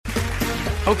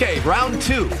Okay, round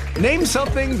two. Name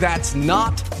something that's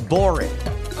not boring.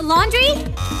 A laundry?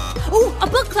 Ooh, a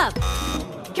book club.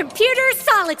 Computer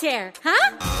solitaire,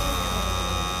 huh?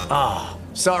 Ah,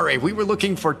 sorry, we were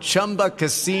looking for Chumba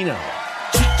Casino.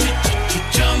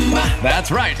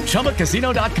 That's right,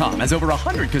 ChumbaCasino.com has over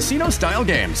 100 casino-style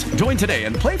games. Join today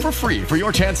and play for free for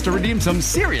your chance to redeem some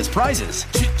serious prizes.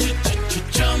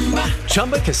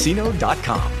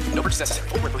 ChumbaCasino.com. No purchase necessary.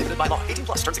 Void where prohibited by law. 18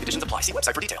 plus terms and conditions apply. See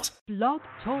website for details. Blog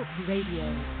Talk Radio.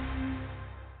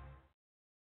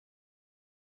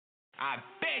 I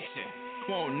betcha.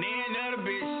 Won't none of the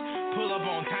bitch pull up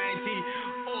on Tiny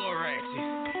or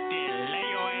Ratchet. Then lay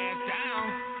your ass down.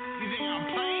 You think I'm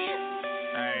playing?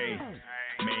 Hey,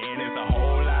 man, it's a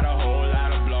whole lot of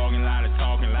blogging, lot of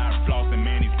talking, lot of flossing.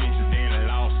 Man, these bitches then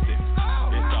lost it.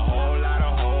 It's a whole lot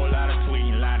of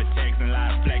tweeting, lot of texting,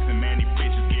 lot of flexing. Man, these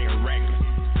bitches getting reckless.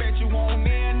 Bet you won't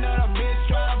hear another bitch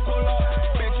try to pull up.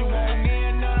 Bet you won't hear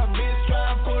another bitch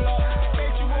try to pull up.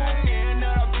 Bet you won't hear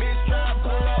another bitch try to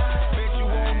pull up. Bet you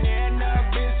won't hear another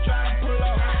bitch try to pull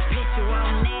up. Bitch, you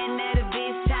won't hear another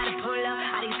bitch try to pull up.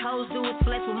 All these hoes do is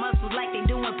flex with muscles like they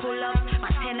doing pull-ups.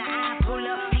 My tenor eye pull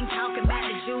up, ain't talking about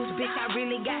the juice. Bitch, I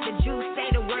really got the juice.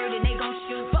 Say the word and they gon'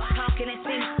 shoot. Fuck talking and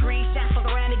send screenshots. Fuck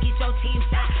around and get your team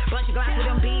shot. Bunch of glass with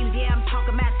them beams, yeah, I'm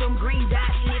talking about them green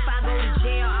dots. And if I go to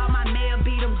jail, all my mail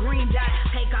be them green dots.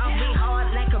 Take off me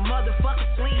hard like a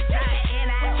motherfucking slingshot. And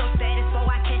I ain't so status, so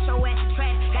I catch your ass in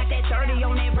trash. Got that 30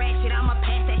 on that ratchet, I'ma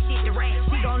pass that shit to Ratchet.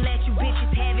 She gon' let you bitches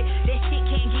have it. That shit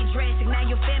can't get drastic. Now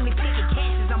your family picking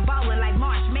cashes. I'm ballin' like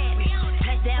March Madness.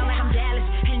 Touchdown like I'm Dallas.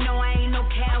 And no, I ain't no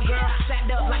cowgirl. Strapped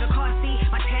up like a car seat.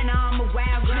 My tenor, I'm a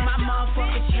wild girl. My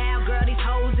motherfucking child girl. These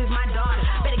hoes is my daughter.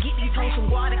 Better get these hoes some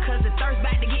water, cause the thirst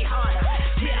about to get harder.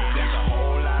 Yeah. There's a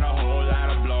whole lot of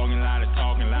blogging, lot of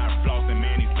talking, lot of flossing.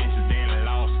 Man, these bitches then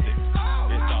lost it.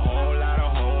 It's a whole lot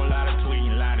of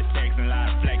tweeting, lot of texting, lot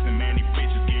of flexing. Man, these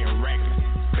bitches getting reckless.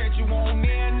 Bet you won't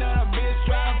hear another bitch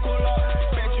try to pull up.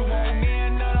 Bet you won't hear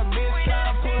another bitch try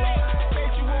to pull up.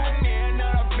 Bet you won't hear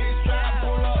another bitch try to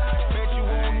pull up. Bet you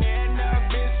won't hear another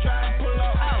bitch try to pull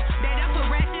up. Oh, they done put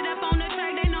Ratchet up on the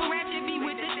track. They know Ratchet be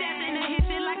with the stats and the hit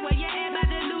shit like where your head about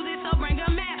to lose it. So bring a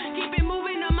map. Keep it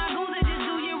moving on my goons and just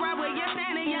do you right where you're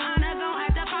standing. Your honor gon'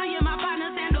 have to find you. My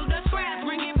partners handle the scraps.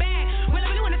 Bring it back. Well, I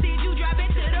really wanna see you drop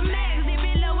it to the max. If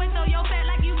it low and so your fat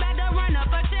like you about to run up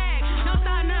a check. No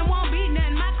start, none won't be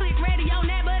nothing. My click ready on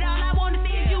that, but all I wanna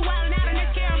see is you wildin' out in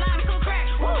this Carolina cool crack.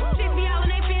 Woo! Shit be all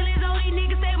in they feelings. All these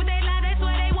niggas say what they lie. That's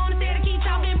what they wanna say to keep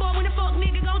talking. Boy, when the fuck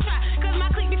nigga gon' try? Cause my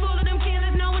clique be full of them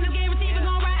killers. Knowing the game receiver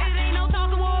gon' ride. It ain't no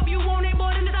talking war. If you want it,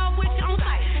 boy, then it's off with you on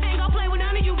sight. Ain't gon' play with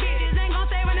none of you bitches. Ain't gon'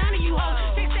 save with none of you hoes.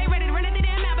 Chicks stay ready to run at the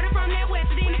damn map, but I'm from that west.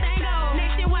 So then the thing goes.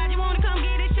 Next year, why'd you wanna come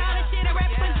get it? Charlotte shit, I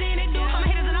represent it. Do it for my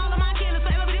hitters and all of my killers.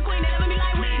 Forever be the queen. They love me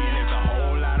like Man, Whitney. it's a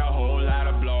whole lot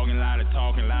of blogging, lot of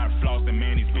talking, lot of flossing.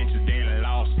 Man, these bitches then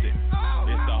lost it.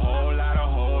 It's a whole lot of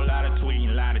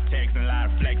tweeting, lot of texting, lot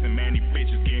of flexing. Man, these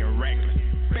bitches getting reckless.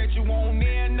 Bet you won't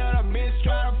hear another bitch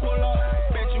try to pull up.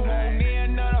 Bet you won't hear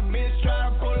another bitch try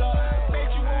to pull up. Bet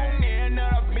you won't hear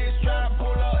another bitch try to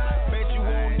pull up. Bet you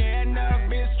won't hear another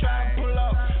bitch try to pull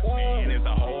up. Man, it's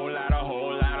a whole lot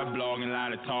of blogging,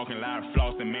 lot of talking, lot of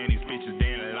flossing. Man, these bitches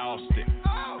then lost it.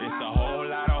 It's a whole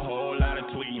lot of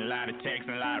tweeting, lot of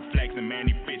texting, lot of flexing. Man,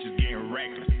 these bitches getting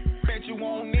reckless. Bet you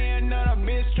won't hear another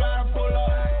bitch try to pull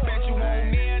up. Bet you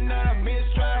won't hear another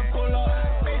bitch try to pull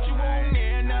up. Bet you won't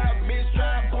hear another bitch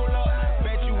try to pull up.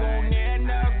 Bet you won't hear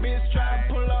another bitch try to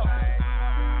pull up.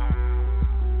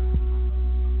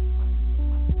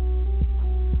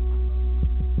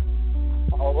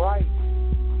 All right.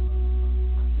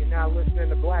 You're now listening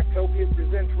to Blacktopia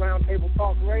presents Roundtable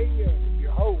Talk Radio with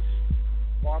your host,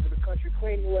 Barbara the Country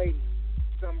Cleaning Lady,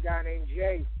 some guy named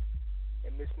Jay,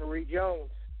 and Miss Marie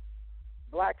Jones.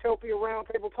 Blacktopia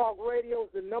Roundtable Talk Radio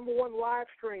is the #1 live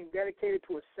stream dedicated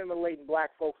to assimilating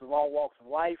black folks of all walks of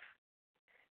life,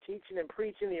 teaching and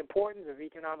preaching the importance of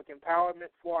economic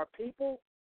empowerment for our people,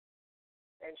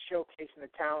 and showcasing the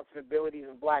talents and abilities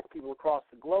of black people across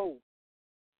the globe.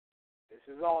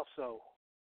 This is also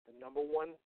the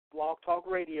 #1 blog talk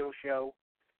radio show,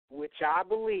 which I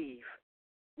believe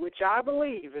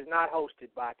is not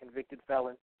hosted by a convicted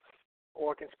felon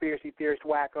or a conspiracy theorist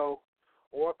wacko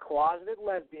or a closeted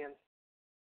lesbian.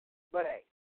 But hey,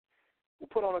 we'll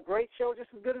put on a great show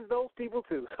just as good as those people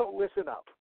too, so listen up.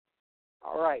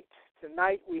 All right,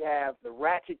 tonight we have the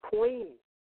Ratchet Queen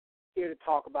here to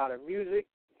talk about her music,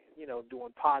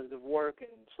 doing positive work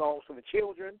and songs for the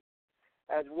children,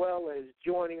 as well as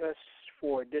joining us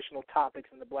for additional topics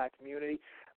in the black community.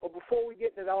 But before we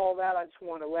get into all that, I just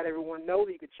want to let everyone know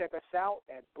that you can check us out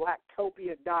at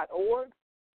blacktopia.org.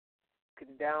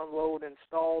 can download and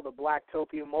install the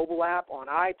Blacktopia mobile app on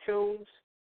iTunes,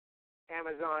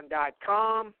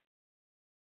 Amazon.com,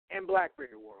 and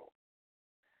BlackBerry World.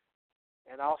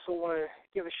 And I also want to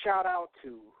give a shout out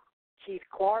to Keith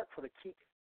Clark for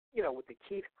with the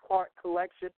Keith Clark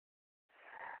collection.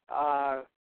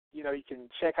 You can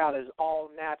check out his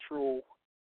all-natural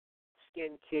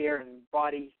skincare and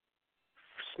body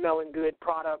smelling good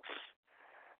products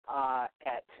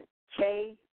at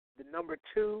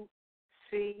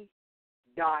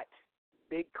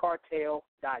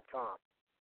k2c.bigcartel.com.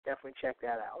 Definitely check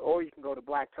that out. Or you can go to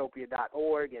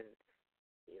blacktopia.org and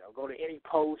go to any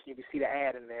post. You can see the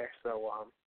ad in there. So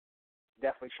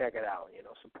definitely check it out.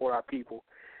 Support our people.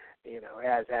 It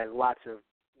has lots of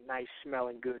nice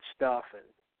smelling good stuff and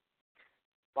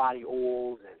body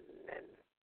oils and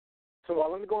so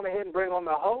let me go ahead and bring on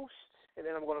the host, and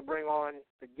then I'm going to bring on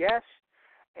the guest.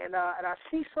 And I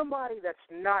see somebody that's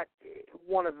not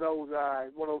one of those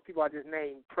people I just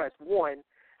named. Press 1,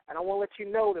 and I want to let you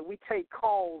know that we take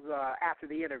calls after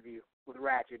the interview with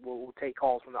Ratchet. We'll take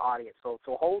calls from the audience. So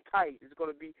hold tight. It's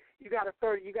going to be you got a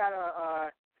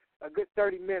good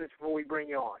 30 minutes before we bring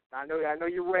you on. I know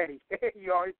you're ready.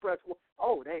 You already pressed 1.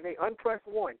 Oh, they unpressed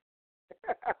 1.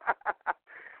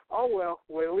 Oh well,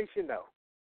 at least you know.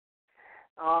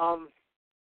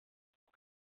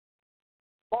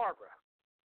 Barbara,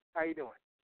 how you doing?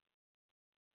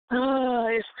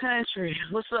 It's country.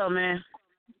 What's up, man?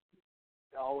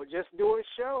 Oh, we're just doing a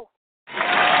show.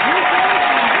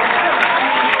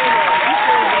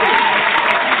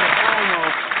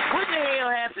 What the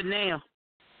hell happened now?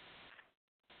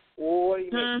 What do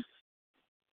you mean?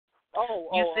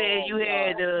 You said you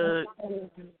had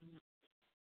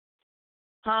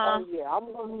huh? Oh yeah, I'm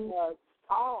gonna.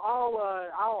 I'll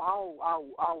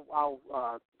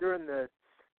during the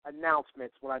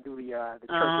announcements when I do the church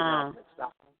announcements,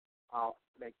 I'll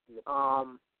make the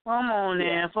Come on,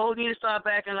 now. Folks need to start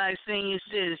acting like senior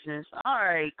citizens. All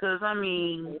right, because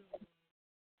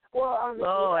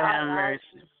Lord have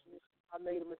mercy. I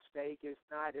made a mistake. It's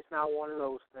not one of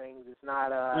those things. It's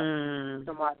not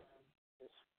somebody.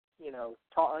 I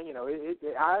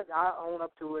own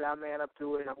up to it. I man up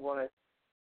to it, and I'm gonna.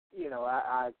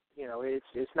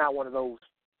 It's not one of those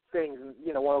things.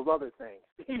 One of those other things.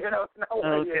 It's not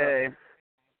one. Okay.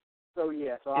 So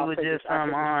it was just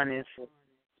honest.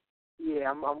 Yeah,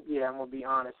 I'm gonna be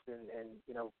honest and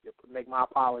make my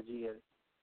apology and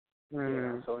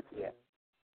so it's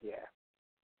yeah.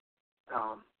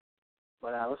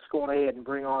 But let's go ahead and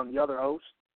bring on the other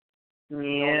host.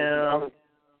 Yeah.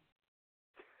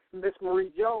 Miss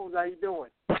Marie Jones, how you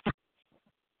doing?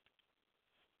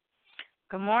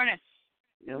 Good morning.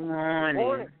 Good morning. Good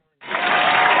morning.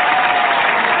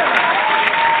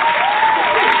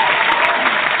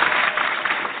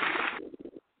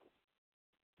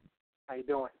 How you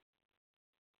doing?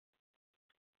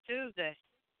 Tuesday.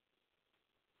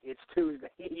 It's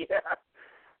Tuesday. Yeah.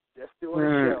 Just doing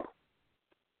a show.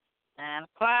 9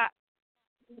 o'clock.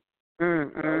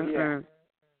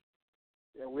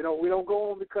 Yeah, we don't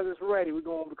go on because it's ready. We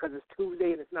go on because it's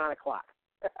Tuesday and it's 9 o'clock.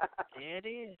 There it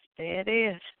is. There it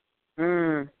is.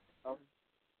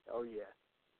 Oh yeah.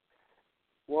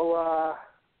 Well,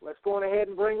 let's go on ahead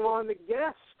and bring on the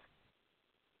guest,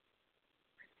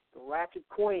 the Ratchet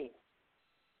Queen.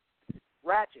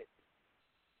 Ratchet.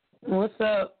 What's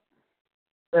up?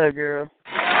 Hey, girl.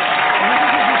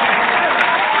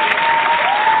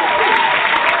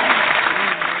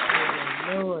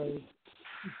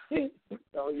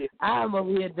 Oh yeah. I'm over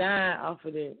here dying off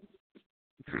of that.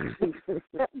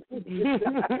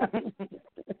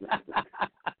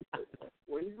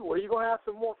 Well, you're going to have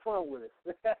some more fun with us.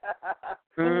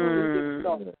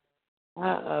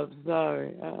 I'm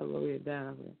sorry. I'm over here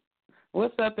dying.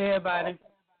 What's up, everybody?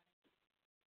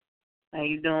 How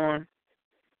you doing?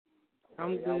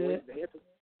 I'm good.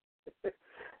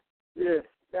 Yeah.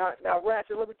 Now,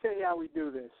 Ratchet, let me tell you how we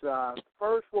do this.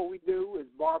 First, what we do is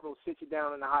Barbara will sit you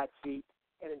down in the hot seat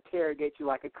and interrogate you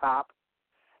like a cop.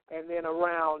 And then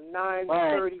around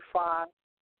 9:35,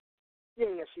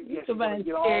 she get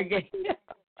all.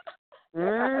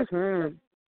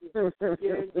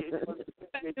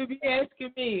 To be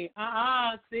asking me,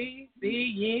 see,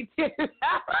 you ain't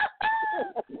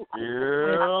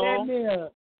Girl,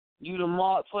 you the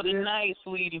mark for the night,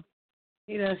 sweetie.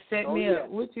 You done set me up.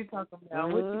 What you talking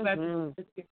about? What you about to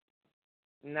do?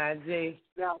 Nah, Jay.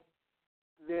 Now,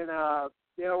 then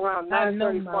around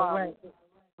 9:35.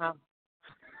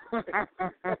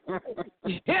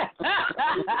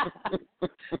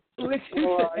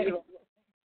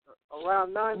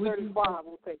 Around 9:35,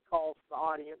 we'll take calls from the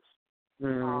audience.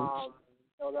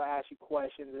 they'll ask you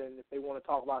questions, and if they want to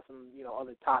talk about some,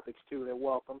 other topics too, they're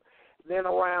welcome. Then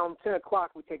around 10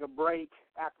 o'clock, we take a break.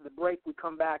 After the break, we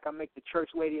come back. I make the church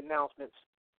lady announcements.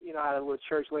 You know how the little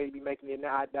church lady be making the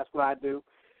announcements. That's what I do.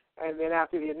 And then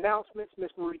after the announcements,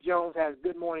 Miss Marie Jones has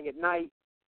Good Morning at Night.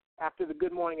 After the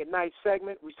Good Morning at Night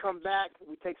segment, we come back,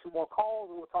 we take some more calls,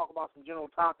 and we'll talk about some general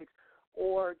topics,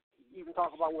 or even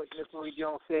talk about what Miss Marie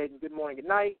Jones said in Good Morning at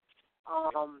Night.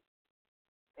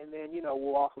 And then,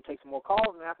 we'll also take some more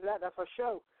calls, and after that, that's our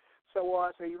show. So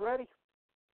you ready?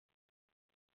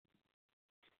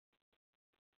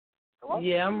 Hello?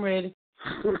 Yeah, I'm ready.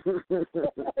 Who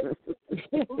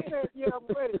said, yeah, I'm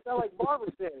ready? It sounds like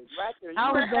Barbara said it. Ratchet,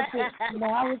 I was just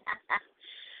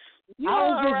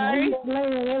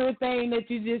replaying everything that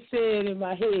you just said in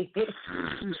my head.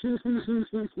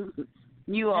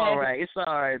 You all right. It's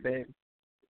all right, baby.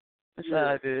 It's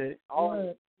all good.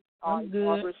 I'm good.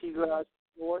 Barbara, she's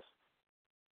yours.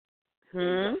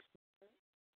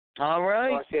 All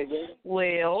right.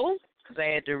 Well, because I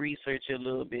had to research a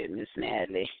little bit, Miss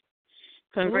Natalie.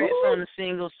 Congrats on the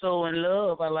single So in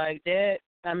Love. I like that.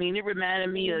 I mean, it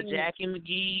reminded me of Jackie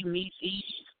McGee meets Eve,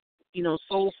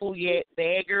 soulful yet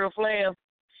bad girl flair.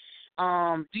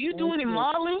 Do you do any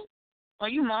modeling? Are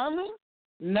you modeling?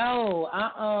 No,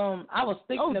 I was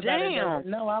thinking about it.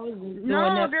 No, I was doing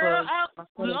that girl,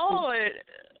 Lord.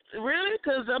 Really?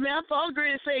 Because, I thought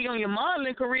great to say on your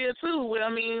modeling career, too. Well,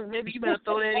 maybe you better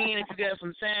throw that in if you got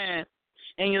some time.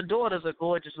 And your daughter's a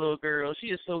gorgeous little girl. She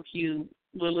is so cute.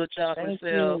 Little chocolate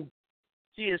self.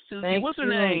 She is too cute. What's her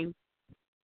name?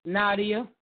 Nadia.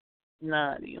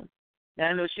 I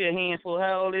know she a handful.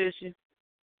 How old is she?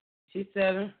 She's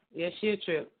 7. Yeah, she a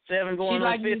trip. 7 going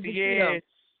on 50, yeah.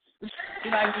 She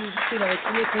like music too, though.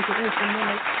 She listens to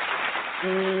instruments.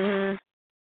 Mm-hmm.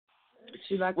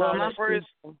 She like my first,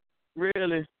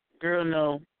 really, girl,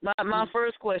 no. My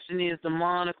first question is the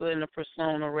moniker and the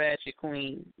persona Ratchet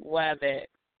Queen. Why that?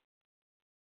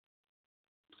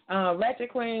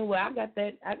 Ratchet Queen, well, I got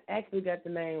that. I actually got the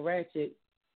name Ratchet.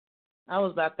 I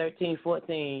was about 13,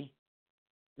 14.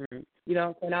 Mm-hmm. You know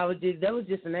what I'm saying? That was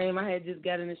just a name. I had just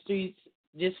got in the streets,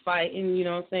 just fighting, you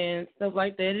know what I'm saying? Stuff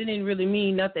like that. It didn't really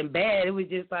mean nothing bad. It was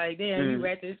just like, damn, you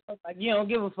Ratchet. Like, you don't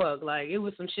give a fuck. Like, it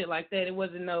was some shit like that. It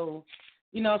wasn't no,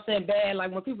 you know what I'm saying, bad.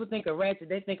 Like, when people think of Ratchet,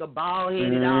 they think of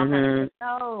bald-headed, all kind of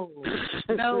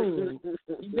shit. No.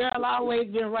 Girl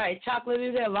always been right. Chocolate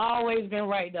is have always been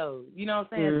right, though. You know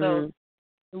what I'm saying? So,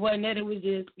 it wasn't that. It was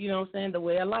just, you know what I'm saying, the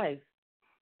way of life.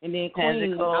 And then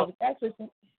Queen, I was actually...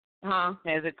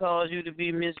 Has it caused you to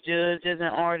be misjudged as an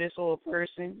artist or a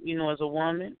person, as a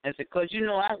woman? Because,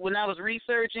 when I was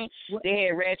researching, they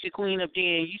had Ratchet Queen up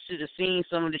there, and you should have seen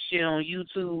some of the shit on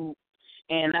YouTube.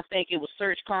 And I think it was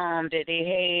SearchCom that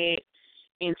they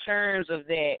had in terms of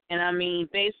that. And,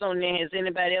 based on that, has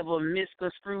anybody ever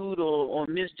misconstrued or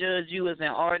misjudged you as an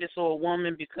artist or a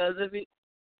woman because of it?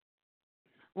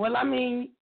 Well,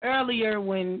 earlier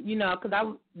when, because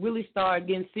I really started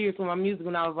getting serious with my music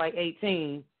when I was like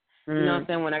 18. You know what I'm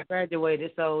saying, when I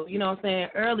graduated. So, you know what I'm saying,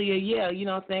 earlier, yeah, you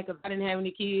know what I'm saying, because I didn't have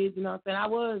any kids, you know what I'm saying. I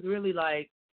was really like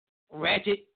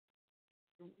ratchet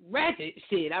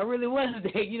shit. I really was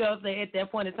there, you know what I'm saying, at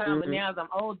that point in time. But now as I'm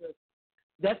older,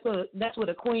 that's where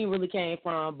the Queen really came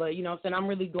from. But, you know what I'm saying, I'm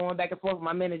really going back and forth with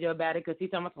my manager about it because he's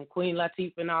talking about some Queen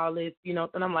Latifah and all this, you know,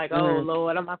 and I'm like, oh,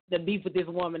 Lord, I'm about to beef with this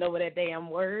woman over that damn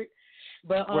word.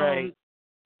 But I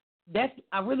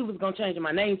really was going to change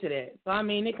my name to that. So,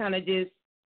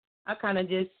 I kind of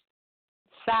just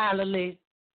silently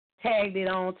tagged it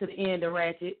on to the end of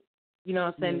Ratchet, you know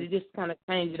what I'm saying, to just kind of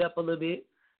change it up a little bit.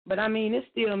 But, it's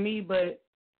still me, but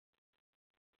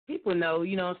people know,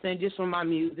 you know what I'm saying, just from my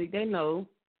music. They know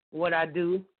what I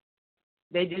do.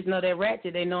 They just know that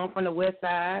Ratchet. They know I'm from the West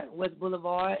Side, West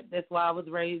Boulevard. That's why I was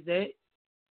raised at.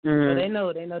 So they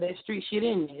know that street shit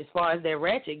in me as far as that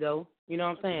Ratchet go. You know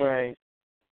what I'm saying? Right.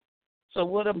 So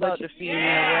what about the female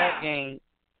rap game?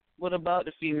 What about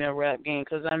the female rap game?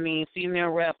 Because, female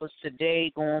rappers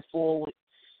today going forward,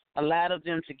 a lot of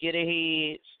them to get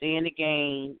ahead, stay in the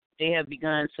game, they have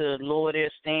begun to lower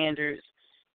their standards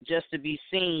just to be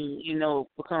seen,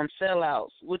 become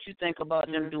sellouts. What you think about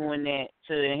them doing that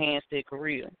to enhance their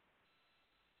career?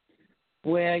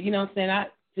 Well, you know what I'm saying,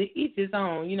 to each his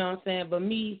own, you know what I'm saying, but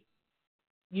me,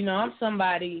 I'm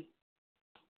somebody...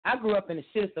 I grew up in the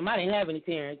system. I didn't have any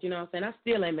parents, you know what I'm saying? I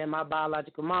still ain't met my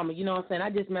biological mama, you know what I'm saying?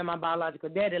 I just met my biological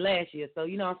daddy last year. So,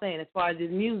 you know what I'm saying, as far as this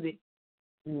music,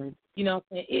 you know what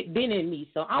I'm saying, it been in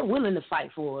me. So I'm willing to fight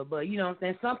for it. But, you know what I'm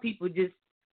saying, some people just,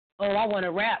 I want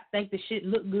to rap, think the shit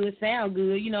look good, sound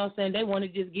good, you know what I'm saying? They want to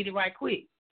just get it right quick.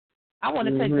 I want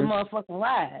to take the motherfucking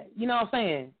ride, you know what I'm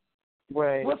saying?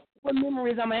 Right. what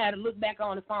memories I'm gonna have to look back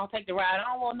on the song "Take the Ride."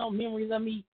 I don't want no memories of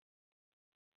me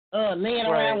laying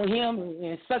around with him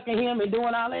and sucking him and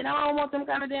doing all that. I don't want them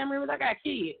kind of damn memories. I got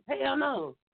kids. Hell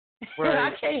no.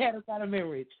 Right. I can't have those kind of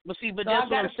memories. But see, but so that's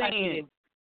what I'm saying.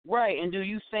 Right, and do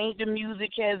you think the music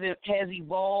has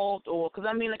evolved, or because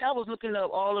I mean, like I was looking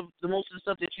up most of the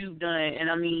stuff that you've done,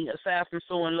 and I mean, aside from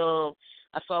 "So in Love,"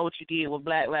 I saw what you did with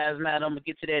Black Lives Matter. I'm gonna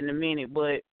get to that in a minute,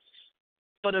 but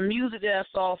for the music that I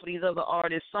saw for these other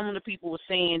artists, some of the people were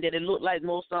saying that it looked like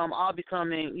most of them are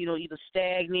becoming, either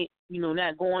stagnant,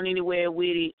 not going anywhere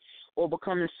with it, or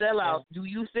becoming sellouts. Yeah. Do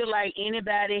you feel like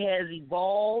anybody has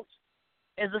evolved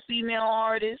as a female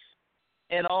artist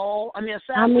at all? I mean,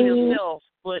 aside from yourself,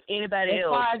 but anybody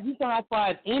else? As far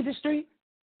as industry?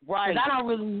 Right. 'Cause I don't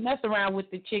really mess around with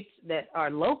the chicks that are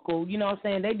local, you know what I'm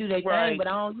saying? They do their thing, but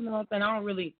I don't, you know what I'm saying? I don't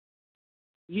really,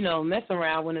 mess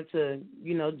around with them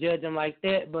to, judge them like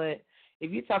that. But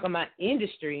if you're talking about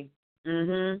industry,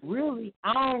 really,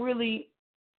 I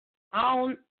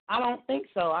don't think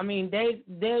so. I mean,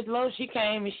 Dej Low, she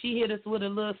came and she hit us with a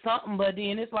little something, but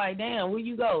then it's like, damn, where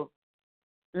you go?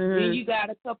 Then you got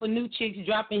a couple new chicks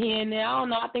dropping here and there. I don't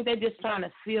know. I think they're just trying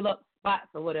to fill up spots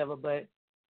or whatever. But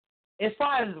as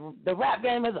far as the rap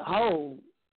game as a whole,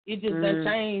 it just done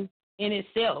changed in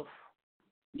itself.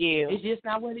 Yeah. It's just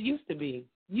not what it used to be.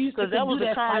 Because that was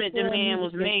a comment the man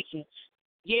was making.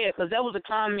 Yeah, because that was a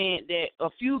comment that a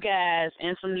few guys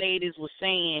and some ladies were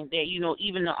saying that,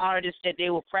 even the artists that they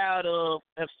were proud of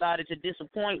have started to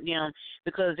disappoint them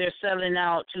because they're selling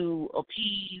out to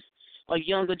appease a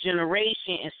younger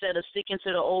generation instead of sticking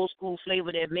to the old school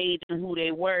flavor that made them who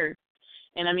they were.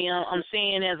 And I mean, I'm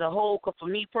saying as a whole, 'cause for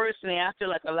me personally, I feel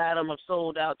like a lot of them have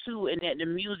sold out too, and that the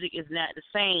music is not the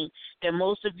same. That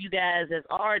most of you guys as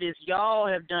artists, y'all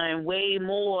have done way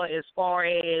more as far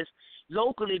as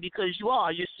locally because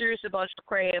you're serious about your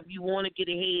craft. You want to get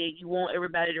ahead. You want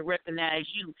everybody to recognize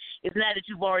you. It's not that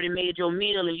you've already made your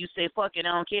meal and you say, fuck it,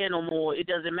 I don't care no more. It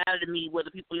doesn't matter to me whether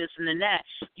people listen or not.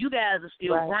 You guys are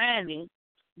still grinding,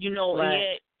 and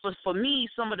yet for me,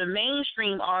 some of the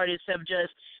mainstream artists have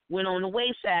just went on the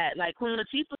wayside. Like Queen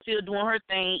Latifah still doing her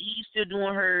thing, Eve still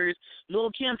doing hers,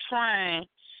 Lil Kim trying,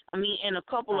 and a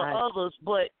couple of others.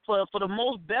 But for the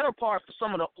most better part, for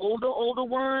some of the older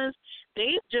ones,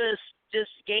 they just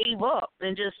gave up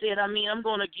and just said, I'm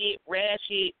going to get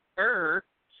ratchet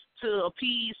to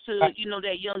appease to,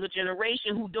 that younger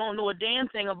generation who don't know a damn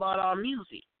thing about our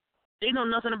music. They know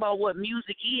nothing about what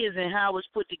music is and how it's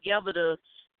put together to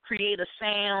create a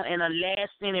sound and a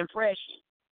lasting impression.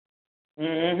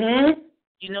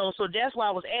 So that's why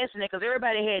I was asking that, because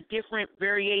everybody had different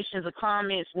variations of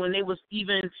comments when they was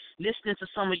even listening to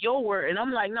some of your work. And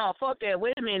I'm like, no, fuck that.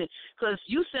 Wait a minute. Because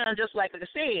you sound just like I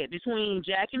said, between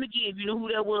Jackie McGee, if you know who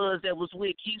that was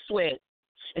with Keith Sweat,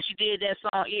 and she did that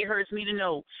song, It Hurts Me to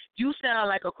Know. You sound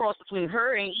like a cross between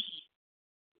her and Eve.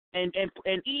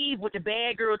 And Eve with the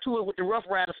bad girl to it with the Rough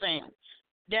Rider sound.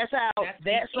 That's how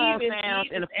that song sounds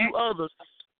and a few others.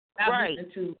 Right.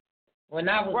 When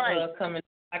I was coming,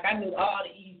 like I knew all the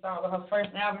Eve songs on her first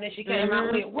album that she came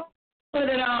out with. What? Put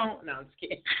it on. No, I'm just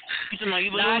kidding. I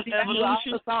knew all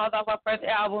the songs off her first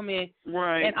album and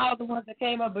all the ones that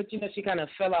came up, but she kind of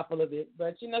fell off a little bit.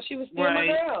 But she was still my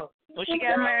girl. Well, she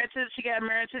got married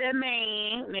to that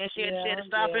man. Man, she had to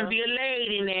stop and be a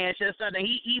lady. Man, she had to,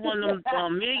 he one of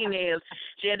them millionaires.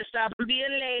 She had to stop and be a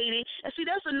lady. And see,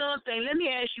 that's another thing. Let me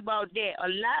ask you about that. A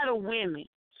lot of women,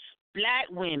 black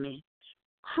women,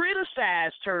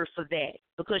 criticized her for that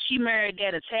because she married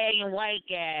that Italian white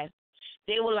guy.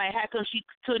 They were like, how come she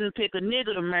couldn't pick a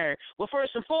nigga to marry? Well,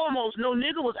 first and foremost, no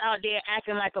nigga was out there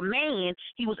acting like a man.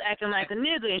 He was acting like a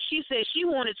nigga. And she said she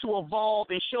wanted to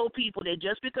evolve and show people that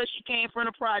just because she came from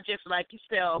the projects like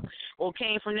yourself or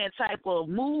came from that type of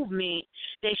movement,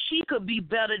 that she could be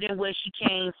better than where she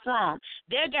came from.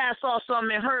 That guy saw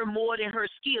something in her more than her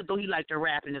skills, though he liked her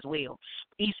rapping as well.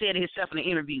 He said it himself in the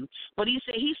interview. But he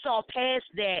said he saw past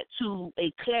that to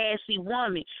a classy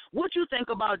woman. What you think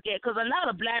about that? Because a lot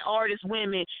of black artists,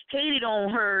 women, hated on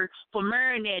her for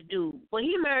marrying that dude. But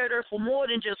he married her for more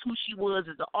than just who she was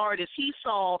as an artist. He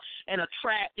saw an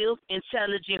attractive,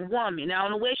 intelligent woman. Now,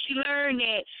 on the way she learned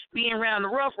that being around the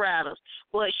Rough Riders.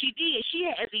 But she did. She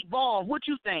has evolved. What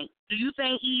you think? Do you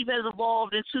think Eve has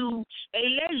evolved into a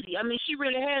lady? She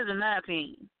really has, in my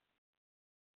opinion.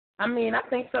 I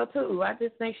think so, too. I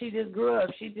just think she just grew up.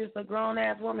 She's just a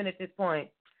grown-ass woman at this point.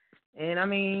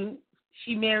 And,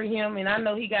 she married him, and I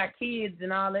know he got kids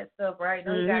and all that stuff, right?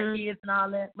 He got kids and all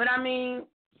that. But, I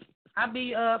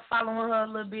be following her a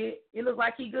little bit. It looks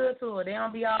like he good to her. They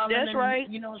don't be all That's in right.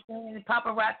 You know what I'm saying?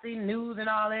 Paparazzi news and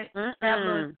all that.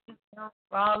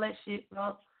 All that shit.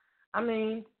 So,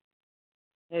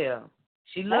 Yeah.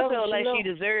 I felt like she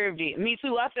deserved it. Me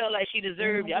too. I felt like she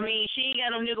deserved it. I mean, she ain't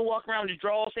got no nigga walking around with his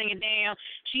drawers hanging down,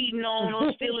 cheating on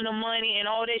her, stealing the money, and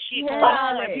all that shit going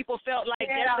on. And people felt like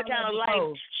that's the kind of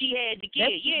life she had to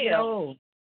get.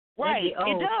 Right.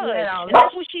 It does. And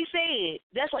that's what she said.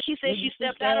 That's why she said she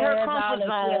stepped out of her comfort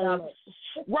zone.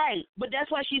 Right. But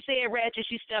that's why she said, Ratchet,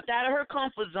 she stepped out of her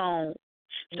comfort zone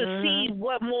to see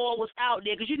what more was out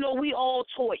there. Because, you know, we all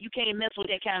taught you can't mess with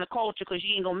that kind of culture because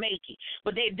you ain't going to make it.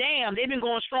 But they've been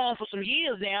going strong for some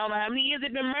years now. I don't know how many years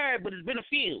they've been married, but it's been a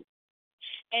few.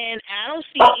 And I don't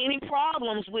see any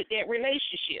problems with that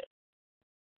relationship.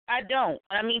 I don't.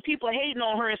 I mean, people are hating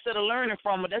on her instead of learning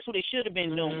from her. That's what they should have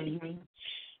been doing.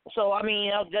 So, I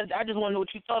mean, I just want to know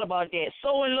what you thought about that.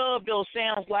 So in Love, though,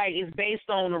 sounds like it's based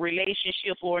on a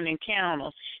relationship or an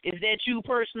encounter. Is that you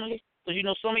personally? Because, you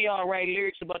know, some of y'all write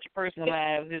lyrics about your personal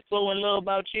lives. Is So in Love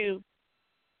about you?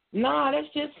 No,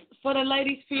 that's just for the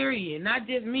ladies, period. Not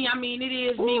just me. I mean, it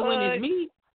is me when it's me.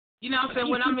 You know what I'm saying?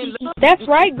 When I'm in love. That's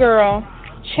right, girl.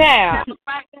 Child.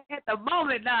 Right at the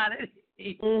moment, now.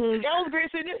 That was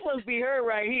great. See, this must be her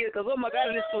right here. Because, oh, my God, I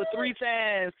listened to it 3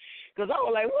 times. Because I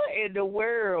was like, what in the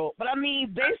world? But, I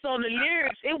mean, based on the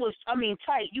lyrics, it was, I mean,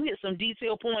 tight. You hit some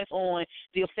detailed points on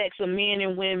the effects of men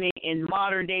and women in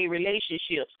modern-day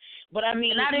relationships. But, I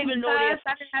mean, and I didn't even though I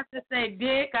didn't have to say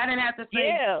dick. I didn't have to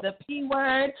say the P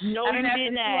word. No, you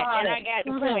did not. And I got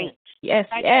the point. Yes,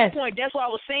 I got the point. That's what I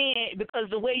was saying, because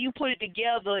the way you put it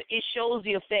together, it shows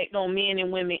the effect on men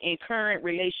and women in current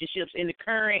relationships, in the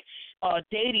current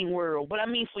dating world. But, I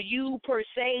mean, for you per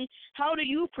se, how do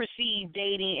you perceive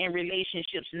dating and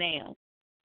relationships now?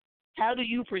 How do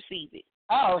you perceive it?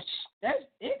 Oh,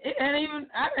 it ain't even.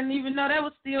 I didn't even know that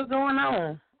was still going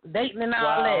on. Dating and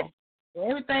all that.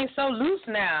 Everything's so loose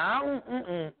now.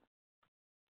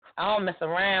 I don't mess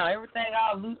around. Everything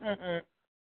all loose.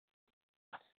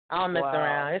 I don't mess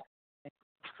around.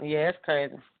 It's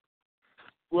crazy.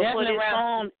 Well,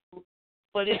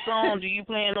 for this song, do you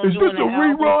plan on doing an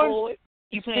album for it?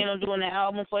 You plan on doing an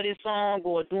album for this song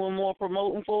or doing more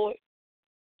promoting for it?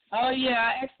 Oh,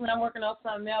 yeah. Actually, I'm working on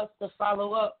something else to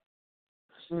follow up.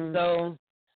 So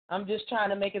I'm just trying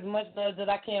to make as much buzz as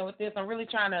I can with this. I'm really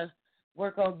trying to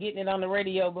work on getting it on the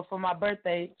radio before my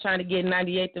birthday, trying to get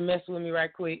 98 to mess with me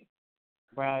right quick.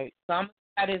 Right. So I'm going to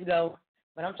see how this goes.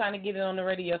 But I'm trying to get it on the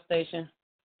radio station.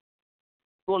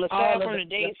 Well, aside from the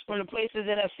dates, from the places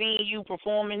that I've seen you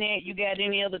performing at, you got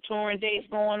any other touring dates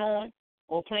going on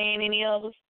or playing any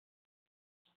others?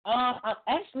 I'm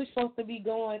actually supposed to be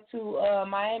going to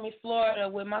Miami, Florida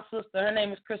with my sister. Her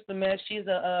name is Crystal Mess. She's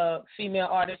a female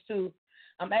artist, too.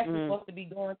 I'm actually supposed to be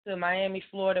going to Miami,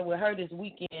 Florida with her this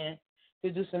weekend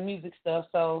to do some music stuff.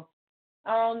 So,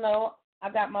 I don't know. I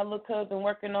got my little cousin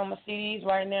working on my CDs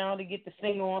right now to get the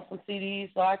single on some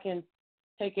CDs so I can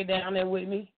take it down there with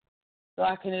me. So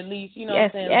I can at least, you know what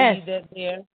I'm saying, leave that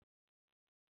there.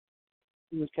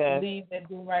 Okay. Leave that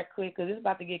there right quick because it's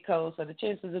about to get cold. So the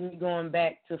chances of me going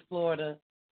back to Florida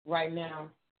right now,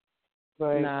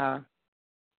 nah.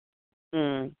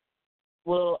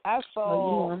 Well, I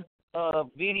saw a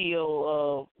video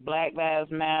of Black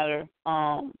Lives Matter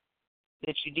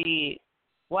that you did.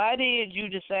 Why did you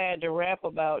decide to rap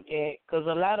about that? Because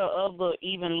a lot of other,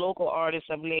 even local artists,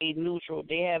 have laid neutral.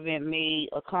 They haven't made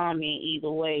a comment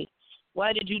either way.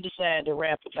 Why did you decide to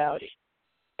rap about it?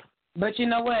 But you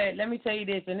know what? Let me tell you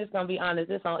this, and it's going to be honest.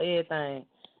 It's on everything.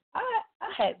 I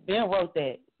had been wrote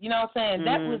that. You know what I'm saying?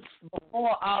 That was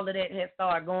before all of that had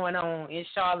started going on in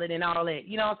Charlotte and all that.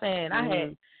 You know what I'm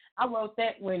saying? I wrote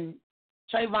that when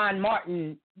Trayvon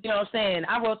Martin, you know what I'm saying?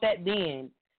 I wrote that then.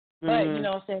 But, you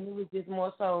know what I'm saying? It was just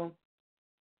more so,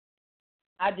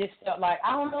 I just felt like,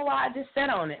 I don't know why I just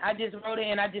sat on it. I just wrote it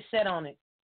and I just sat on it.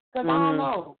 Because I don't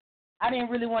know. I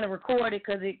didn't really want to record it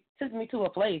because it took me to a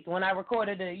place. When I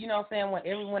recorded it, you know what I'm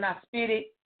saying, when I spit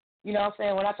it, you know what I'm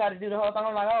saying, when I tried to do the whole thing,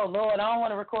 I'm like, oh, Lord, I don't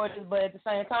want to record this. But at the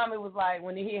same time, it was like,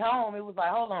 when it hit home, it was like,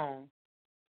 hold on.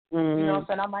 You know what I'm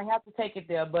saying? I might have to take it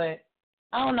there. But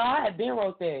I don't know. I had been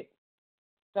wrote that.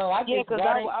 So I just because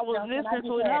I was listening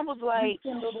to it, and I was like,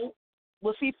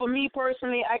 well, see, for me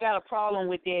personally, I got a problem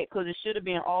with that because it should have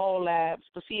been all lives.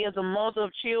 But see, as a mother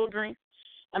of children,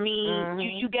 I mean,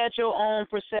 you got your own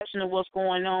perception of what's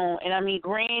going on. And, I mean,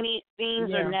 granted,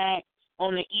 things are not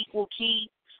on the equal key,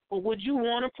 but would you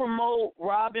want to promote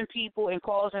robbing people and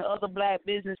causing other black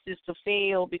businesses to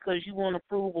fail because you want to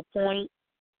prove a point?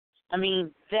 I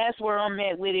mean, that's where I'm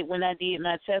at with it when I did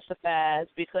my testifies,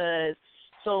 because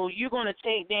so you're going to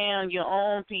take down your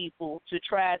own people to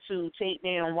try to take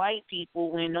down white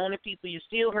people when the only people you're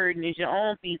still hurting is your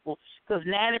own people, because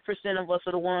 90% of us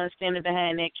are the ones standing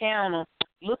behind that counter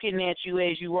looking at you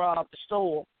as you rob the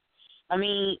store. I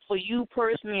mean, for you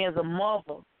personally as a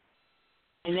mother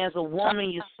and as a woman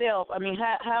yourself, I mean,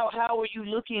 how are you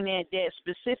looking at that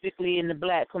specifically in the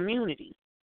black community?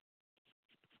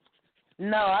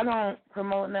 No, I don't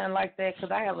promote nothing like that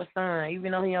because I have a son.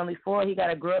 Even though he only 4, he got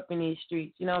to grow up in these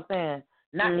streets. You know what I'm saying?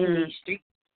 Not in these streets.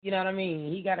 You know what I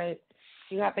mean?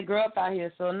 He have to grow up out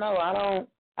here. So no, I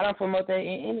don't promote that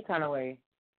in any kind of way.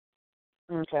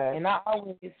 Okay. And I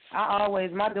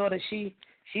always, my daughter, she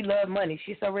loves money.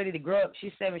 She's so ready to grow up.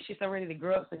 She's 7. She's so ready to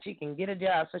grow up so she can get a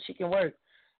job, so she can work.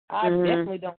 I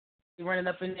definitely don't be running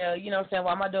up in there. You know what I'm saying?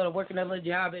 While my daughter working a little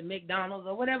job at McDonald's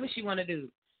or whatever she want to do.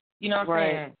 You know what I'm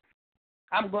saying?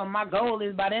 My goal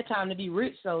is by that time to be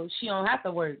rich so she don't have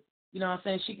to work. You know what I'm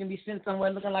saying? She can be sitting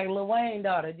somewhere looking like Lil Wayne's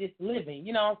daughter, just living.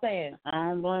 You know what I'm saying? I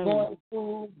don't blame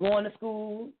going to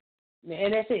school,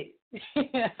 and that's it.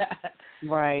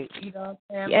 Right. You know what I'm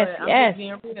saying? Yes, but I'm yes. just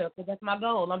being real because that's my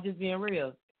goal. I'm just being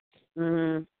real.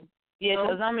 Mhm. Yeah,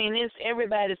 because I mean,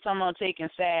 everybody's talking about taking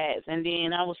sides, and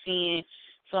then I was seeing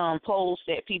some posts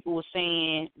that people were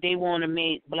saying they want to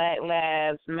make Black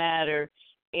Lives Matter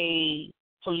a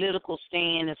political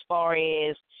stand as far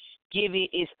as give it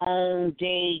its own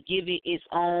day, give it its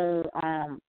own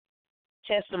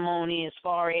testimony as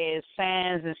far as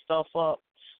signs and stuff up.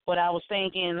 But I was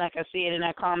thinking, like I said, and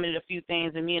I commented a few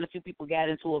things, and me and a few people got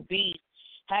into a beef.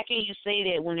 How can you say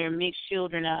that when there are mixed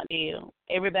children out there?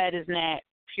 Everybody's not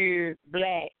pure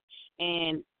black.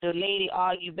 And the lady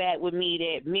argued back with me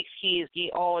that mixed kids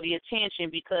get all the attention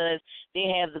because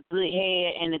they have the good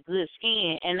hair and the good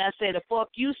skin. And I said, the fuck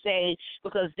you say,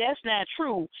 because that's not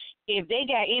true. If they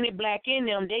got any black in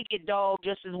them, they get dogged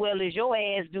just as well as your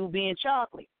ass do being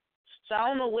chocolate. So I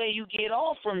don't know where you get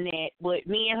off from that, but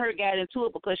me and her got into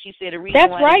it because she said the reason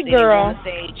That's why right, they girl. want to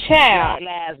say Child.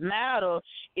 Black Lives Matter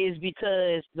is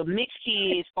because the mixed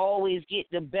kids always get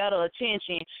the better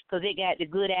attention because they got the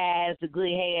good eyes, the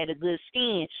good hair, the good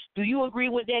skin. Do you agree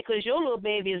with that? Because your little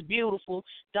baby is beautiful,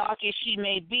 dark as she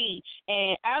may be,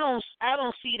 and I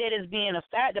don't see that as being a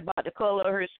fact about the color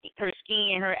of her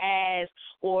skin, her eyes,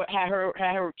 or how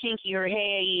her kinky her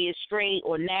hair is, straight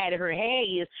or natty her hair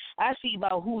is. I see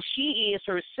about who she is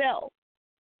herself.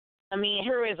 I mean,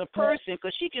 her as a person,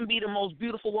 because she can be the most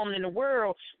beautiful woman in the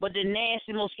world, but the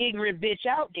nasty, most ignorant bitch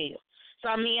out there. So,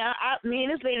 I mean, me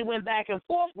and this lady went back and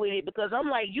forth with it because I'm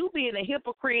like, you being a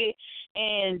hypocrite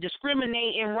and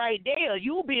discriminating right there.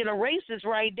 You being a racist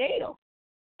right there.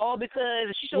 All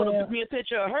because she showed me a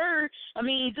picture of her. I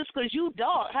mean, just because you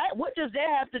dark, what does that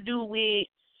have to do with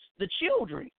the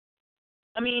children?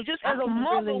 I mean, just as a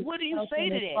mother, what do you say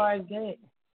to that?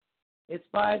 As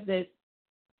far as that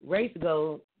race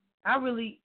goes,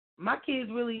 my kids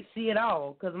really see it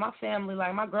all because my family,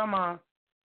 like my grandma,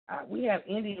 we have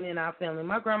Indian in our family.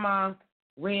 My grandma,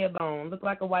 red bone, looked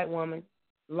like a white woman,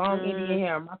 long Indian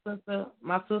hair. My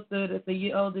sister that's a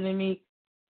year older than me,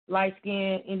 light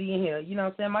skin, Indian hair. You know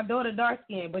what I'm saying? My daughter dark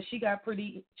skin, but she got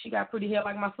pretty hair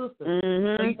like my sister. So, you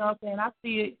know what I'm saying? I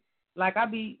see it. Like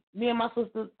me and my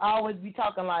sisters always be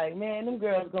talking like, man, them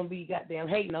girls gonna be goddamn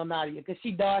hating on Nadia because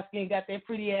she dark skin, got that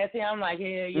pretty ass hair. I'm like,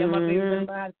 yeah, my baby been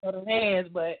behind the hands,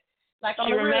 but like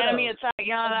she reminded me of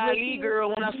Tatiana Ali, girl.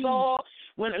 When I saw,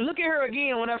 look at her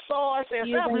again. When I saw her, I said,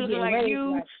 stop looking like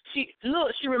you. She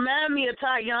reminded me of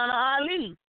Tatiana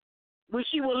Ali when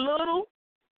she was little.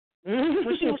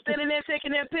 When she was standing there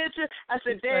taking that picture, I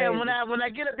said, damn, when I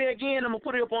get up there again, I'm going to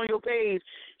put it up on your page.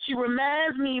 She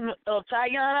reminds me of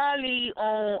Tayana Ali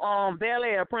on Bel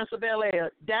Air, Prince of Bel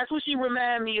Air. That's what she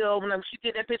reminded me of when she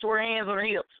did that picture with her hands on her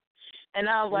hips. And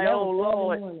I was like, oh,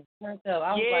 Lord. I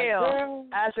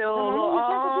said,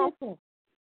 oh, Lord.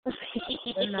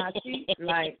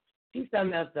 She's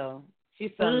something else, though.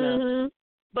 She's something else.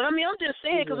 But, I mean, I'm just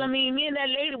saying, because, I mean, me and that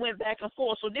lady went back and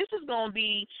forth. So this is going to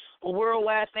be a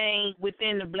worldwide thing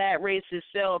within the black race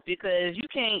itself because you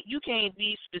can't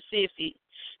be specific.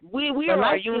 We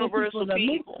are universal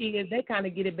people. Kids, they kind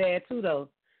of get it bad, too, though.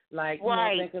 Like,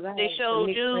 right. You know, they showed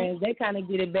you. Friends, they kind of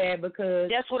get it bad because.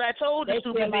 That's what I told the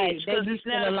stupid bitch, because it's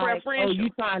not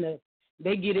preferential.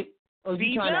 They get it,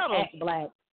 you trying to act black.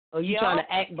 Or you trying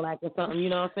to act black or something, you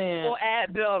know what I'm saying? Or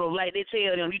act better, like they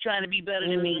tell them. You trying to be better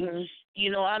than me. You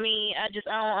know, I mean, I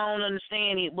don't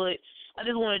understand it, but I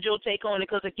just wanted your take on it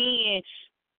because, again,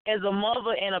 as a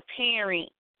mother and a parent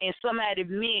and somebody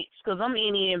mixed, because I'm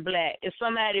Indian black, if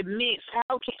somebody mixed,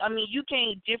 you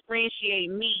can't differentiate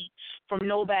me from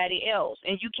nobody else.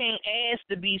 And you can't ask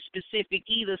to be specific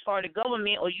either as far as the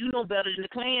government or you know better than the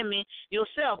Klanman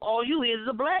yourself. All you is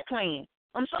a black Klan.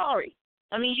 I'm sorry.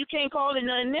 I mean, you can't call it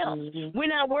nothing else. We're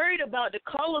not worried about the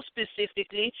color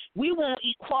specifically. We want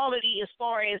equality as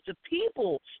far as the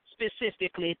people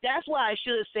specifically. That's why I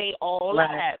should say all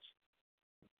lives.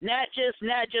 Not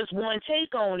just one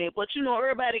take on it, but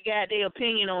everybody got their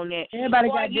opinion on that. Everybody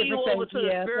Before got different takes,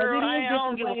 yeah. Girl, I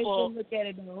don't give a fuck. Look at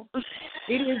it though.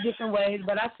 It is different ways,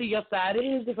 but I see your side. It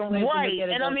is different ways to look at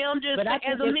it. And I mean, I'm just but I as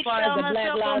think a as mixed far as the Black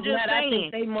myself, Lives I'm just Matter, I saying.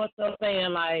 think they more so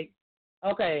saying like,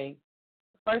 okay,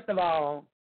 first of all,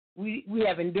 we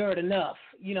have endured enough.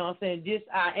 You know what I'm saying? Just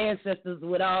our ancestors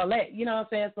with all that. You know what I'm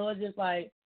saying? So it's just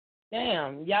like,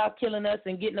 damn, y'all killing us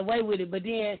and getting away with it. But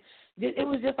then it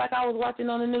was just like I was watching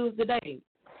on the news today.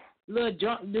 Little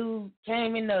drunk dude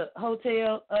came in the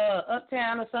hotel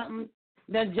uptown or something,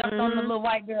 then jumped on the little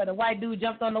white girl. The white dude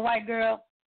jumped on the white girl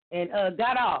and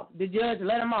got off. The judge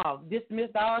let him off,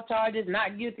 dismissed all charges,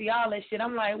 not guilty, all that shit.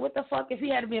 I'm like, what the fuck if he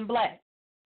had been black?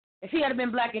 If he had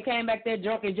been black and came back there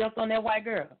drunk and jumped on that white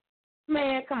girl?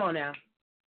 Man, come on now.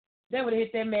 They would have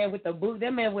hit that man with the boot.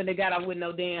 That man wouldn't have got off with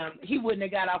no damn, he wouldn't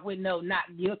have got off with no not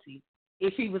guilty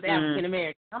if he was African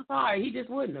American. I'm sorry, he just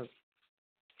wouldn't have.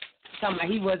 Talking about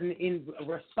he wasn't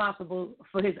responsible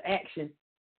for his actions.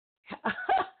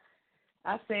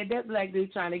 I said, that black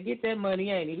dude trying to get that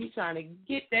money, ain't he? He's trying to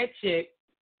get that check.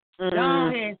 Go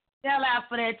ahead, sell out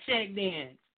for that check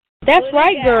then. That's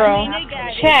right, girl. They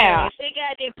got Child. They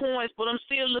got their points, but I'm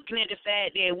still looking at the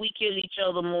fact that we kill each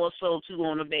other more so too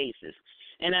on the basis.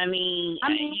 And I mean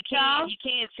you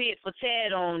can't tit for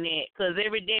tat on that, because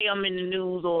every day I'm in the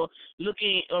news or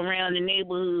looking around the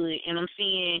neighborhood and I'm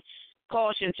seeing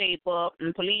caution tape up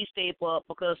and police tape up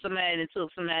because somebody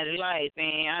took somebody's life.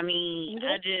 And I mean,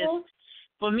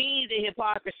 for me, the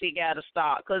hypocrisy got to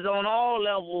stop, because on all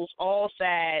levels, all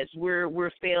sides,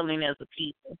 we're failing as a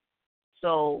people.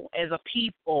 So as a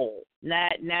people,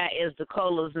 not as the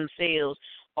colors themselves,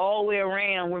 all the way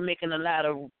around, we're making a lot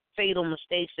of fatal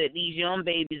mistakes that these young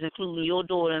babies, including your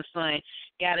daughter and son,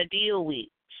 got to deal with.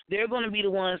 They're going to be the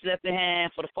ones left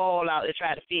behind for the fallout to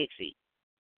try to fix it.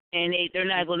 And they're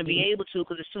not going to be able to,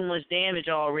 because there's too much damage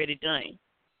already done.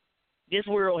 This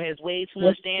world has way too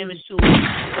much damage to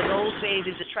it for those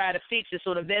babies to try to fix it.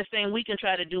 So the best thing we can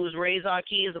try to do is raise our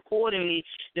kids accordingly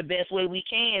the best way we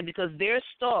can, because they're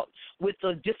stuck with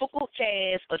the difficult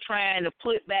task of trying to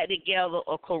put back together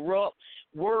a corrupt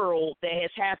world that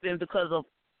has happened because of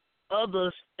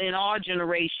others in our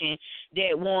generation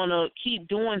that want to keep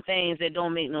doing things that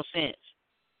don't make no sense,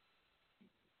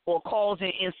 or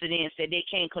causing incidents that they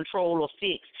can't control or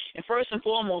fix. And first and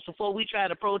foremost, before we try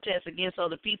to protest against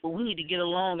other people, we need to get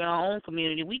along in our own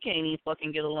community. We can't even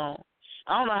fucking get along.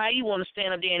 I don't know how you want to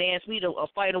stand up there and ask me to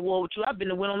fight a war with you. I've been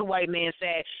the one on the white man's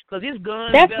side, because his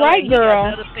guns. That's right, girl.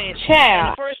 Child.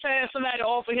 And the first time somebody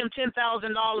offered him $10,000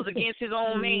 against his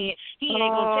own man, he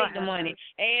ain't gonna take the money.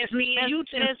 Ask me and you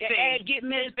get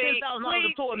me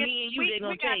 $10,000 toward me and you, they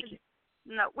gonna take it.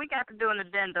 No, we got to do an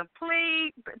addendum.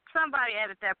 Please, somebody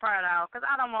edit that part out, because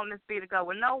I don't want Miss B to go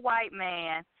with no white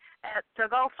man to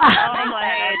go fight. I'm going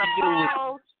to have to do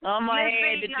it. I'm going to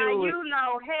have to do it. You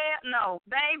know, hell no,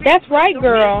 baby. That's right,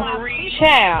 girl.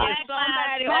 Child. If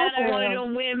somebody offer one of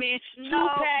them women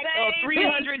two-pack of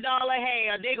 $300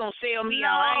 hair, they going to sell me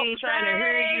out. I ain't trying to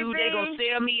hear you. They going to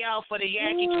sell me out for the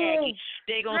yakky khaki.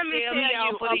 They going to sell me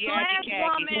out for the yakky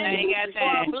khaki. I ain't got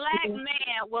time. A black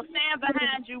man will stand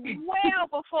behind you well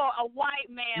before a white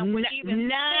man would even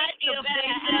not if they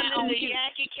sell the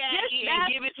yakky khaki and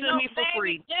give it to me for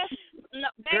free.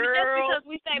 Baby, just because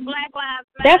we say Black Lives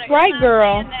Matter. That's right,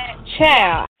 girl.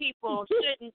 Child. People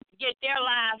shouldn't get their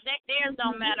lives. Theirs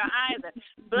don't matter either.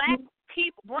 Black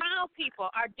people, brown people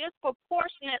are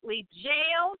disproportionately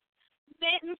jailed,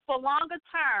 sentenced for longer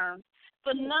terms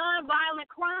for nonviolent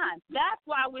crimes. That's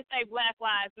why we say Black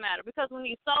Lives Matter, because we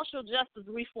need social justice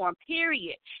reform,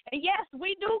 period. And yes,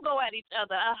 we do go at each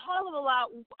other a hell of a lot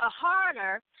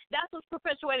harder. That's what's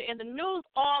perpetuated in the news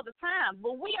all the time.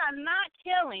 But we are not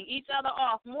killing each other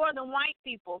off more than white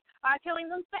people are killing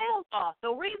themselves off.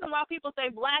 The reason why people say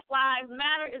Black Lives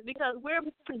Matter is because we're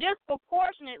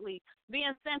disproportionately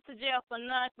being sent to jail for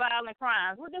nonviolent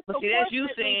crimes. We're But see, that's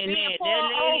you saying that. That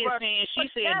lady is saying she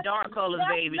said dark colors,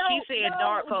 baby. She said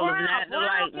dark colors, not the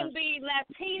light ones. Brown can be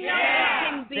Latino. It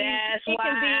can be, that's why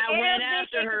I went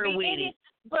after her with it.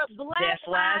 But Black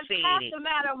lives have to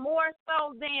matter more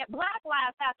so than Black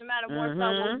lives have to matter more so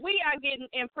when we are getting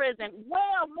in prison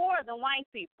well more than white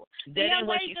people. That ain't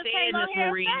what she said, Miss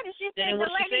Marie. That ain't what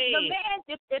she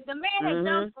said. If the man had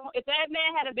done, if that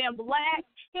man had been black,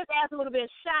 his ass would have been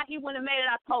shot. He wouldn't have made it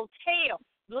out the hotel.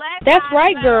 That's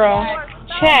right, girl.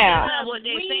 Child. That's what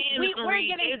they're saying, Miss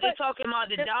Marie. They're talking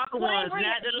about the darker ones,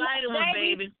 not the lighter ones,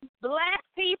 baby. Black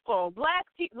people, Black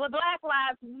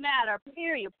lives matter,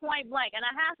 period, point blank. And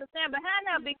I have to stand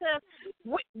behind that, because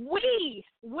we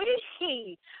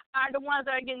are the ones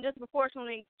that are getting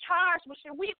disproportionately charged with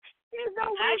shit. There's no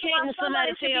I reason can't why when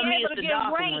somebody should tell be me able it's to the get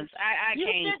darker raped. ones. I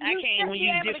can't when be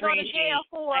you able to go to differentiate. jail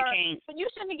for, I can't. but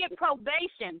you shouldn't get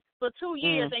probation for 2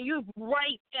 years and you've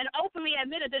raped and openly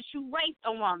admitted that you raped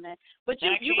a woman. But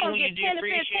you're going to get 10 to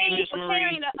 15 for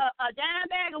carrying a dime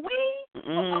bag of weed?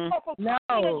 For No.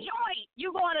 a joint,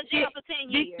 you going to jail for 10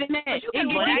 years. But I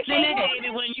can't,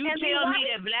 baby, when you tell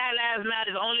me that Black Lives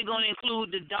Matter is only going to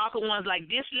include the darker ones like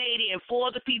this lady and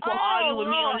 4 other people argue with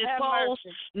me on this post,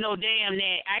 no, damn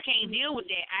that. I can't deal with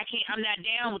that. I'm not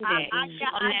down with that.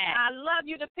 I love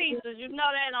you to pieces. You know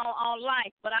that on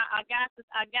life, but I got to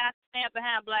stand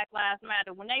behind Black Lives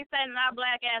Matter. When they sending our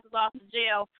black asses off to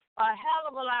jail a hell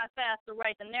of a lot faster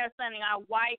rate than they're sending our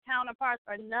white counterparts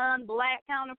or non-black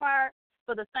counterparts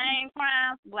for the same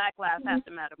crimes, Black Lives have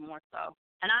to matter more so.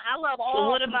 And I love all. So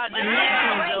what about the next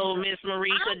one, though, Miss Marie?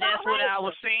 Because that's what I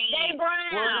was saying. They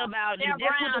brown. What about that's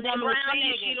what the woman was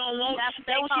saying? She don't want. That's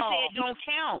what she said. Don't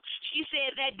count. She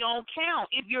said that don't count.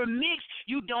 If you're mixed,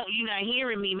 you're not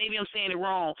hearing me. Maybe I'm saying it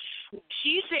wrong.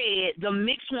 She said the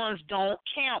mixed ones don't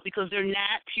count because they're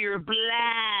not pure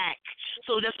black.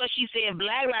 So that's what she said.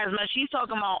 Black Lives Matter. She's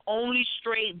talking about only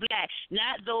straight black,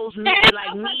 not those mixed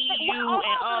like me, you,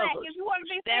 and others.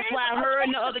 That's why her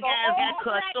and the other guys got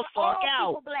cut the fuck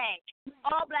out. Black.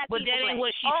 All black but people that ain't black.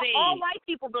 what she said. All white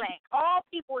people black. All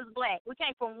people is black. We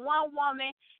came from one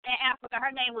woman in Africa.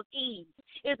 Her name was Eve.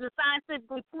 It's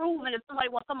scientifically proven if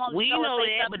somebody wants to come on the show. We know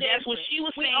that, but that's what she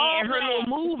was saying in her little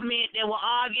movement that were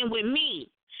arguing with me.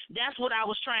 That's what I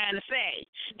was trying to say.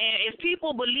 And if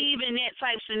people believe in that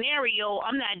type scenario,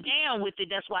 I'm not down with it.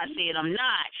 That's why I said I'm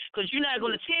not. Because you're not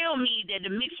going to tell me that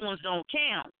the mixed ones don't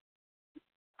count.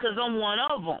 Because I'm one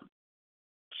of them.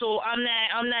 So I'm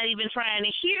not even trying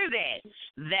to hear that.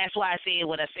 That's why I said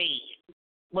what I said.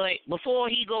 But before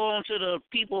he go on to the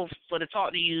people for to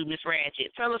talk to you, Miss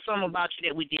Ratchet, tell us something about you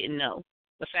that we didn't know,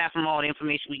 aside from all the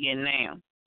information we getting now.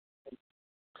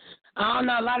 I don't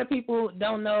know. A lot of people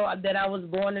don't know that I was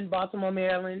born in Baltimore,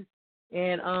 Maryland,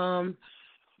 and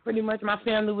pretty much my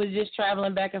family was just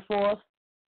traveling back and forth.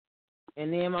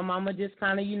 And then my mama just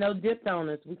kind of, dipped on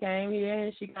us. We came here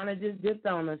and she kind of just dipped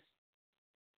on us.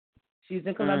 She's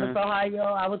in Columbus,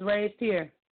 Ohio. I was raised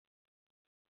here.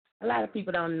 A lot of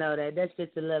people don't know that. That's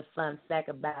just a little fun fact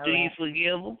about it. Do you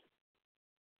forgive her?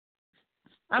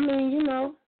 I mean,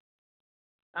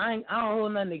 I don't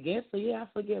hold nothing against her. Yeah, I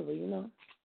forgive her,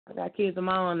 I got kids of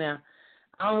my own now.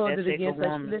 I don't hold it against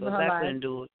her. She's living her life. I couldn't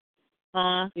do it.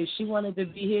 If she wanted to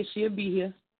be here, she'll be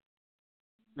here.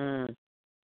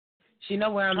 She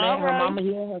know where I'm at. Her mama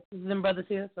here, her sisters and brothers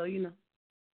here, so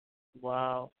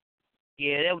Wow.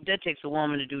 Yeah, that takes a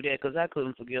woman to do that because I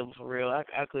couldn't forgive her for real. I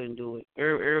couldn't do it.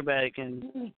 Everybody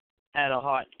can have a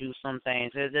heart to do some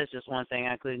things. That's just one thing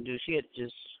I couldn't do. She had to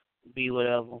just be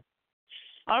whatever.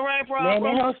 All right, problem.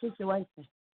 Man, that whole situation.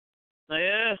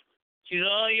 Yeah, she's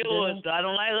all yours. Yeah. I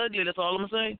don't like ugly. That's all I'm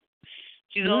gonna say.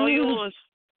 She's all yours.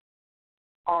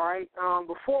 All right.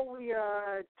 Before we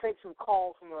take some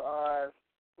calls from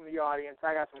the audience,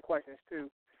 I got some questions too.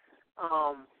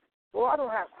 Well, I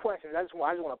don't have questions. I just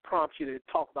want to prompt you to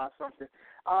talk about something.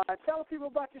 Tell people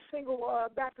about your single,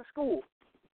 Back to School.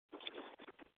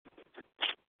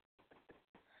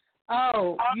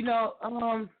 Oh,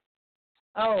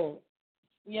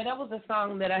 yeah, that was a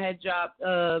song that I had dropped.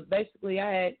 Basically,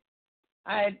 I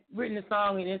had written a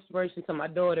song in inspiration to my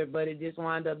daughter, but it just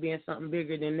wound up being something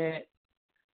bigger than that.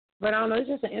 But I don't know, it's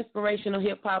just an inspirational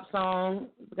hip-hop song.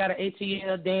 It's got an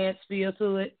ATL dance feel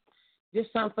to it.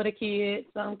 Just something for the kids,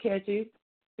 something catchy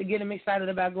to get them excited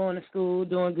about going to school,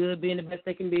 doing good, being the best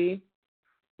they can be,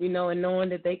 and knowing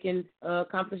that they can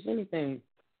accomplish anything.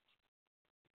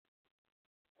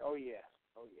 Oh, yeah.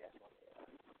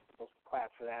 Let's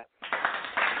clap for that.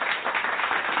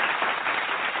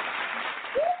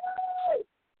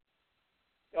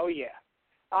 Oh, yeah.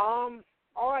 All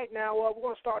right, now we're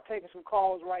going to start taking some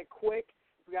calls right quick.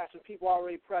 We got some people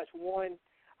already pressed 1.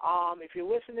 If you're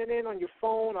listening in on your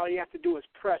phone, all you have to do is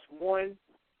press 1,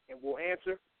 and we'll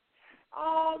answer.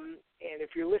 And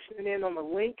if you're listening in on the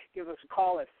link, give us a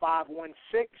call at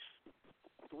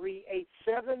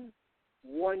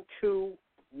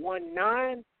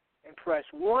 516-387-1219 and press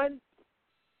 1,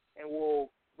 and we'll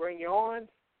bring you on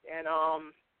and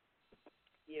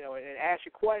and ask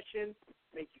your question,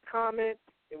 make your comment,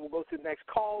 and we'll go to the next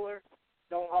caller.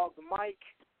 Don't hog the mic.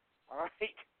 All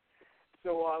right.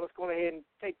 So let's go ahead and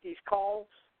take these calls.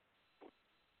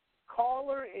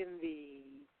 Caller in the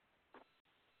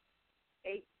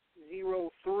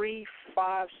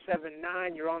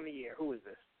 803-579. You're on the air. Who is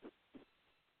this?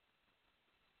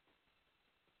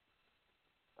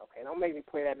 Okay, don't make me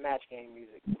play that match game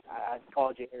music. I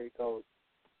called you area code.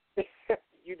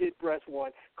 You did press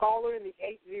 1. Caller in the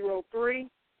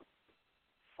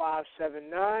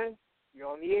 803-579. You're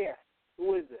on the air.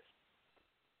 Who is this?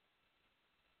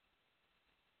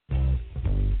 All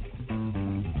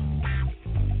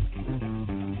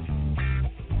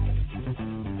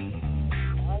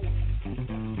right.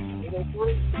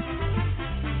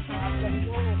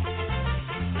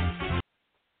 803-579.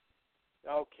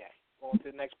 Okay. On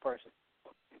to the next person.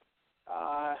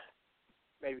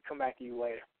 Maybe come back to you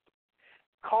later.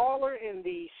 Caller in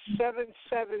the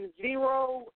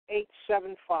 770-875.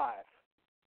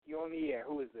 You're on the air.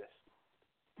 Who is this?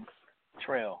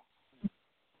 Trail.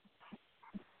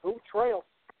 Who? Trail?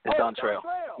 It's Don Trail.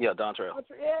 Yeah, Don Trail.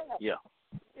 Yeah.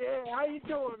 Yeah, how you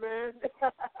doing, man?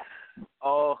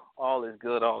 All is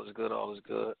good. All is good.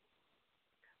 Yeah,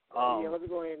 let's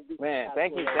go ahead and do man,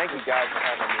 thank you guys for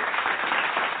having me.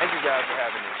 Thank you guys for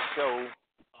having this show.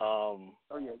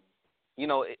 Yeah. You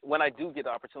know, when I do get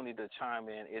the opportunity to chime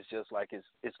in, it's just like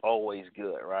it's always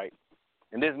good, right?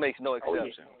 And this makes no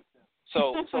exception.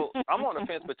 So I'm on the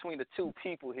fence between the two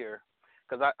people here,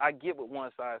 because I get what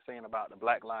one side is saying about the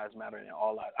Black Lives Matter and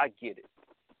all that. I get it,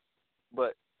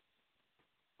 but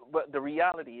the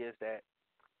reality is that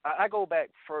I go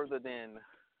back further than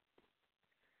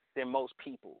most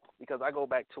people, because I go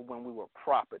back to when we were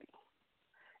property.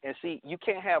 And see, you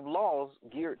can't have laws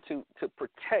geared to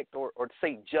protect or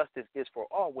say justice is for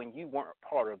all when you weren't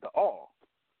part of the all.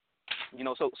 You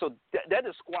know, so that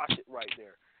just squash it right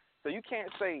there. So you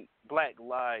can't say black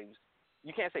lives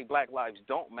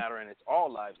don't matter and it's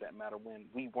all lives that matter when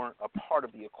we weren't a part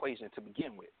of the equation to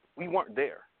begin with. We weren't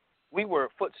there. We were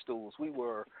footstools. We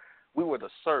were the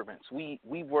servants. We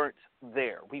weren't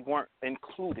there. We weren't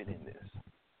included in this.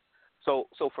 So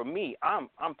for me, I'm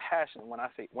passionate when I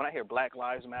hear Black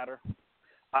Lives Matter.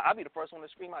 I'll be the first one to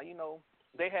scream out. You know,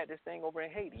 they had this thing over in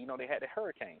Haiti. You know, they had the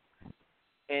hurricane,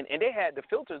 and they had the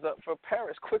filters up for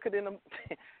Paris quicker than them.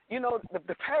 You know,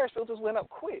 the Paris filters went up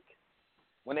quick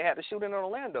when they had the shooting in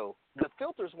Orlando. The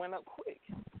filters went up quick.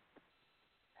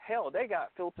 Hell, they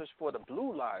got filters for the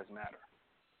Blue Lives Matter.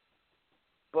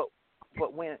 But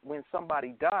when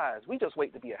somebody dies, we just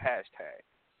wait to be a hashtag.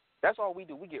 That's all we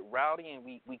do. We get rowdy and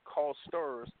we cause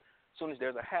stirs as soon as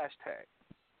there's a hashtag.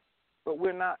 But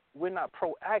we're not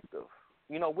proactive.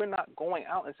 You know, we're not going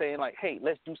out and saying like, hey,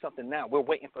 let's do something now. We're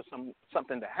waiting for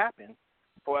something to happen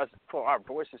for our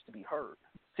voices to be heard.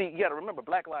 See, you got to remember,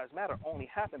 Black Lives Matter only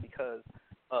happened because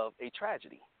of a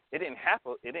tragedy. It didn't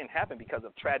happen because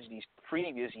of tragedies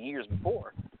previous years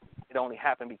before. It only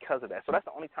happened because of that. So that's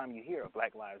the only time you hear of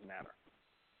Black Lives Matter.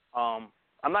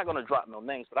 I'm not going to drop no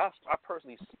names, but I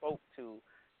personally spoke to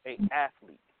an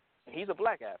athlete. He's a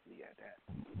black athlete at that.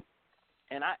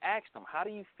 And I asked him, how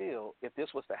do you feel if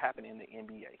this was to happen in the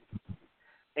NBA?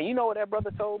 And you know what that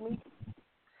brother told me?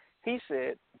 He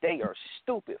said, they are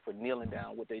stupid for kneeling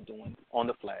down what they're doing on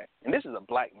the flag. And this is a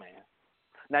black man.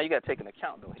 Now, you got to take into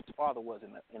account, though, his father was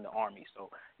in the Army,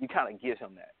 so you kind of give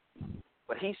him that.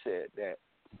 But he said that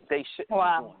they shouldn't be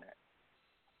doing that.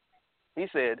 He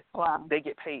said they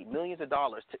get paid millions of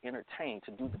dollars to entertain,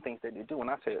 to do the things that they do. And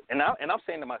I said, and I'm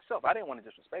saying to myself, I didn't want to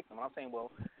disrespect them. I'm saying,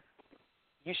 well,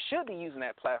 you should be using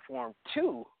that platform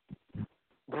to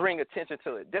bring attention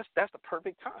to it. That's the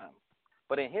perfect time.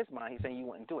 But in his mind, he's saying you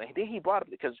wouldn't do it. And then he brought up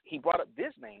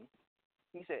this name.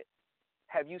 He said,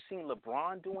 have you seen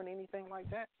LeBron doing anything like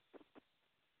that?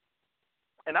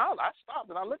 And I stopped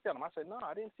and I looked at him. I said, no,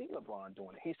 I didn't see LeBron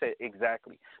doing it. He said,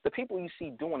 exactly. The people you see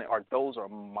doing it are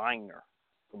minor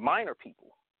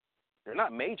people. They're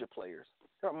not major players.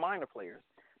 They're minor players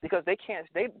because they can't.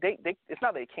 They it's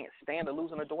not that they can't stand to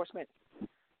lose an endorsement.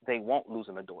 They won't lose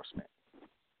an endorsement.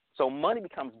 So money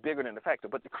becomes bigger than the factor.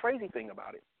 But the crazy thing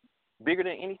about it, bigger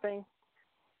than anything,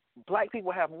 black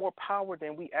people have more power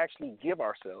than we actually give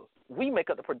ourselves. We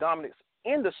make up the predominance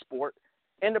in the sport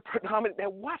and the predominant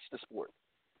that watch the sport.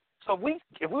 So if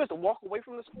we was to walk away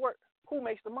from the sport, who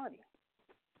makes the money?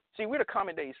 See, we're the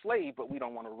common day slave, but we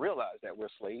don't want to realize that we're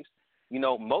slaves. You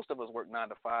know, most of us work 9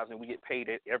 to 5s, and we get paid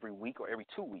every week or every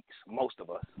 2 weeks, most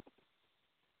of us.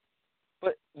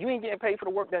 But you ain't getting paid for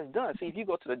the work that's done. See, if you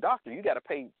go to the doctor, you got to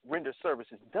pay render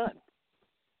services done.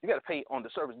 You got to pay on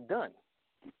the service done.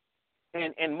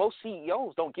 And most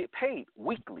CEOs don't get paid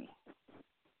weekly.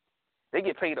 They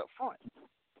get paid up front.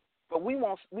 But we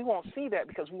won't see that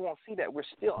because we won't see that we're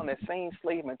still on that same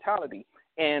slave mentality.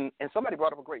 And somebody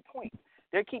brought up a great point.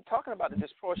 They keep talking about the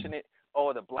disproportionate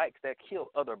or the blacks that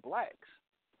kill other blacks.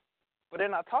 But they're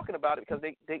not talking about it because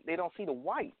they don't see the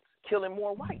whites killing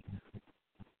more whites.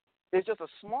 It's just a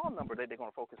small number that they're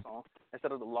going to focus on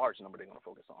instead of the large number they're going to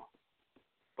focus on.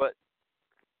 But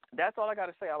that's all I got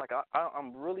to say.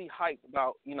 I'm really hyped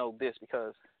about, this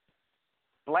because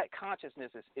black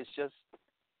consciousness is just,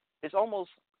 it's almost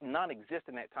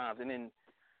non-existent at times. And then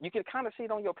you can kind of see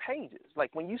it on your pages.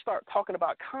 Like when you start talking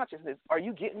about consciousness, are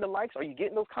you getting the likes? Are you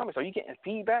getting those comments? Are you getting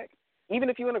feedback? Even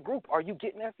if you're in a group, are you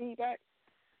getting that feedback?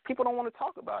 People don't want to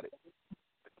talk about it.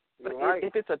 But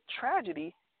if it's a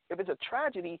tragedy,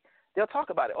 they'll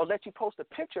talk about it or let you post a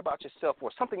picture about yourself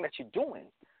or something that you're doing,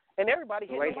 and everybody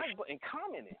hitting the like button and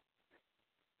commenting.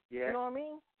 Yeah. You know what I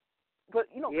mean? But,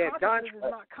 consciousness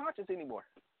is not conscious anymore.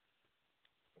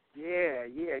 Yeah,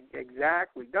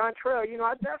 exactly. Dontrell,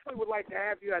 I definitely would like to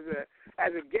have you as a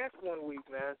guest one week,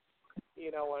 man.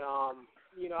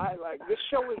 I like this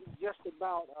show isn't just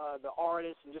about the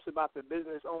artists and just about the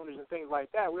business owners and things like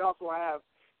that. We also have,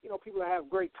 people that have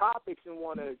great topics and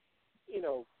want to,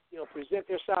 present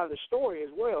their side of the story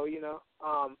as well.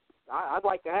 I'd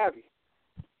like to have you.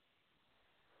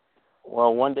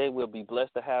 Well, one day we'll be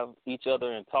blessed to have each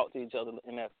other and talk to each other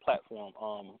in that platform.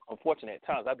 Unfortunately, at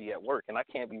times I be at work and I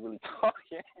can't be really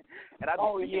talking, and I be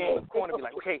sitting in the corner, be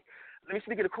like, okay, let me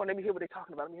sneak in the corner, let me hear what they're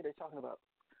talking about.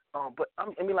 But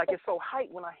like it's so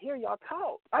hyped when I hear y'all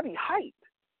talk. I be hyped.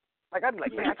 Like I be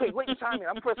like, man, I can't wait to chime in.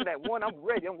 I'm pressing that one. I'm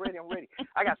ready.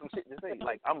 I got some shit to say.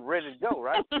 Like I'm ready to go,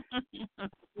 right?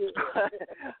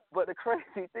 But the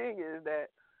crazy thing is that,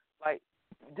 like,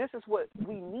 this is what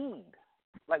we need.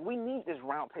 Like, we need this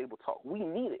roundtable talk. We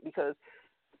need it because,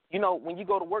 when you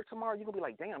go to work tomorrow, you're going to be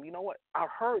like, damn, you know what? I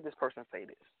heard this person say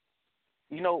this.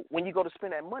 When you go to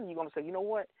spend that money, you're going to say, you know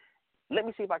what? Let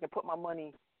me see if I can put my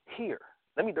money here.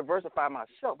 Let me diversify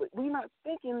myself. But we're not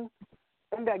thinking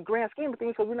in that grand scheme of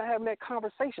things because we're not having that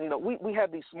conversation. We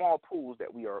have these small pools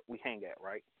that we hang at,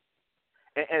 right?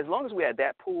 And as long as we're at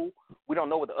that pool, we don't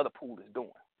know what the other pool is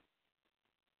doing.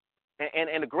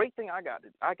 And the great thing I got to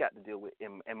deal with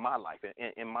in my life,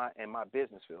 in my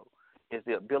business field, is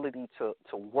the ability to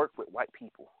work with white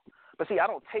people. But see, I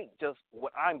don't take just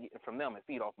what I'm getting from them and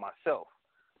feed off myself.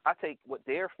 I take what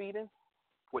they're feeding,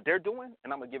 what they're doing,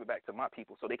 and I'm going to give it back to my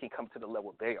people so they can come to the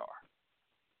level they are.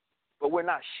 But we're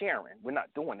not sharing. We're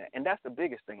not doing that. And that's the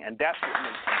biggest thing. And that's what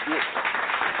makes this.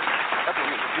 That's what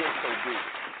makes this so big.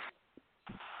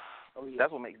 Oh, yeah.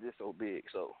 That's what makes this so big.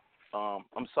 So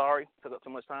I'm sorry, took up too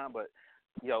much time, but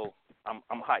I'm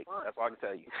hyped. That's all I can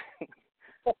tell you.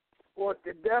 Well,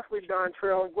 definitely,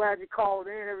 Dontrell. I'm glad you called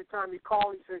in. Every time you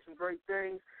call, you say some great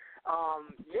things.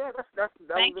 That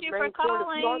Thank was the you main for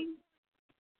calling.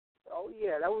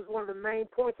 That was one of the main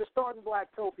points of starting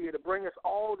Blacktopia, to bring us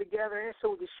all together and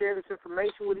so we can share this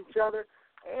information with each other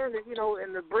and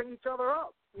and to bring each other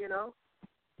up.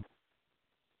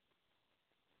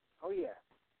 Oh yeah.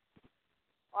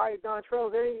 All right, Dontrell,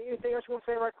 is there anything else you want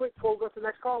to say right quick before we go to the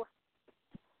next caller?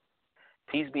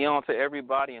 Peace be on to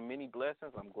everybody and many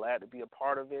blessings. I'm glad to be a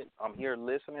part of it. I'm here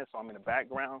listening, so I'm in the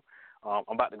background. I'm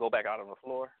about to go back out on the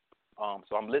floor.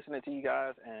 So I'm listening to you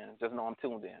guys, and just know I'm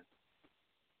tuned in.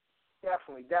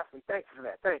 Definitely. Thank you for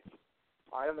that. Thank you.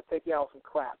 All right, I'm going to take you out with some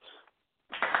claps.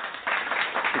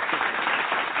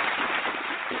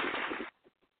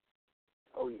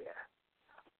 Oh, yeah.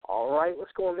 All right,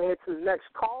 let's go ahead to the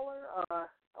next caller.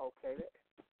 Okay.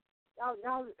 Now,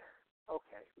 okay,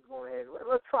 let's go ahead.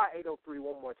 Let's try 803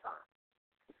 one more time.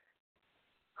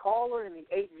 Caller in the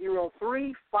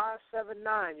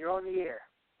 803-579. You're on the air.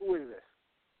 Who is this?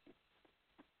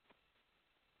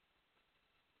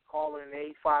 Caller in the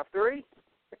 853.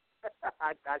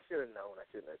 I should have known. I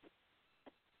shouldn't have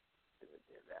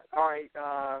did that. All right.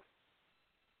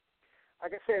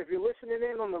 Like I said, if you're listening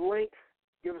in on the link,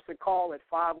 give us a call at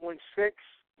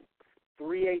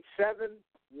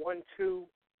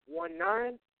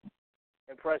 516-387-1219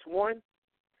 and press 1.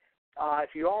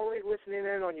 If you're already listening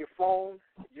in on your phone,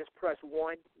 just press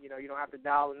 1. You don't have to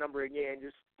dial the number again.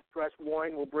 Just press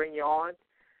 1. We'll bring you on.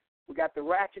 We got the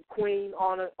Ratchet Queen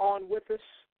on with us.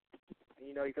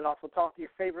 You can also talk to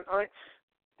your favorite aunts,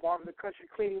 Barbara the Country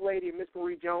Cleaning Lady, and Miss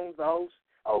Marie Jones, the host.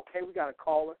 Okay, we got a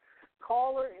caller.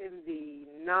 Caller in the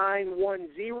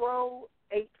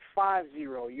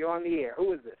 910-850. You're on the air.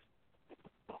 Who is this?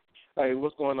 Hey,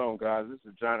 what's going on, guys? This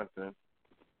is Jonathan.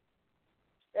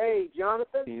 Hey,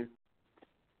 Jonathan.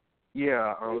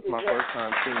 Yeah, it's my first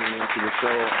time tuning into the show.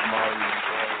 I'm already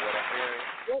enjoying what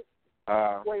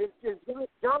I'm hearing. Wait,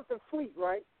 it's Jonathan Fleet,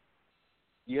 right?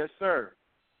 Yes, sir.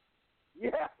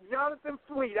 Yeah, Jonathan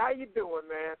Fleet. How you doing,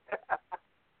 man?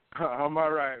 I'm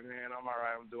all right, man.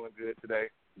 I'm doing good today.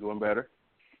 Doing better.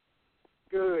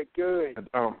 Good.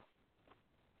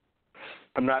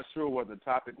 I'm not sure what the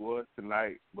topic was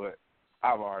tonight, but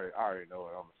I already know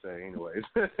what I'm gonna say, anyways.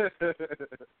 Okay.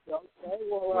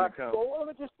 Well, let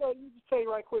me just say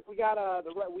right quick. We got our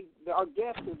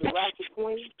guest is the Ratchet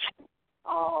Queen.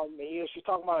 And she's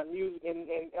talking about her music, and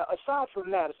aside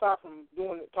from talking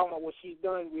about what she's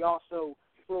done, we also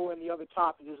throw in the other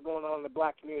topics that's going on in the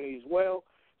black community as well.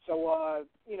 So,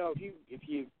 if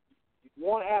you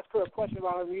want to ask her a question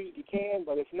about her music, you can.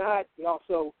 But if not, we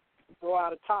also throw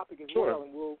out a topic as well,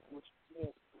 and we'll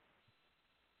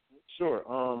Sure.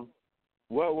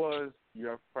 What was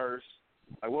your first?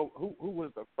 Like, who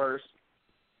was the first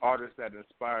artist that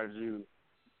inspired you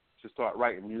to start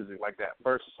writing music? Like that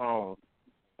first song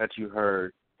that you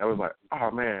heard that was like, oh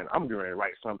man, I'm getting ready to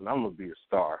write something. I'm gonna be a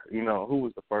star. Who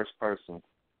was the first person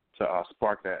to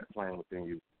spark that flame within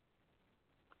you?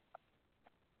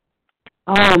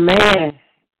 Oh man,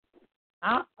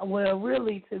 well,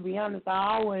 really, to be honest,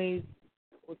 I always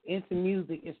was into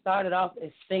music. It started off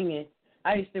as singing.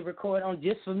 I used to record on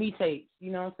Just For Me tapes,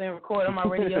 record on my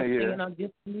radio, singing on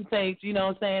Just For Me tapes,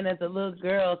 as a little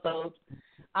girl. So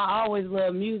I always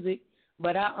loved music.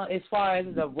 But as far as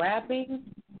the rapping,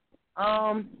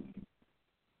 I'm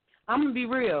going to be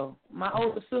real. My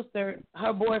older sister,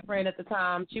 her boyfriend at the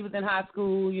time, she was in high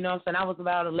school, I was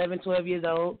about 11, 12 years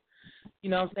old. He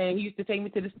used to take me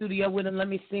to the studio with him, let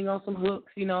me sing on some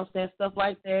hooks, stuff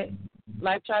like that.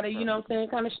 Like try to,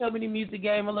 kind of show me the music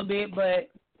game a little bit. But,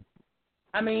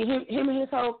 I mean, him and his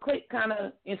whole clique kind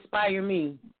of inspired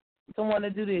me to want to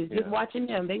do this. Yeah. Just watching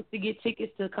them. They used to get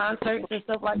tickets to concerts and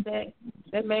stuff like that.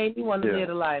 That made me want to live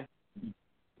the life.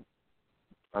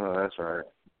 I know that's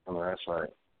right.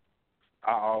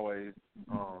 I always,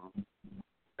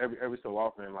 every so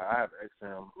often, like I have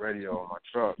XM radio on my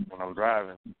truck when I'm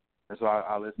driving, and so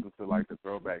I listen to like the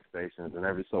throwback stations, and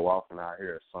every so often I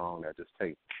hear a song that just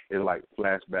it like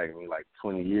flashback me like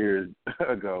 20 years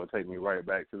ago, take me right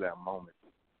back to that moment,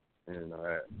 and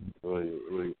that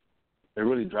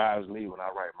really drives me when I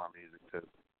write my music, to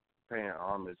paying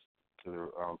homage to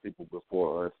the people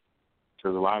before us.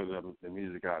 Because a lot of the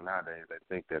music out nowadays, they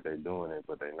think that they're doing it,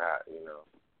 but they're not,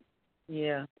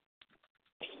 Yeah.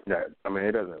 Yeah, I mean,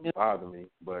 it doesn't bother me,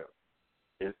 but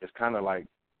it's kind of like,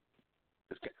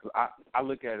 I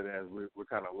look at it as we're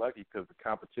kind of lucky because the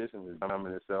competition is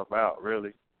numbing itself out,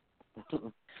 really.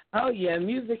 Oh, yeah,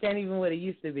 music ain't even what it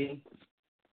used to be.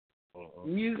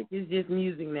 Music is just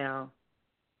music now.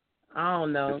 I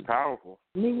don't know. It's powerful.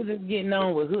 Niggas is getting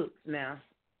on with hooks now.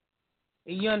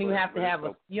 You don't even have to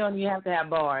have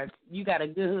bars. You got a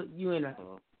good hook, you in a.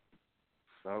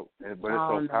 No, but it's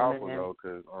so powerful though,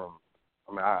 because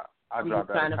I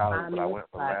dropped out of college, but I went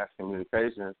for mass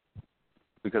communications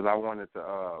because I wanted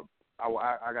to.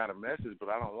 I got a message, but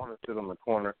I don't want to sit on the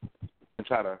corner and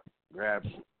try to grab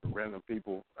random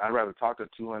people. I'd rather talk to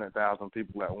 200,000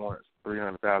 people at once,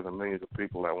 300,000 millions of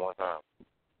people at one time,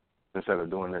 instead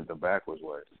of doing it the backwards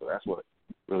way. So that's what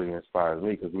really inspires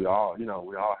me, because we all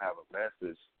have a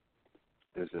message.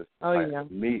 It's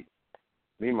just me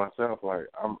myself. Like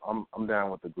I'm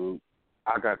down with the group.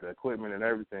 I got the equipment and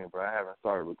everything, but I haven't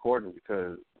started recording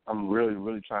because I'm really,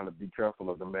 really trying to be careful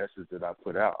of the message that I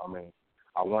put out. I mean,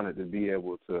 I want it to be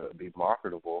able to be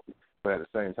marketable, but at the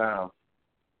same time,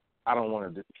 I don't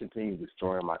want to continue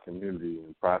destroying my community in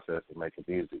the process of making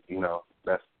music.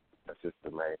 That's just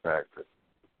the main factor.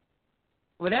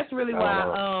 Well, that's really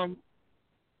why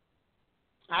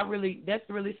that's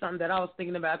really something that I was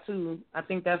thinking about too. I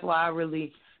think that's why I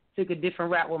really took a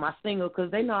different route with my single,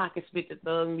 because they know I can spit the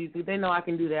thug music. They know I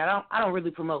can do that. I don't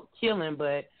really promote killing,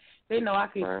 but they know I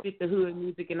can spit the hood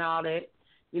music and all that.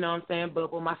 You know what I'm saying?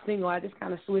 But with my single, I just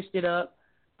kind of switched it up.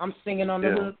 I'm singing on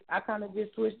the hook. I kind of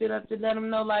just switched it up to let them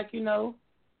know, like,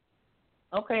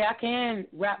 okay, I can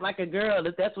rap like a girl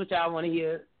if that's what y'all want to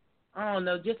hear. I don't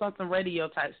know, just on some radio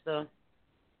type stuff.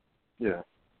 Yeah.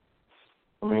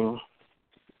 I mean,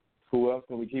 who else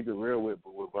can we keep it real with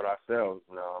but ourselves?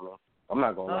 I mean, I'm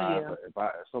not gonna lie,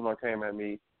 but if someone came at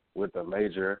me with a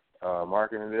major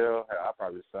marketing deal, I'd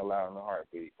probably sell out in a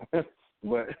heartbeat.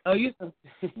 But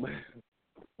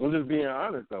I'm just being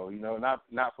honest though,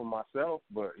 not for myself,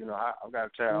 but I've got a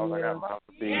child, I got a mouth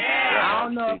to feed. I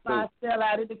don't know if I sell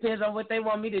out. It depends on what they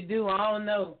want me to do. I don't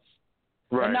know.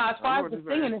 Right. But no, as far as the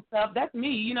singing and stuff, that's me.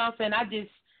 You know what I'm saying? I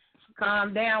just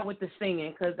calm down with the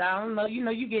singing, because I don't know.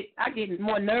 I get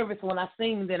more nervous when I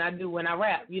sing than I do when I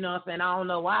rap. You know what I'm saying? I don't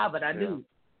know why, but I do.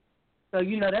 So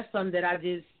that's something that I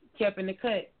just kept in the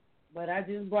cut. But I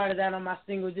just brought it out on my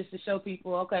single just to show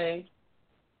people, okay,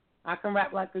 I can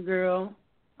rap like a girl.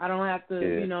 I don't have to,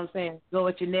 you know what I'm saying, go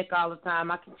at your neck all the time.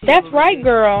 I can. That's right,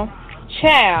 girl.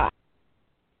 Child.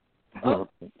 Oh.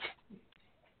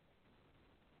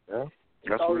 Yeah,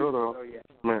 that's real though. Oh, yeah.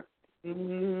 Man.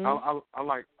 Mm-hmm. I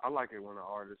like it when an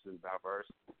artist is diverse,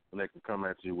 when they can come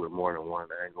at you with more than one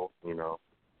angle.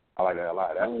 I like that a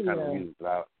lot. That's the kind of music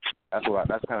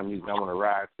that's kind of music I want to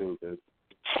ride to, because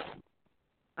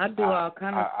I do all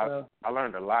kind of stuff. I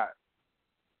learned a lot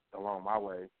along my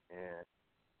way, and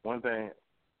one thing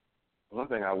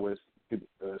I wish people,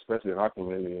 especially in our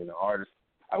community and the artists,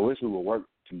 I wish we would work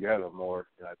together more.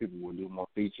 Like people would do more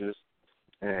features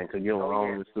and could get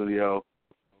along in the studio.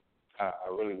 I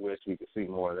really wish we could see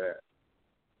more of that.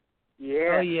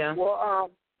 Yeah. Oh yeah.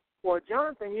 Well,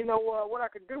 Jonathan, you know what I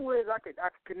could do is I could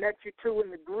connect you two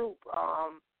in the group.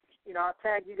 I'll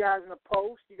tag you guys in the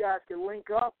post. You guys can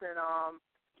link up and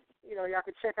y'all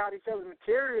can check out each other's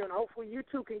material, and hopefully you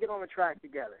two can get on the track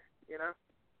together. You know.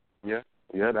 Yeah,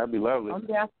 that'd be lovely. I'm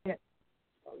down for that.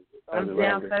 I'm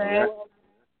down for that.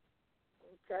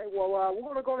 Okay, well, we're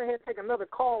going to go ahead and take another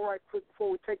call right quick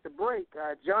before we take the break.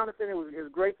 Jonathan, it was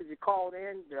great that you called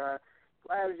in.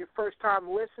 Glad it was your first time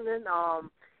listening.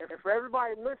 And for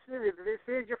everybody listening, if this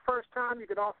is your first time, you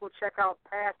can also check out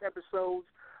past episodes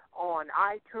on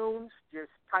iTunes.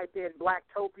 Just type in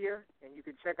Blacktopia, and you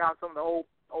can check out some of the old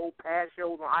past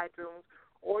shows on iTunes.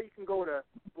 Or you can go to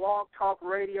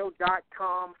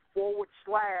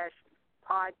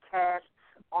blogtalkradio.com/podcasts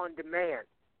on demand,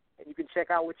 and you can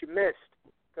check out what you missed.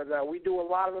 Because we do a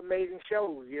lot of amazing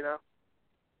shows, you know.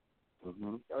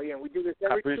 Mm-hmm. Oh, yeah, and we do this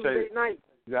every Tuesday night.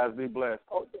 You guys be blessed.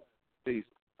 Oh, yeah. Peace.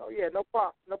 Oh, yeah, no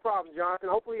problem, Jonathan.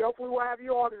 Hopefully we'll have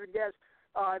you on as a guest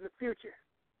in the future.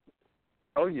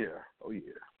 Oh, yeah.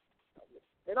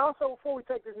 And also, before we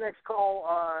take this next call,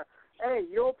 hey,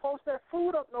 you don't post that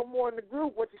food up no more in the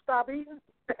group. What, you stop eating?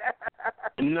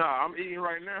 No, I'm eating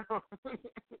right now.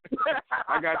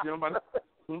 I got you. I'm going to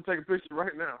take a picture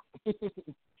right now.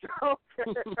 Okay.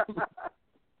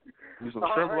 Do some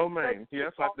shrimp lo mein.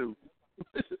 Yes, I do.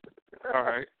 All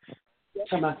right.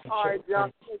 All right,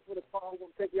 John. Thanks for the call. We're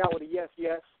going to take you out with a yes.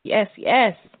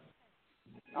 Yes.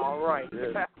 All right.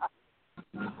 Yeah.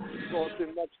 Going to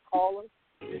the next caller.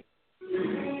 Okay,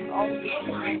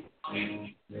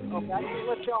 I just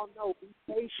let y'all know.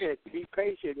 Be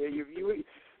patient.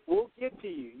 We'll get to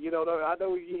you. You know, I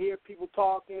know you hear people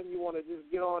talking. You want to just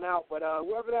get on out, but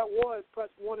whoever that was, press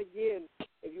 1 again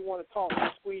if you want to talk.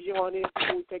 We'll squeeze you on in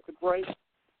before we take the break.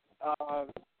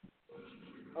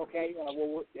 Okay.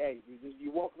 Hey,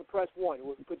 you're welcome to press 1.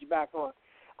 We'll put you back on.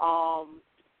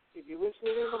 If you're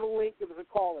listening in on the link, give us a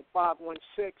call at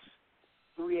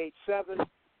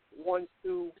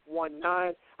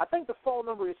 516-387-1219. I think the phone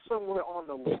number is somewhere on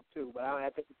the link too, but I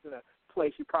think it's in a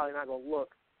place you're probably not going to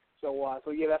look. So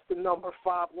yeah, that's the number,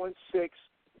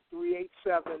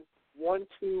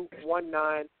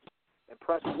 516-387-1219, and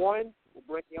press 1. We'll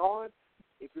bring you on.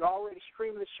 If you're already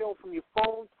streaming the show from your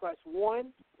phone, press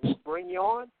 1. We'll bring you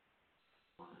on.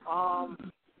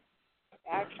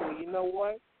 Actually, you know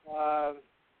what?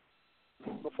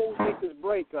 Before we take this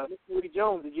break, Mr. Woody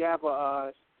Jones, did you have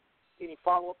any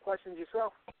follow-up questions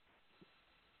yourself?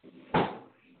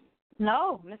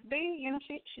 No, Miss B,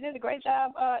 she did a great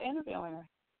job interviewing her.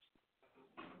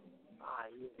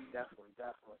 Yeah, definitely.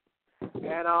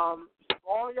 And all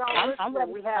y'all I'm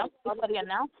ready. We have for the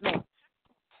announcement.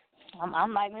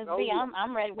 I'm like Miss B.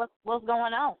 I'm ready. What's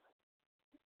going on?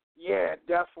 Yeah,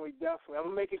 definitely. I'm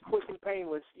gonna make it quick and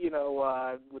painless,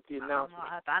 with the announcement.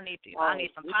 I need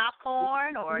some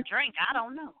popcorn or a drink. I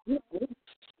don't know.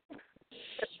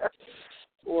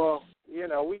 Well, we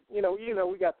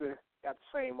got the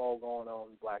same old going on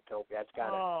in Blacktopia. That's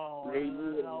kind of Lord.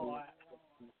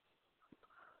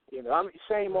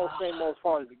 Same old as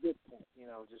far as the good thing.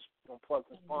 Just don't plug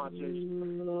the sponsors.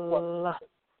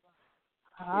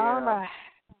 All right.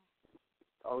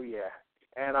 Oh yeah.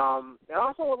 And I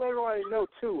also want to let everybody know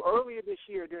too. Earlier this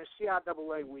year, during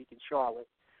CIAA week in Charlotte,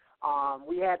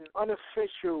 we had an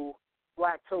unofficial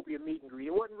Blacktopia meet and greet.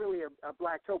 It wasn't really a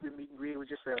Blacktopia meet and greet. It was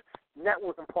just a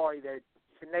networking party that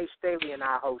Tanae Staley and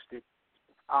I hosted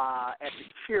at the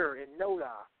Cure in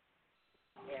Noda.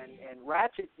 And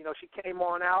Ratchet, she came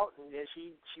on out and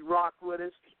she rocked with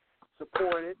us,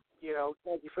 supported.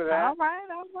 Thank you for that. All right.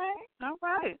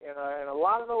 And a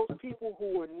lot of those people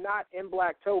who were not in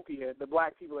Blacktopia, the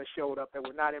black people that showed up that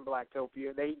were not in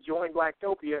Blacktopia, they joined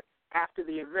Blacktopia after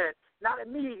the event. Not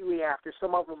immediately after.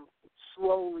 Some of them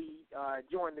slowly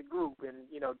joined the group, and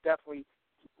definitely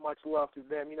much love to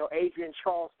them. Adrienne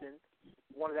Charleston,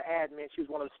 one of the admins, she was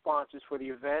one of the sponsors for the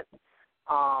event.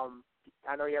 I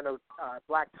know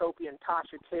Blacktopia and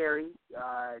Tasha Terry.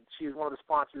 She was one of the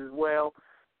sponsors as well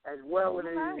as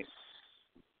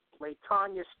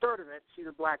LaTanya Sturdivant. She's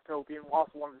a Blacktopian,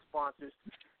 also one of the sponsors,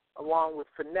 along with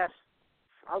Finesse.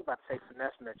 I was about to say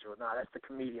Finesse Mitchell. No, that's the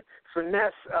comedian.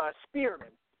 Finesse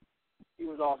Spearman. He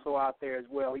was also out there as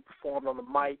well. He performed on the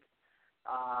mic.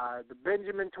 The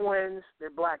Benjamin twins, they're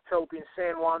Blacktopian.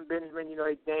 San Juan Benjamin,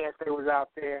 they danced. They was out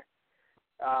there.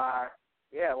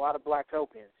 Yeah, a lot of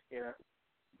Blacktopians, you know.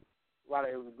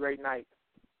 It was a great night.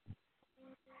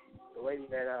 The lady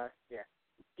that, yeah.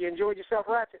 You enjoyed yourself,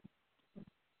 Ratchet?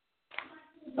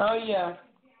 Oh, yeah.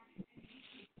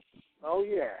 Oh,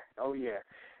 yeah. Oh, yeah.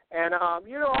 And,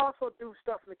 you know, I also do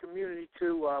stuff in the community,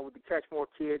 too, with the Catch More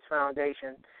Kids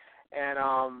Foundation. And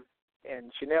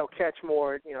Chanel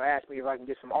Catchmore, you know, asked me if I can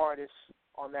get some artists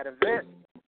on that event.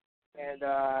 And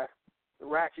the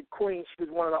Ratchet Queen, she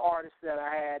was one of the artists that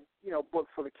I had, you know,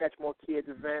 booked for the Catch More Kids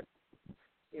event,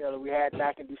 you know, that we had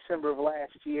back in December of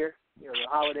last year, you know, the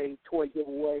holiday toy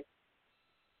giveaway.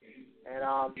 And,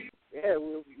 yeah, it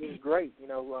was great. You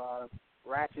know,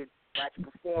 Ratchet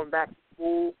performed back to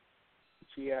school.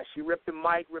 She ripped the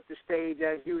mic, ripped the stage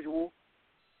as usual.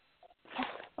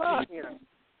 You know.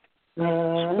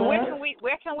 So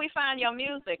where can we find your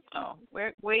music though?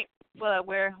 Where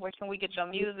can we get your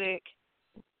music?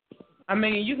 I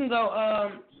mean, you can go.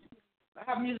 I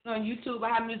have music on YouTube. I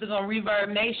have music on Reverb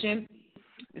Nation.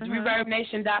 It's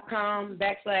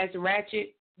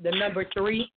reverbnation.com/Ratchet, the number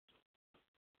 3.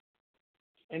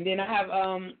 And then I have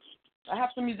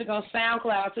some music on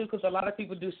SoundCloud too, because a lot of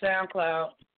people do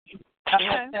SoundCloud.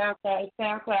 Okay. SoundCloud,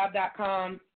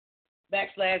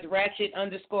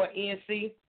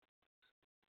 SoundCloud.com/Ratchet_NC.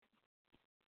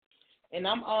 And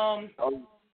I'm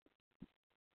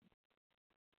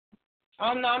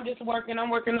just working. I'm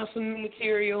working on some new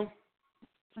material.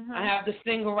 I have the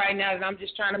single right now that I'm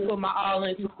just trying to put my all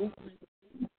into.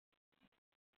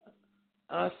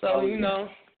 So, you know,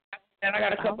 and I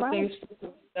got a couple things to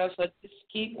do, so just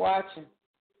keep watching.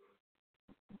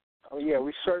 Oh, yeah,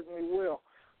 we certainly will.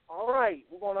 All right,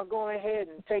 we're going to go ahead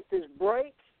and take this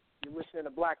break. You're listening to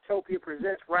Blacktopia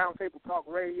Presents Roundtable Talk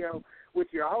Radio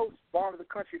with your host, Barbara the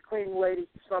Country Cleaning Lady,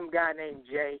 some guy named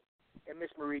Jay, and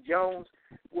Miss Marie Jones,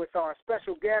 with our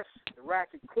special guest, the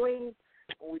Ratchet Queen.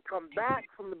 When we come back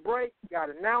from the break, we got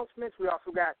announcements. We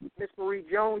also got Miss Marie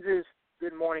Jones's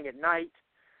Good Morning at Night.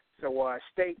 So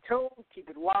stay tuned, keep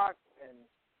it locked, and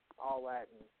all that.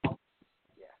 And,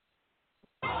 yeah.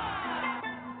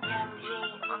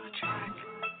 On the track.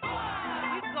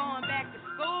 We going back to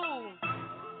school.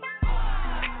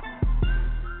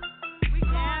 We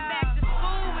going back to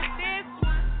school with this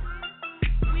one.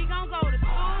 We gon' go to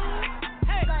school.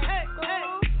 Hey, hey, hey.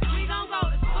 We gon' go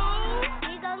to school.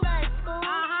 We gon' go to school.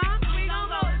 We gon'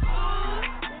 go to school.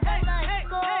 Hey, hey, hey,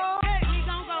 hey. We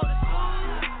gon' go to school.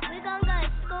 We gon' go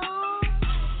to school.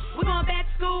 We going back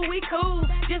to school. We cool.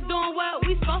 Just doing what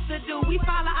we supposed to do. We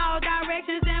follow all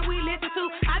directions and we listen to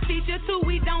our teacher too.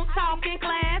 We don't talk in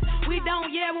class. We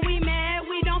don't yell when we mad.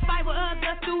 We don't fight with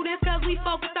other students cause we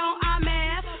focused on our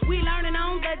math. We learning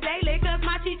on the daily cause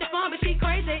my teacher fun but she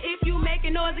crazy. If you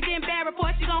making noise and getting bad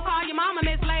reports, she gon' call your mama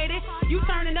Miss Lady. You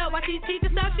turning up while she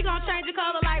teaching stuff, she gon' change your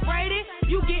color like Brady.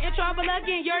 You get in trouble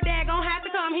again, your dad gon' have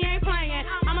to come, he ain't playing.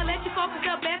 I'ma let you focus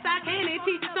the best I can and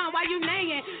teach you something while you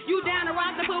naying. You down the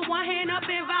rock to put one hand up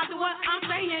and vibe to what I'm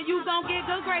saying. You gon' get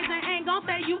good grades and ain't gon'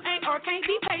 say you ain't or can't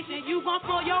be patient. You gon'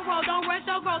 slow your roll, don't rush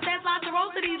your growth, that's lots of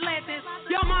roll to these lessons.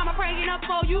 Your mama praying up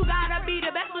for you, gotta be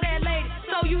the best of that lady.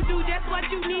 So you do just what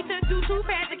you need to do too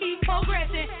fast to keep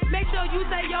progressing. Make sure you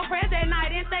say your prayers at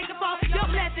night and thank for your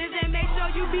blessings. And make sure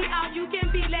you be out, you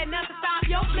can be, let nothing stop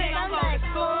your play. We gon' go to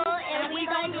school and we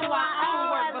gon' do our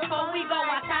homework. Before we go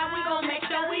outside, we gon' make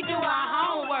sure we do our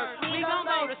homework. We gon'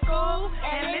 go to school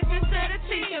and listen to the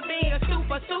teacher, be a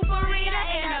super reader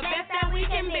and the best that we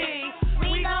can be.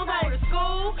 We gon' go to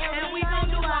school and we gon'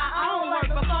 do our homework.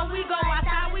 Before we go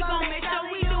outside, we gon' make sure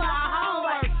we do our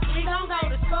homework. We gon' go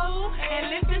to school and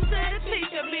listen to the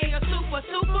teacher, be a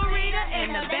super reader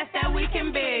and the best that we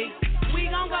can be. We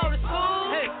gon' go to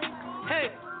school. Hey,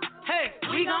 hey, hey.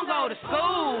 We gon' go to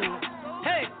school.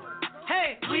 Hey,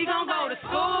 hey. We gon' go to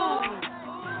school.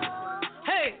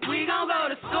 Hey, we gon' go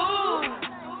to school.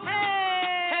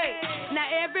 Hey, now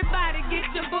everybody get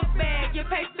your book bag, your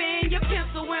paper and your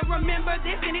pencil, and remember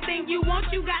this, anything you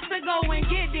want, you got to go and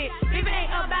get it. If it ain't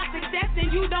about success,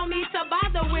 then you don't need to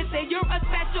bother with it. You're a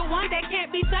special one that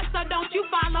can't be touched, so don't you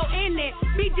follow in it.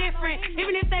 Be different,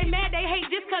 even if they mad, they hate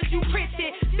just cause you print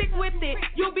it. Stick with it,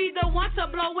 you'll be the one to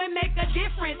blow and make a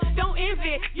difference. Don't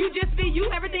envy, you just be you,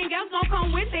 everything else gon'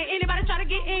 come with it. Anybody try to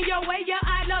get in your way, your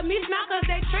I love me smile cause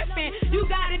they tripping. You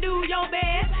gotta do your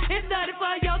best and study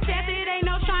for your test. It ain't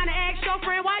no trying to ask your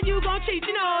friend why you gon' cheat,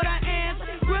 you know the answer.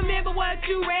 Remember what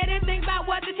you read and think about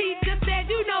what the teacher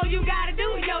said. You know you gotta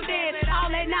do your dance.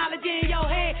 All that knowledge in your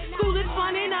head. School is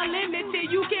fun and unlimited.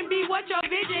 You can be what your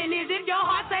vision is. If your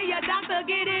heart say your doctor,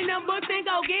 get in the books and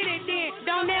go get it then.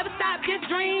 Don't never stop, just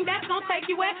dream. That's gonna take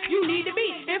you where you need to be.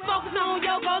 And focus on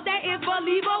your goals. That is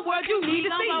believe a word you need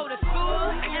to see. We gon' go to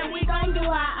school and we gon' do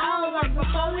our homework.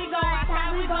 Before we go outside,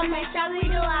 gon' make sure we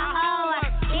do our homework.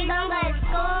 We gon' go to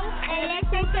school and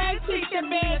listen to the teacher,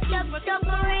 be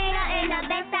super reader and the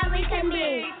best that we can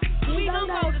be. We gon'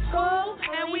 go to school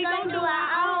and we gon' do our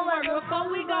homework. Before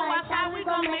we go outside, we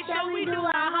gon' make sure we do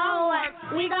our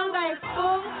homework. We gon' go to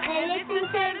school and listen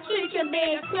to the teacher,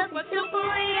 be super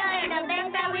reader and the best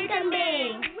that we can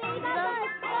be. We gon' go to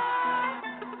school.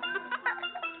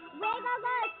 We gon' go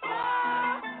to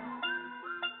school.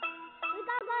 We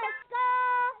gon' go to school.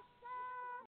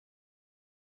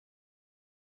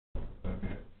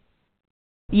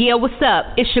 Yeah, what's up?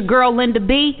 It's your girl Linda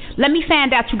B. Let me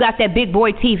find out you got that big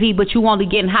boy TV, but you only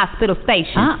getting hospital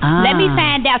stations. Let me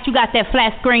find out you got that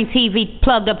flat screen TV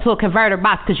plugged up to a converter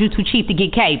box because you too cheap to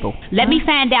get cable. Let me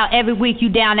find out every week you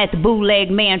down at the bootleg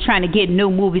man trying to get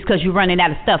new movies because you running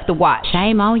out of stuff to watch.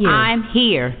 Shame on you. I'm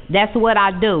here. That's what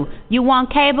I do. You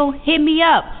want cable? Hit me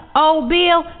up. Old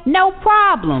Bill? No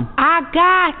problem. I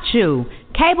got you.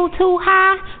 Cable too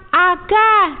high? I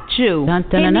got you. Dun,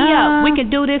 dun, Hit me dun, up. We can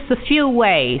do this a few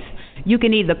ways. You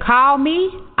can either call me.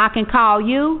 I can call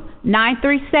you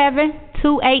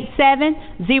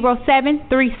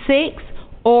 937-287-0736,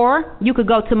 or you could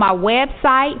go to my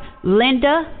website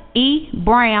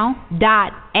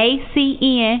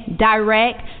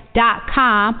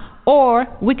lindaebrown.acndirect.com, or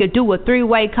we could do a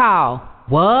 3-way call.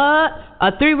 What?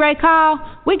 A 3-way call?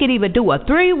 We could even do a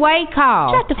 3-way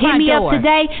call. Shut the front Hit me door. up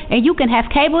today and you can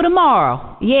have cable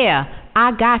tomorrow. Yeah,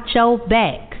 I got your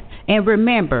back. And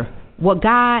remember, with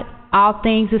God, all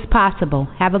things is possible.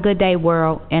 Have a good day,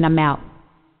 world, and I'm out.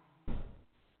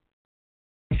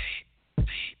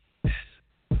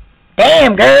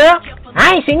 Damn, girl.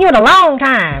 I ain't seen you in a long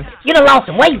time. You done lost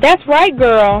some weight. That's right,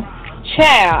 girl.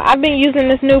 Child, I've been using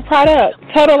this new product,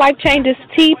 Total Life Changes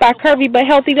Tea by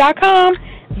CurvyButHealthy.com.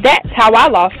 That's how I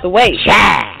lost the weight.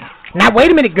 Child. Now,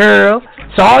 wait a minute, girl.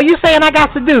 So all you saying I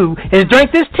got to do is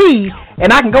drink this tea,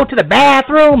 and I can go to the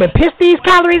bathroom and piss these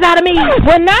calories out of me?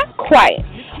 Well, not quite.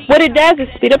 What it does is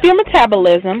speed up your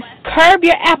metabolism, curb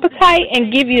your appetite,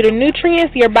 and give you the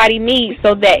nutrients your body needs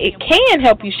so that it can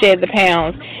help you shed the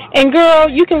pounds. And, girl,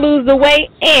 you can lose the weight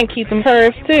and keep some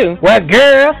curves, too. Well,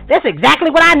 girl, that's exactly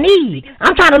what I need.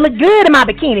 I'm trying to look good in my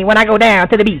bikini when I go down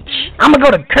to the beach. I'm going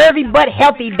to go to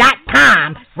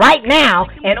CurvyButHealthy.com right now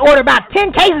and order about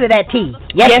 10 cases of that tea.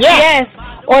 Yes.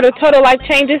 Order Total Life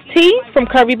Changes Tea from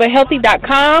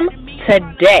CurvyButHealthy.com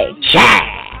today.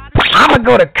 Child. I'm going to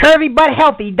go to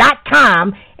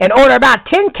CurvyButHealthy.com and order about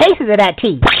 10 cases of that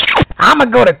tea. I'm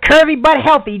going to go to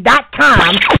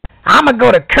CurvyButHealthy.com. I'm going to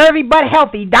go to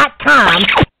CurvyButHealthy.com.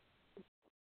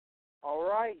 All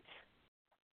right.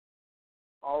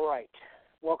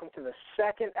 Welcome to the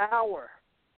second hour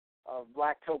of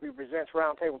Blacktopia Presents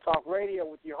Roundtable Talk Radio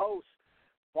with your host,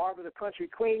 Barbara the Country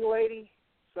Queen Lady,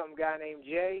 some guy named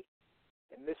Jay,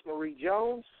 and Miss Marie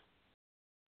Jones.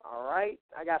 All right,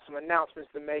 I got some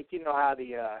announcements to make. You know how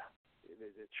the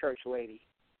church lady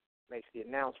makes the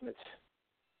announcements.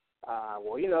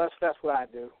 Well, you know that's what I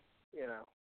do. You know,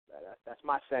 that's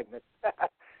my segment.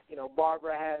 You know,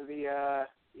 Barbara has the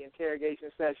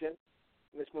interrogation session.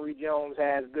 Miss Marie Jones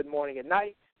has Good Morning at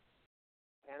Night,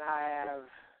 and I have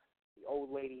the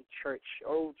old church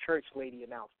lady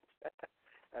announcements.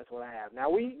 That's what I have.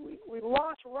 Now we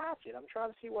launched Ratchet. I'm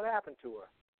trying to see what happened to her.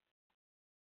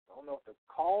 I don't know if the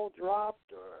call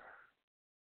dropped or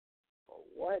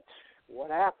what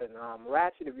happened.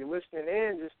 Ratchet, if you're listening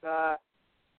in,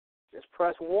 just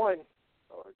press 1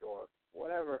 or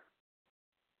whatever.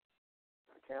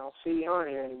 I don't see you on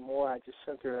here anymore. I just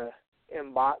sent her an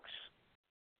inbox.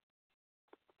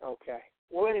 Okay.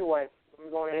 Well, anyway,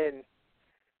 I'm going ahead and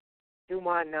do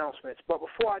my announcements. But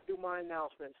before I do my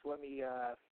announcements, let me,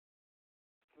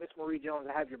 Miss Marie Jones,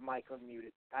 I have your mic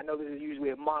unmuted. I know this is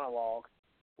usually a monologue,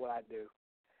 what I do.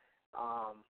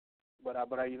 But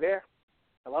are you there?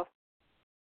 Hello?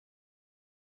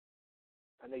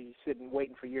 I know you're sitting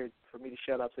waiting for me to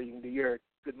shut up so you can do your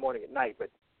Good Morning at Night.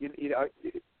 But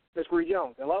Miss Marie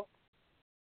Jones, hello?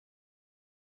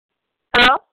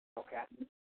 Hello? Okay.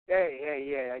 Hey,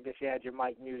 yeah, I guess you had your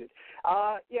mic muted.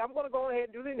 Yeah, I'm going to go ahead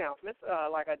and do the announcements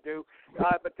like I do.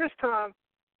 But this time,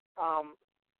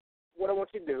 what I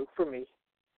want you to do for me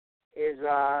is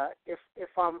if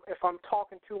I'm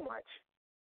talking too much,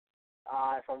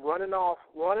 if I'm running on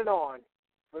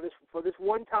for this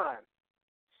one time,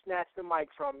 snatch the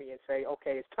mic from me and say,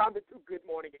 okay, it's time to do Good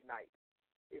Morning at Night.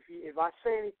 If I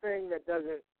say anything that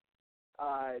doesn't,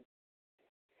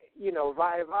 you know, if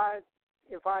I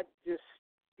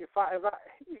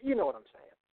you know what I'm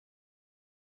saying.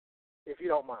 If you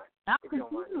don't mind. If you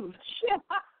don't mind.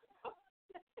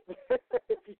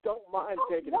 If you don't mind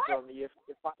taking it from me, if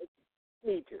I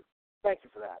need to. Thank you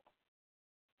for that.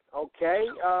 Okay.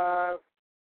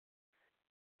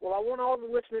 Well, I want all the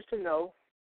listeners to know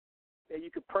that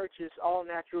you can purchase all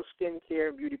natural skincare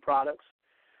and beauty products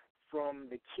from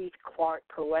the Keith Clark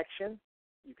collection.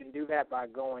 You can do that by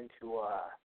going to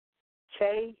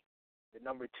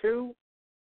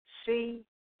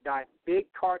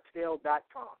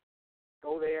C.bigcartel.com.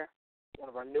 Go there, one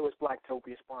of our newest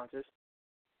Blacktopia sponsors.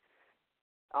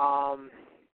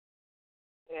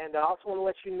 And I also want to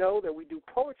let you know that we do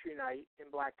Poetry Night in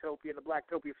Blacktopia, in the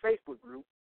Blacktopia Facebook group,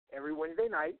 every Wednesday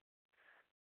night.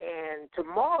 And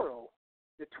tomorrow,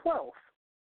 the 12th,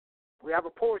 we have a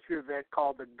poetry event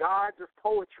called The Gods of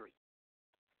Poetry,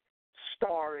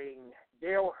 starring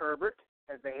Dale Herbert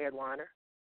as the headliner.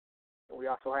 And we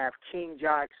also have King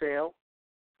Jai Excel,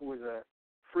 who is a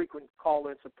frequent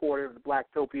caller and supporter of the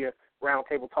Blacktopia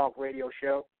Roundtable Talk radio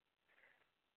show.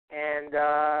 And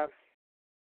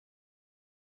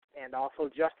also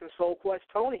Justin Soulflesh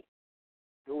Tony,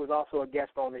 who was also a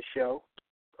guest on this show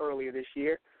earlier this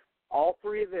year. All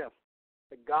three of them,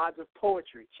 the Gods of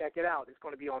Poetry. Check it out. It's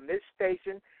going to be on this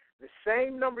station. The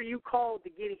same number you called to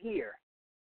get here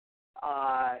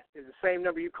is the same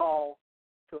number you call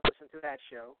to listen to that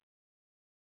show.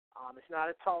 It's not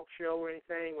a talk show or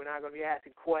anything. We're not going to be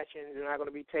asking questions. We're not going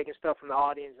to be taking stuff from the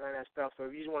audience and all that stuff. So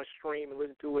if you just want to stream and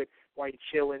listen to it while you're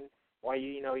chilling, while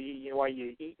while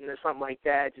you're eating or something like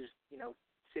that, just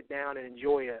sit down and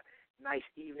enjoy a nice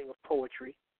evening of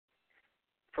poetry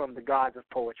from the Gods of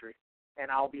Poetry. And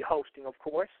I'll be hosting, of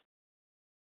course.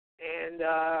 And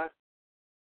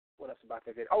what else about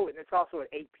that? Oh, and it's also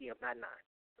at 8 p.m., not 9.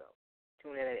 So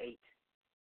tune in at 8.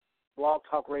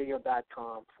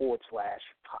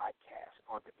 blogtalkradio.com/podcast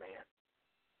on demand.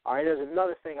 All right, there's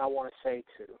another thing I want to say,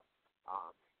 too.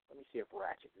 Let me see if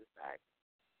Ratchet is back.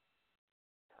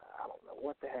 I don't know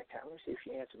what the heck. Let me see if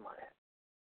she answered my.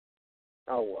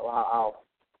 Oh well,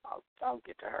 I'll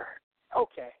get to her.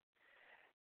 Okay.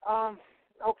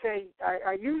 Okay.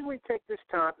 I usually take this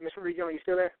time. Miss Regional, are you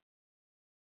still there?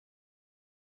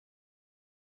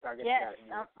 Yes,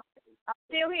 I'm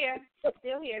still here.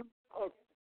 Still here.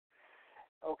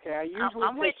 Okay. I usually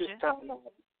take this time.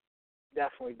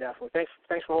 Definitely. Thanks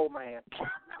for holding my hand.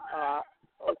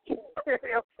 Okay.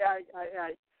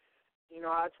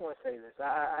 I just want to say this.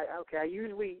 I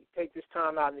usually take this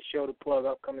time out in the show to plug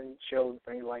upcoming shows and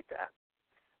things like that.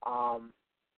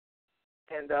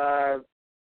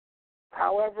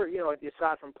 However,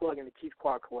 aside from plugging the Keith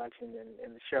Clark collection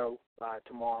and the show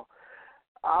tomorrow,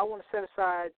 I want to set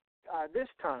aside this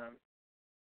time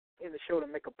in the show to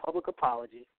make a public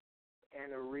apology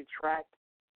and to retract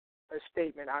a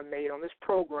statement I made on this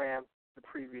program the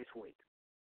previous week.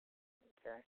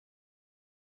 Okay.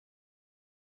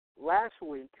 Last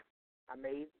week, I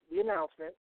made the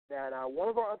announcement that one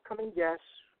of our upcoming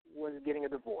guests was getting a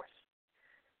divorce,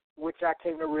 which I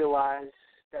came to realize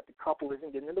that the couple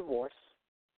isn't getting a divorce.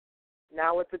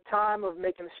 Now, at the time of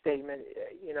making the statement,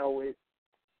 it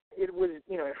was,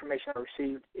 information I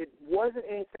received. It wasn't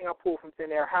anything I pulled from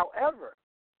thin air. However,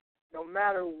 no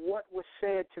matter what was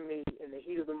said to me in the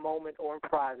heat of the moment or in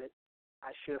private,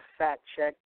 I should have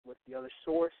fact-checked with the other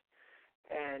source.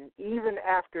 And even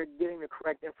after getting the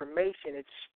correct information, it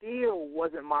still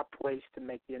wasn't my place to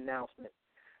make the announcement.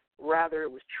 Rather,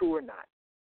 it was true or not.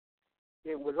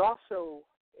 It was also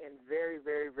in very,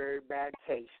 very, very bad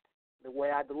taste the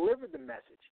way I delivered the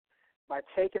message by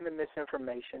taking the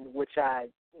misinformation, which I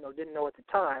didn't know at the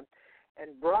time,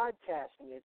 and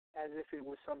broadcasting it as if it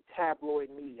was some tabloid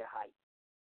media hype.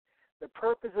 The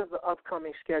purpose of the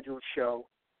upcoming scheduled show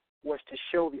was to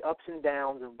show the ups and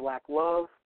downs of black love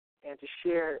and to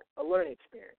share a learning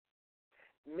experience.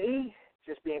 Me,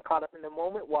 just being caught up in the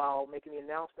moment while making the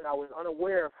announcement, I was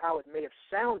unaware of how it may have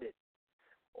sounded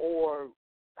or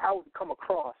how it would come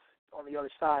across on the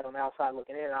other side, on the outside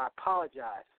looking in, and I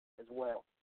apologize as well.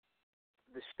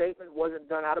 The statement wasn't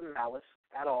done out of malice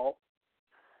at all,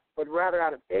 but rather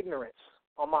out of ignorance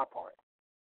on my part.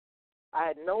 I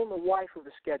had known the wife of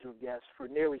the scheduled guest for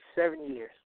nearly 7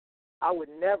 years. I would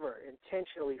never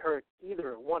intentionally hurt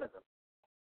either one of them.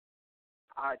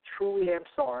 I truly am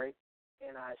sorry,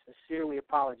 and I sincerely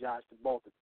apologize to both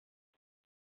of them.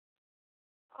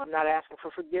 I'm not asking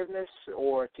for forgiveness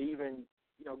or to even,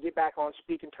 get back on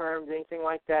speaking terms, anything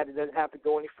like that. It doesn't have to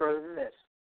go any further than this.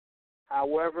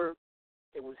 However,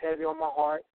 it was heavy on my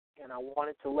heart, and I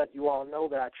wanted to let you all know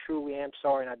that I truly am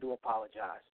sorry, and I do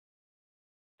apologize.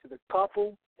 To the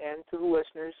couple and to the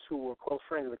listeners who were close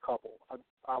friends of the couple,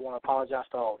 I want to apologize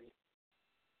to all of you.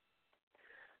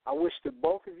 I wish to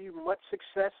both of you much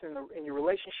success in your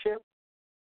relationship,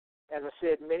 as I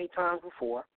said many times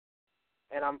before,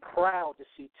 and I'm proud to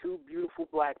see two beautiful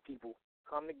black people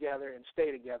come together and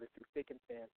stay together through thick and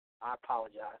thin. I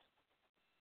apologize.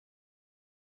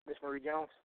 Miss Marie Jones?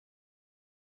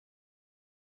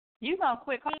 You gonna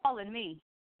quit calling me.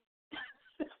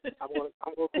 I'm gonna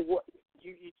put what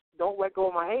you don't let go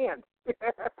of my hand.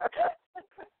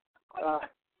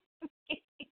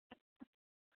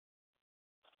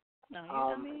 No,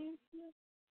 I mean,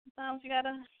 sometimes you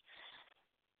gotta,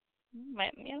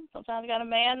 sometimes you gotta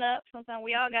man up. Sometimes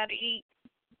we all gotta eat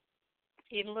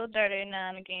a little dirty now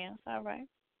and again. It's all right.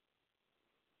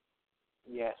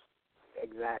 Yes,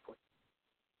 exactly.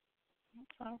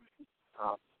 It's all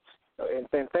right. And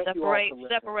thank you all for listening.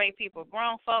 Separate people.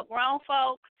 Grown folk.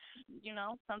 You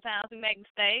know, sometimes we make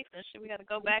mistakes, and we got to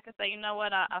go back and say, you know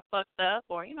what, I fucked up,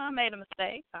 or I made a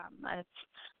mistake. I might have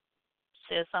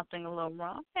said something a little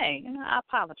wrong. Hey, I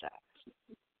apologize.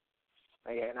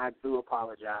 Yeah, and I do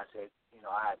apologize.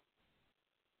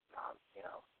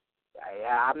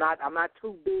 I'm not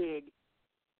too big.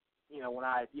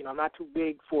 I'm not too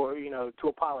big for to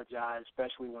apologize,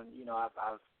 especially when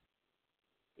I've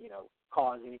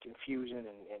caused any confusion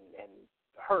and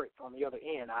hurt on the other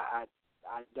end. I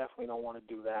definitely don't want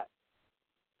to do that.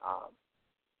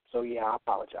 So yeah, I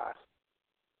apologize.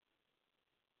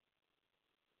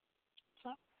 So,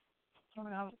 I'm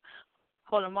going to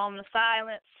hold a moment of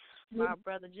silence for our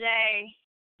brother Jay.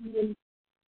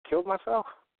 Killed myself?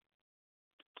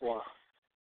 Wow.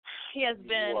 He has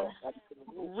been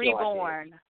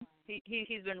reborn.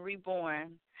 He's been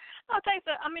reborn. It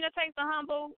takes a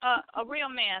humble, a real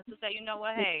man to say, you know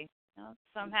what, hey,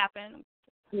 something happened.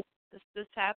 This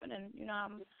happened, and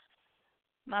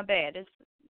my bad. It's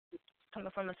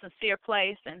coming from a sincere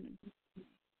place, and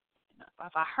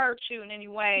if I hurt you in any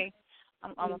way,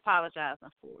 I'm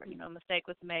apologizing for it. A mistake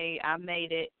was made. I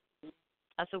made it.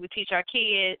 That's what we teach our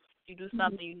kids. You do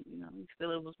something, you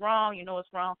feel it was wrong. You know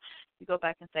it's wrong. You go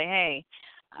back and say, hey,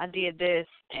 I did this,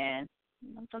 and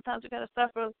sometimes we got to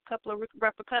suffer a couple of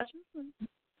repercussions.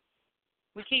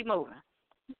 We keep moving.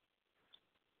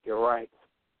 You're right.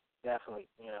 Definitely.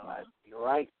 You're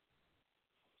right.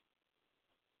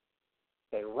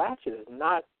 Okay, Ratchet has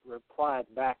not replied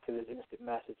back to this instant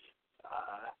message.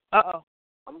 Uh-oh.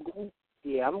 I'm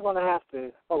going to have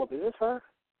to... Hold up, is this her?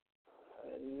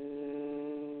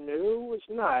 No, it's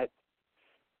not.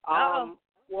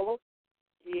 Well,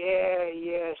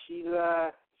 yeah, she's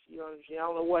she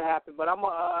don't know what happened, but I'm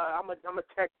a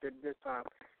text her this time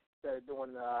instead of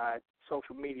doing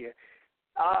social media.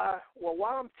 Well,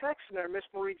 while I'm texting her, Miss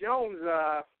Marie Jones,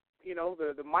 the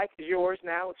mic is yours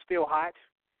now. It's still hot.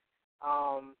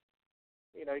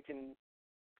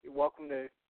 You're welcome to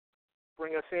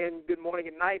bring us in good morning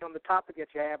and night on the topic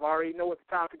that you have. I already know what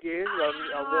the topic is.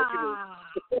 I want you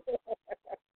to...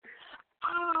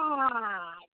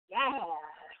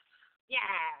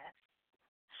 yes.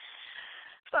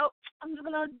 So I'm just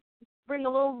gonna bring a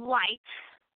little light,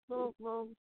 we'll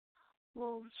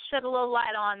shed a little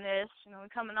light on this. We're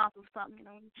coming off of something.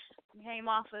 We came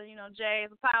off of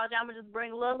Jay's apology. I'm gonna just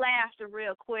bring a little laughter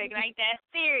real quick. It ain't that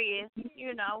serious, just a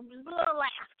little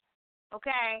laughter.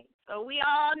 Okay, so we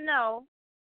all know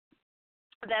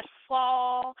that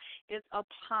fall is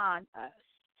upon us.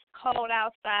 It's cold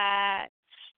outside.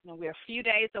 We're a few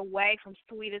days away from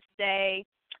sweetest day.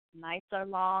 Nights are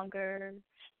longer.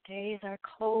 Days are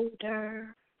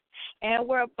colder. And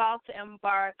we're about to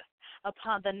embark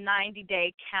upon the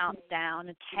 90-day countdown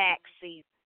to tax season.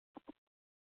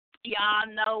 Y'all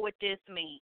know what this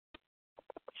means.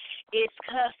 It's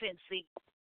cuffing season.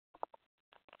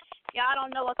 Y'all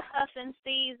don't know what cuffing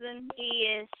season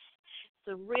is. It's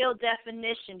a real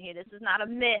definition here. This is not a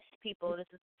myth, people.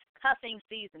 This is cuffing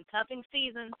season. Cuffing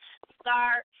season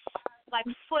starts like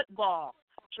football.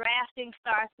 Drafting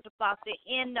starts at about the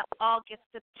end of August,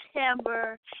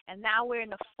 September, and now we're in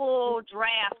the full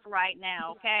draft right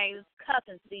now, okay? It's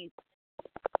cuffing season.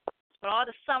 Put all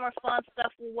the summer fun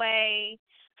stuff away.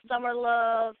 Summer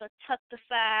loves are tucked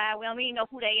aside. We don't even know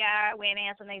who they are. We ain't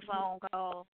answering their phone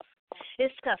calls.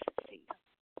 It's cuffing season.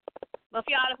 But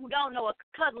for y'all who don't know what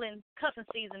cuffing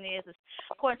season is,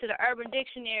 according to the Urban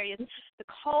Dictionary, it's the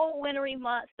cold, wintry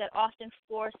months that often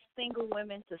force single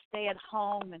women to stay at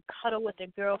home and cuddle with their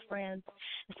girlfriends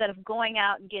instead of going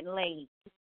out and getting laid.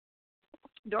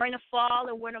 During the fall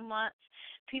and winter months,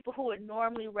 people who would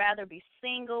normally rather be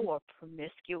single or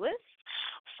promiscuous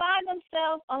find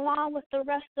themselves, along with the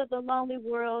rest of the lonely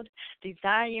world,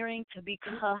 desiring to be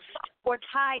cuffed or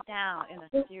tied down in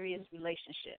a serious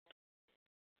relationship.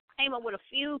 Came up with a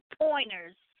few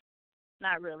pointers,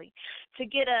 not really, to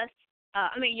get us,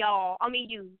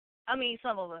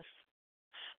 some of us,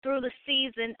 through the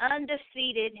season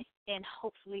undefeated and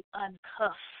hopefully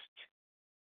uncuffed.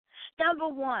 Number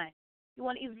one, you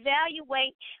want to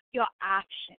evaluate your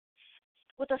options.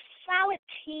 with a solid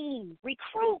team.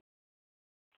 Recruit.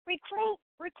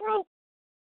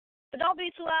 But don't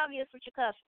be too obvious with your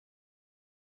customer.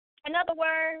 In other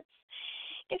words,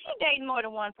 if you're dating more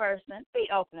than one person, be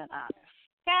open and honest.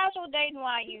 Casual dating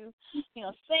while you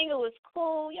single is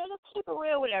cool. Just keep it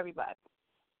real with everybody.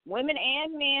 Women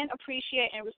and men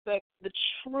appreciate and respect the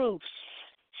truth.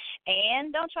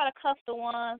 And don't try to cuff the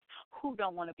ones who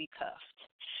don't want to be cuffed.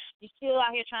 You're still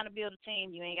out here trying to build a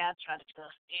team. You ain't got to try to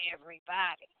cuff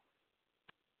everybody.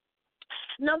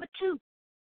 Number 2,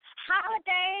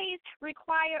 holidays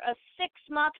require a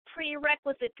 6-month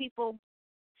prerequisite, people.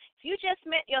 If you just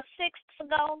met your 6th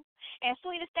ago and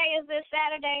sweetest day is this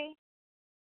Saturday,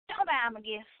 don't buy them a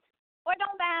gift. Or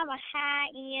don't buy them a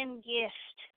high-end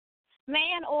gift,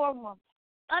 man or woman.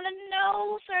 Under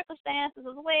no circumstances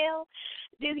as well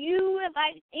do you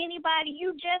invite anybody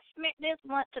you just met this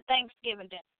month to Thanksgiving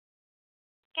dinner.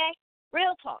 Okay?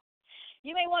 Real talk.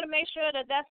 You may want to make sure that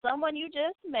someone you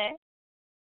just met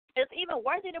is even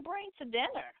worthy to bring to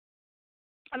dinner.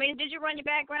 I mean, did you run your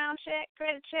background check,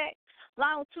 credit check,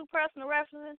 along with 2 personal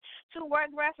references, 2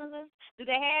 work references? Do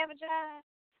they have a job?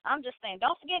 I'm just saying,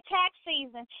 don't forget tax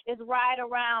season is right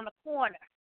around the corner.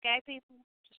 Okay, people?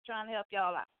 Just trying to help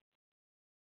y'all out.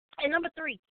 And number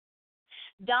 3,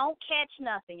 don't catch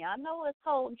nothing. Y'all know it's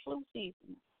cold and flu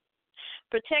season.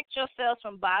 Protect yourself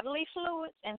from bodily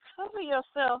fluids and cover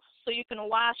yourself so you can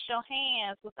wash your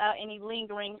hands without any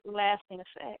lingering, lasting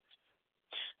effects,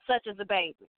 such as a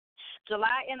baby.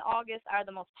 July and August are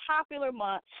the most popular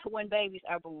months when babies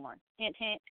are born. Hint,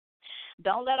 hint.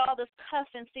 Don't let all this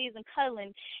cuffing season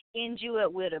cuddling end you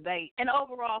up with a baby. And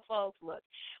overall, folks, look,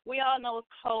 we all know it's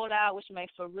cold out, which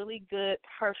makes for really good,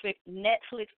 perfect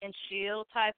Netflix and chill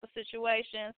type of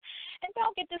situations. And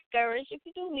don't get discouraged if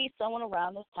you do meet someone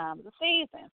around this time of the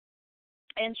season.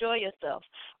 Enjoy yourself.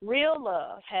 Real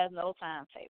love has no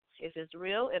timetable. If it's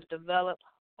real, it develops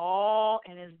all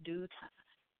in its due time.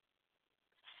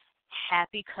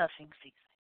 Happy cuffing season.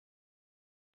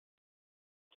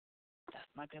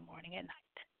 That's my good morning and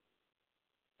night.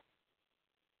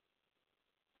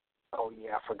 Oh,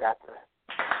 yeah, I forgot to.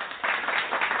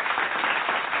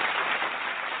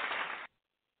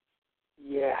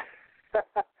 Yeah.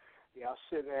 Yeah, I was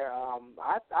sitting there.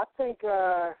 I think,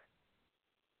 I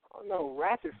don't know,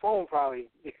 Ratchet phone probably,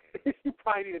 you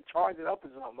probably need to charge it up or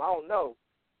something. I don't know.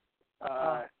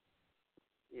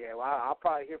 Yeah, well, I'll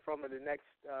probably hear from her the next,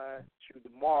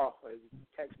 tomorrow, or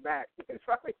text back.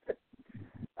 Probably.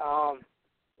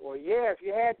 Well, yeah, if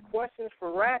you had questions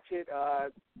for Ratchet,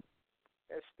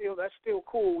 that's still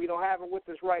cool. We don't have it with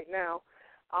us right now.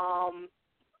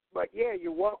 But, yeah,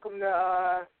 you're welcome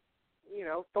to,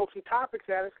 throw some topics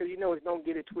at us because it's Don't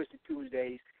Get It Twisted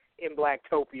Tuesdays in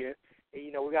Blacktopia.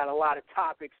 And, we got a lot of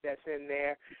topics that's in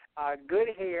there. Good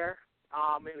hair.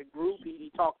 In the group,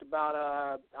 he talked about,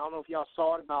 I don't know if y'all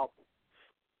saw it, about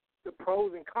the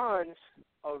pros and cons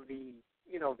of the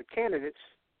candidates.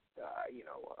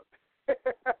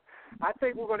 I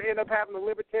think we're going to end up having a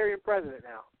libertarian president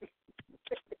now.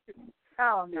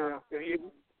 Oh, no. If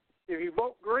you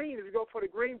vote green, if you go for the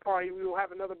Green Party, we will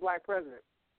have another black president,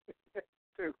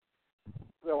 too.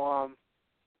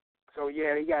 So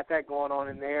yeah, they got that going on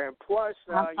in there. And plus,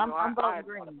 I'm voting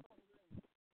green.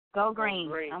 Go green.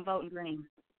 I'm voting green.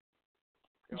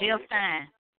 Jill Stein.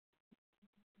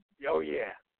 Oh,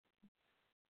 yeah.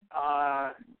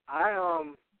 I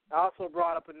also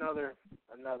brought up another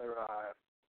it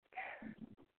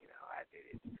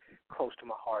close to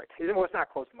my heart. Well, it's not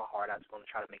close to my heart. I was going to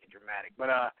try to make it dramatic.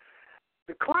 But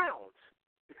the clowns.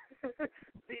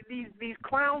 these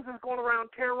clowns that's going around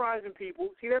terrorizing people.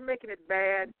 See, they're making it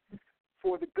bad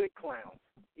for the good clowns.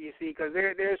 You see, because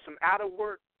there's some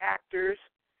out-of-work actors,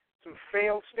 some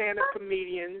failed stand-up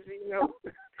comedians, and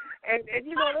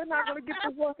they're not going to get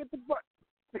to work at the butt.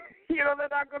 They're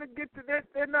not going to get to.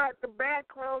 They're not, the bad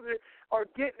clowns are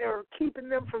keeping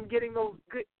them from getting those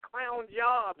good clown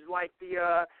jobs like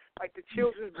the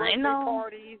children's birthday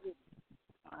parties.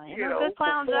 And, good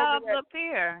clown jobs up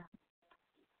here.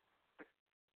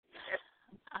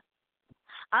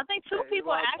 I think 2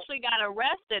 people actually got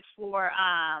arrested for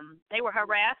they were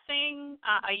harassing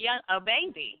a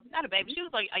baby. Not a baby. She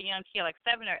was like a young kid, like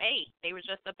 7 or 8. They were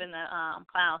just up in the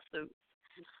clown suit.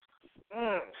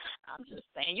 I'm just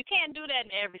saying, you can't do that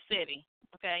in every city.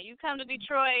 Okay, you come to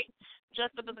Detroit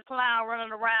just up as a clown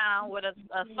running around with a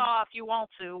saw if you want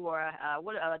to, or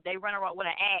they run around with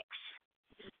an axe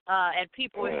at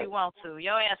people if you want to.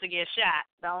 Your ass will get shot.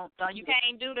 Don't you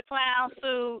can't do the clown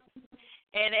suit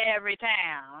in every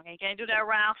town. You can't do that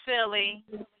around Philly,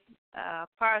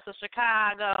 parts of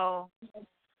Chicago.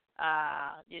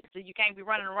 You can't be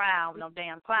running around with no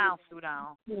damn clown suit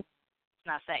on. It's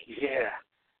not safe. Yeah.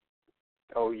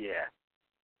 Oh yeah.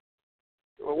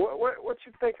 Well, what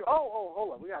you think? Oh,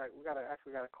 hold on. We gotta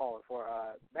call it for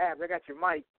Babs. I got your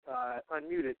mic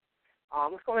unmuted.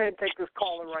 Let's go ahead and take this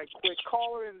caller right quick.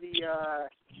 Caller in the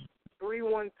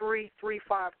 313-352.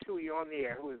 You're on the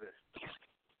air. Who is this?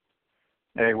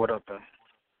 Hey, what up, though?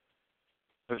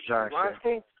 It's Josh. Josh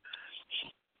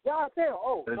Hill.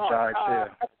 Oh, it's Josh Hill.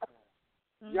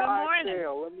 Good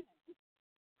morning.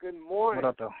 Good morning. What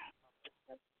up, though?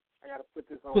 I gotta put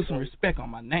this on. Put some respect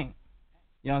on my name.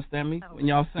 You understand me? When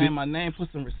y'all saying my name,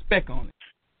 put some respect on it.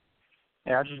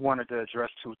 Yeah, I just wanted to address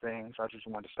two things. I just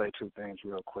wanted to say two things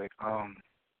real quick.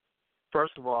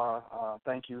 First of all,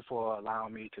 thank you for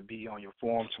allowing me to be on your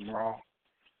forum tomorrow.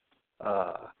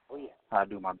 I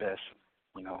do my best,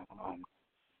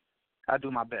 I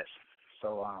do my best.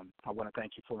 So I want to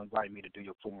thank you for inviting me to do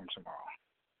your forum tomorrow,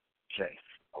 Jay.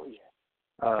 Oh,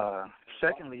 yeah.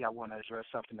 Secondly, I want to address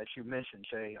something that you mentioned,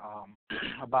 Jay,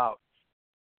 about,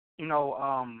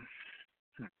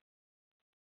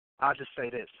 I'll just say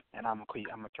this, and I'm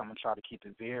gonna try to keep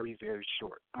it very, very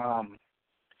short.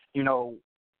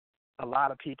 A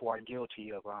lot of people are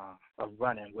guilty of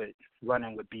running with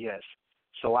BS.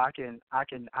 So I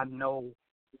know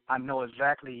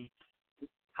exactly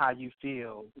how you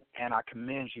feel, and I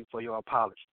commend you for your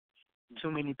apology.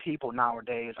 Too many people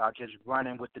nowadays are just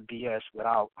running with the BS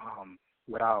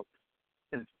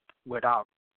without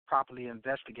properly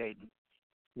investigating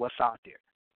what's out there.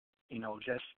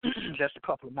 Just a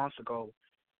couple of months ago,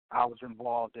 I was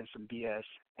involved in some BS,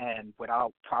 and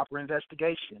without proper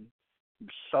investigation,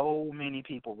 so many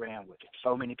people ran with it.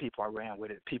 So many people I ran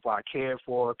with it. People I cared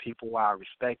for, people I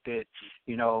respected,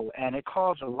 and it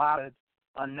caused a lot of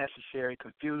unnecessary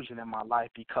confusion in my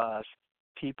life because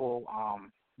people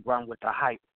run with the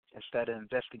hype instead of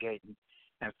investigating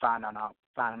and finding out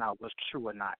what's true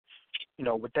or not.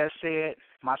 With that said,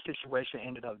 my situation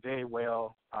ended up very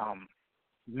well.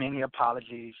 Many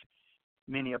apologies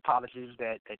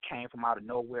that came from out of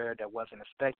nowhere that wasn't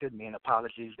expected. Many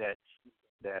apologies that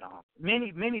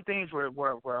many things were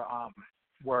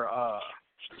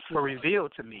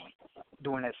revealed to me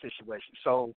during that situation.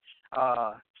 So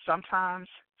sometimes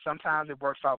it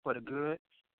works out for the good,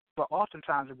 but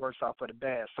oftentimes it works out for the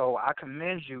bad. So I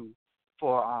commend you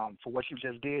for what you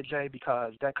just did, Jay,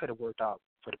 because that could have worked out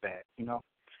for the bad,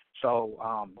 So,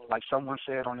 like someone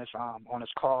said on this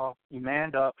call, you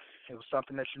manned up. It was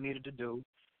something that you needed to do.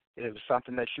 It was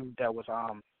something that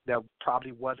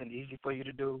probably wasn't easy for you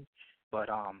to do, but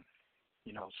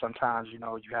sometimes you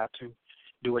have to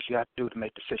do what you have to do to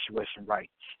make the situation right.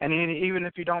 And even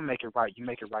if you don't make it right, you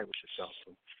make it right with yourself.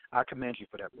 So I commend you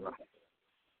for that, bro.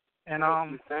 And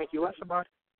thank you. That's about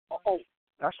it.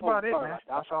 That's about it, man.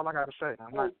 That's all I got to say.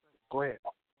 Go ahead.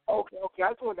 Okay.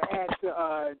 I just wanted to add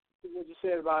to what you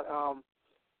said about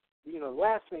the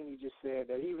last thing you just said,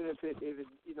 that even if it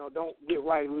don't get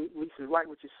right, at least it's right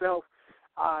with yourself.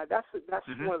 That's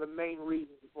one of the main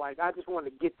reasons. Like, I just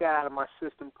wanted to get that out of my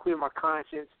system, clear my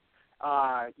conscience.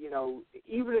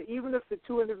 Even if the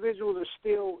two individuals are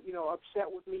still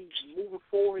upset with me moving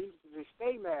forward, even if they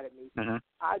stay mad at me,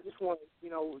 I just want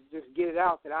to just get it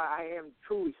out that I am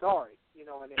truly sorry. And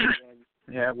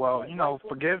yeah, well,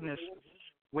 forgiveness.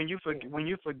 When you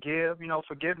forgive,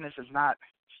 forgiveness is not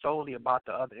solely about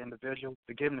the other individual.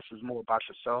 Forgiveness is more about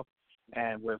yourself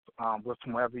and with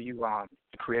whoever you the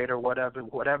creator,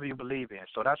 whatever you believe in.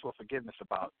 So that's what forgiveness is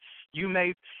about. You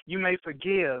may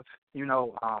forgive,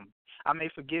 I may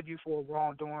forgive you for a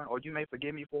wrongdoing, or you may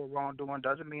forgive me for a wrongdoing.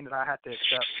 Doesn't mean that I have to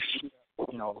accept.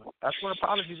 That's what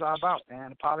apologies are about,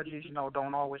 man. Apologies,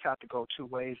 don't always have to go two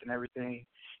ways and everything.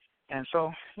 And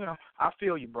so, I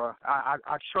feel you, bro.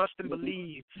 I trust and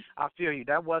believe. I feel you.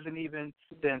 That wasn't even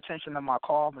the intention of my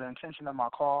call, but the intention of my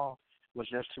call was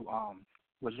just to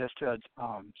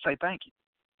say thank you.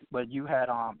 But you had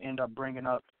end up bringing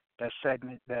up that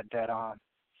segment, that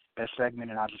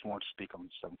segment, and I just wanted to speak on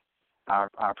it. So I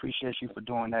appreciate you for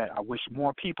doing that. I wish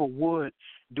more people would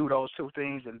do those two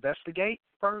things: investigate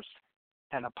first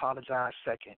and apologize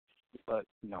second. But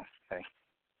hey.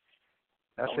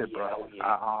 That's it, bro.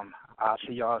 Yeah. I'll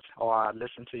see y'all, or I'll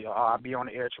listen to y'all. I'll be on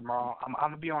the air tomorrow. I'm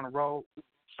going to be on the road,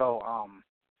 so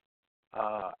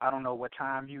I don't know what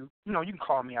time you can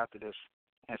call me after this,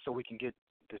 and so we can get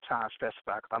the time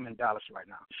specified, because I'm in Dallas right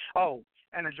now. Oh,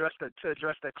 and to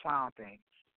address that clown thing.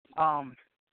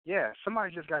 Yeah,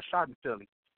 somebody just got shot in Philly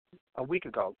a week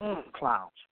ago,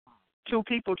 clowns. 2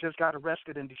 people just got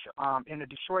arrested in the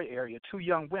Detroit area, 2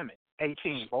 young women,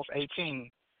 18, both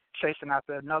 18, chasing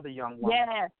after another young woman.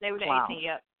 Yeah, they were 18,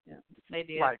 yep. Yeah, they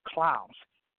did. Like clowns.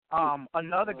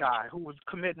 Another guy who was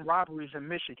committing robberies in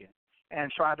Michigan and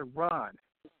tried to run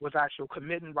was actually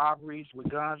committing robberies with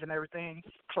guns and everything.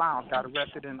 Clowns got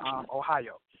arrested in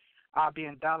Ohio. I'll be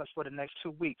in Dallas for the next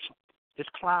 2 weeks. There's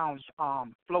clowns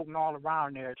floating all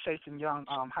around there chasing young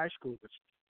high schoolers.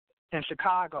 In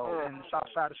Chicago, in the south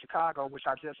side of Chicago, which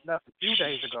I just left a few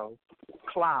days ago,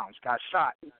 clowns got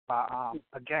shot by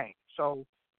a gang. So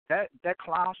that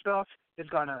clown stuff is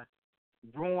going to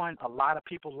ruin a lot of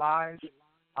people's lives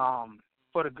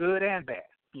for the good and bad.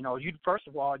 You know, you first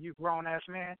of all, you grown-ass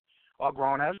man or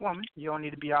grown-ass woman, you don't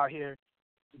need to be out here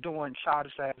doing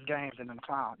childish-ass games in them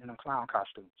clown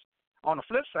costumes. On the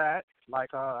flip side,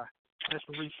 like Mr.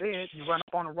 Reed said, you run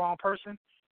up on the wrong person,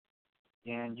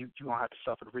 and you won't have to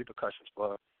suffer the repercussions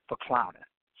for clowning.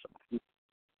 So, and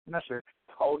that's it.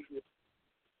 Oh, yeah.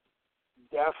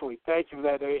 Definitely. Thank you for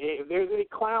that. If there's any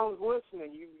clowns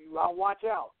listening, I'll watch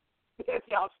out.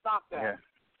 I'll stop that. Yeah.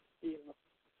 You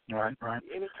know, right.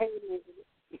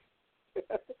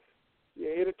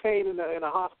 Entertain in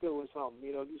a hospital or something.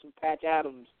 You know, do some Patch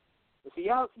Adams. But see,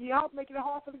 y'all making it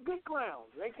hard for the good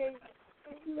clowns. They can't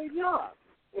do their job.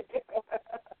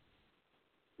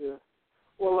 Yeah.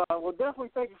 Well, definitely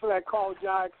thank you for that call,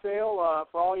 John Excel.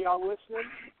 For all y'all listening,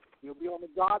 you'll be on the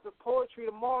Gods of Poetry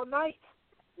tomorrow night,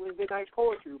 Wednesday night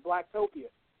poetry, Blacktopia.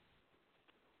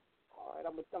 All right,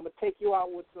 I'm gonna take you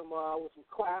out with some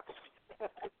claps.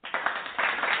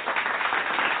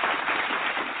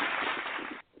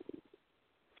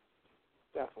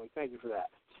 Definitely, thank you for that.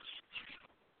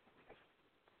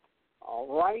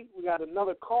 All right, we got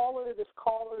another caller. This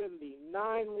caller in the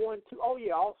 912. Oh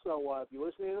yeah, also if you're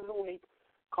listening in the link,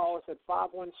 call us at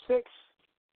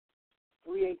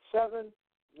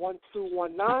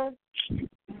 516-387-1219. And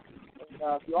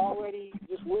if you're already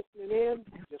just listening in,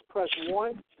 just press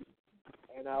 1,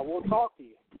 and we'll talk to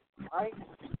you. All right?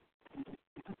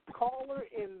 Caller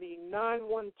in the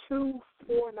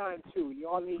 912-492.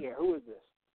 You're on the air. Who is this?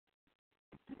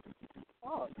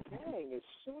 Oh, dang. As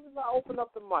soon as I open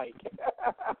up the mic,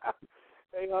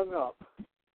 they hung up.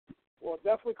 Well,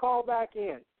 definitely call back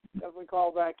in.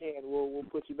 We'll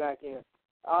put you back in.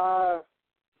 Yeah.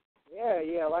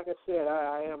 Like I said,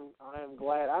 I am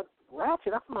glad.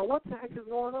 Ratchet, I don't know what the heck is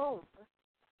going on.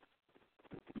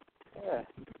 Yeah.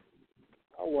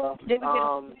 Oh well. Did we get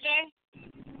her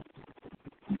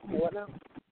what now?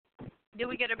 Did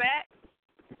we get her back?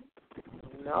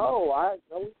 No,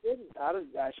 we didn't.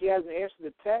 She hasn't answered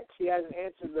the text. She hasn't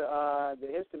answered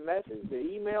the instant message, the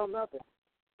email, nothing.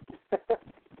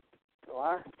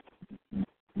 So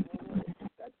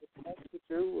that's the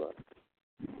truth.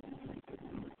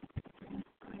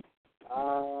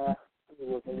 Let me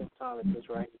look at what time it is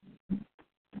right.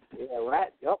 Yeah,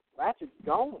 Ratchet's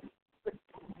gone.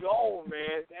 Gone,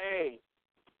 man. Dang.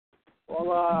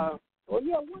 Well,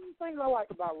 yeah, one of the things I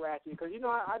like about Ratchet, because,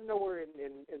 I know her in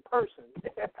person.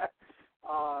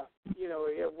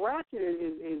 Ratchet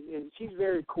is she's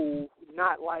very cool,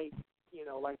 not like,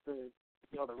 like the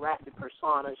Ratchet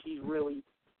persona. She's really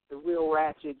the real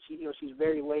Ratchet. She's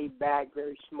very laid back,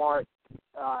 very smart,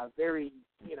 very,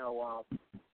 I don't want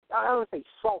to say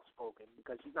soft-spoken,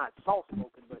 because she's not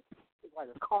soft-spoken, but it's like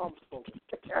a calm-spoken,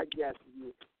 I guess,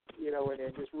 and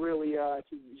just really,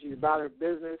 she's about her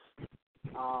business.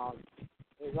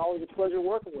 It's always a pleasure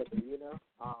working with her,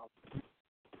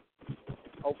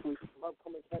 Hopefully, from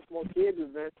upcoming Catch More Kids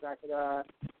events, I could,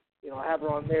 have her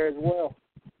on there as well.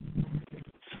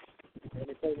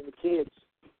 Entertaining the kids.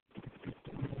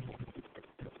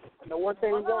 And the one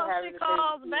thing we don't have she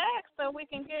calls back so we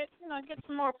can get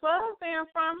some more plugs in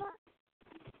from her.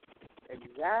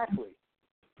 Exactly.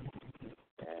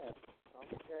 Yeah.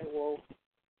 Okay.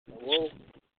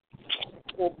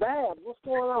 Well, Babs, what's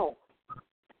going on?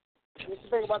 What you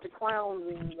think about the clowns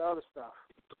and the other stuff?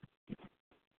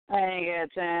 I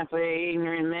ain't got time for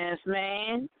ignorant mess,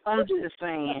 man. I'm just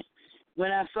saying.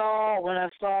 When I saw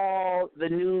the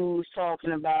news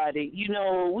talking about it,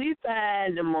 we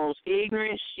find the most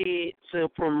ignorant shit to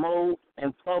promote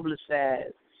and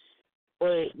publicize.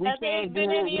 But we can't do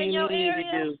what we need to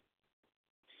do.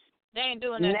 They ain't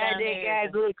doing that. Now they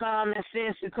got good common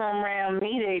sense to come around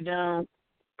me, they don't.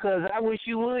 Because I wish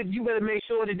you would. You better make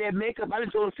sure that makeup, I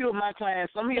just told a few of my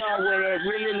clients, some of y'all wear that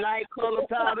really light color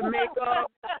powder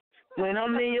makeup. When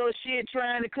I'm in your shit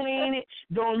trying to clean it,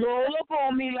 don't roll up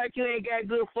on me like you ain't got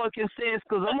good fucking sense,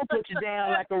 because I'm going to put you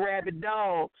down like a rabid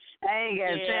dog. I ain't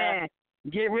got time.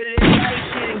 Get rid of that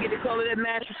light shit and get the color that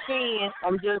match your skin.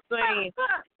 I'm just saying.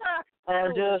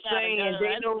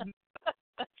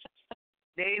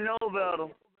 They know better.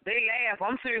 They laugh.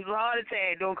 I'm serious with a heart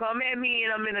attack. Don't come at me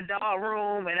and I'm in a dark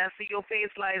room and I see your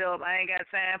face light up. I ain't got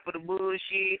time for the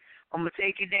bullshit. I'm going to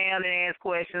take you down and ask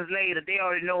questions later. They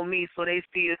already know me, so they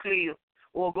still clear.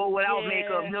 or go without Yeah.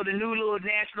 makeup. You know the new little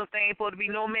national thing supposed to be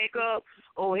no makeup.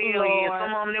 Oh hell Lord. yeah!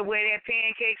 Some of them that wear that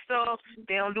pancake stuff,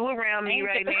 they don't do it around me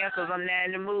right now because I'm not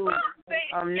in the mood.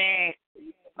 I'm not.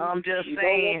 I'm just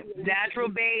saying, natural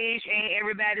beige ain't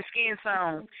everybody's skin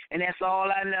tone, and that's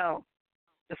all I know.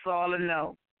 That's all I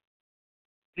know.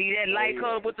 Be that light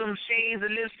color with them shades of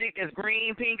lipstick that's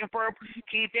green, pink, and purple.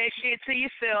 Keep that shit to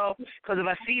yourself, because if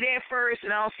I see that first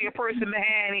and I don't see a person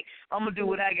behind it, I'm going to do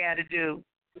what I got to do.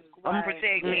 I'm going to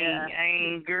protect me. I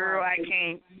ain't, girl, I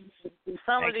can't.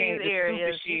 Some of these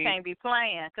areas you can't be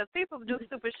playing, because people do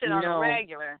stupid shit on the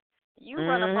regular. You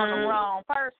run up on the wrong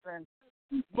person.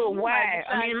 But why?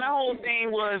 I mean, my whole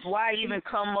thing was, why even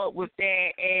come up with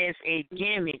that as a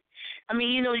gimmick? I mean,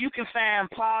 you know, you can find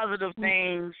positive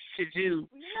things to do.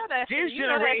 This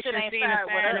generation seems to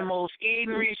find the most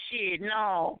ignorant shit.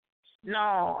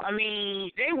 No, I mean,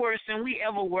 they worse than we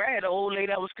ever were. I had an old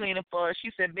lady I was cleaning for.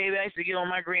 She said, baby, I used to get on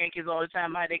my grandkids all the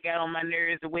time. How they got on my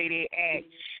nerves, the way they act.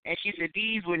 And she said,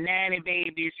 these were 90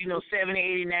 babies, 70,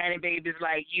 80, 90 babies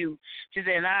like you. She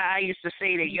said, and I used to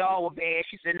say that y'all were bad.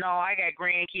 She said, no, I got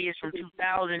grandkids from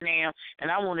 2000 now,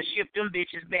 and I want to ship them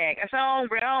bitches back. I said, I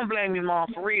don't blame you,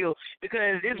 Mom, for real,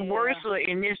 because it's worse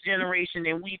in this generation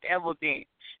than we've ever been.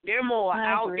 They're more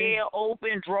out there,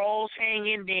 open, draws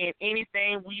hanging than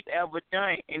anything we've ever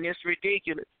done, and it's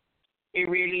ridiculous. It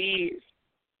really is.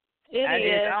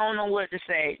 I don't know what to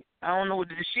say. I don't know what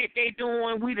the shit they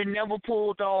doing. We'd have never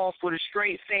pulled off with a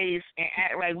straight face and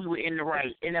act like we were in the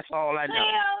right, and that's all I know.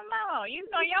 Hell no. You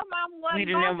know your mama wasn't. We'd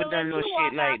have never done no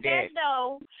shit like that.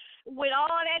 With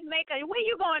all that makeup, when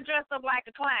you going dressed up like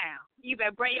a clown? You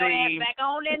better bring your ass back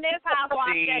on in this house,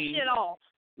 wash that shit off.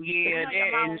 Yeah,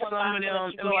 and some of them,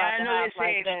 I know they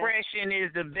say expression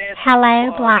is the best.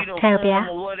 Hello, Blacktopia.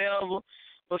 Or whatever,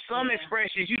 but some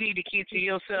expressions you need to keep to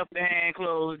yourself behind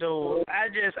closed doors. I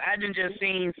done just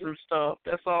seen some stuff.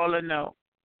 That's all I know.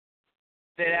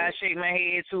 That I shake my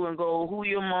head to and go, who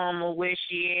your mama, where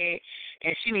she at,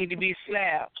 and she need to be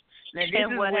slapped. Now this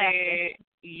is where,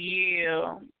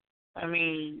 I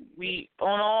mean, we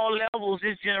on all levels.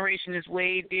 This generation is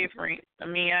way different. I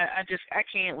mean, I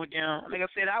can't with them. Like I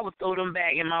said, I would throw them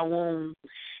back in my womb.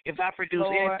 If I produce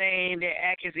anything that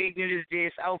acts as ignorant as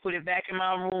this, I would put it back in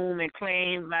my room and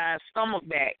claim my stomach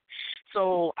back.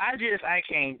 So I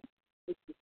can't.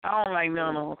 I don't like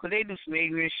none of them because they do some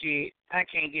ignorant shit. I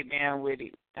can't get down with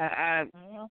it. I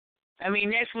mean,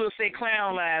 next we'll say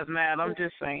clown lives matter. I'm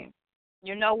just saying.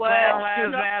 You know what? Clown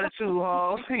lives matter too,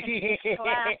 huh?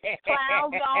 Clown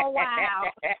gone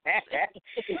wild.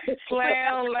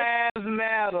 Clown lives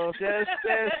matter.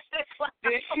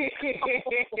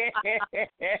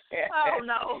 Oh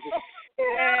no.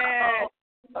 Yeah.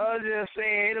 I was just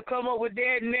saying, it'll come up with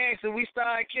that next, and we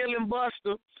start killing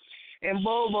Buster and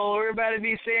Bobo. Everybody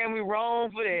be saying we wrong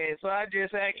for that. So I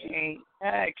can't.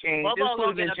 Bobo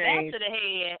gonna get a bat to the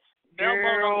head.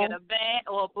 Bobo gonna get a bat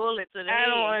or a bullet to the head. I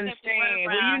don't understand.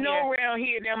 Well, you know around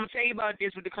here, I'm going to tell you about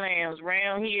this with the clowns.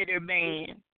 Around here, they're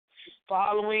banned. For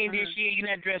Halloween this year, you're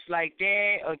not dressed like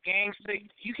that or gangster.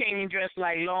 You can't even dress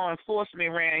like law enforcement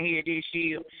around here this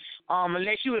year.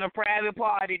 Unless you're in a private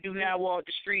party, do not walk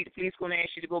the street. The police going to ask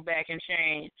you to go back and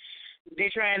change.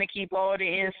 They're trying to keep all the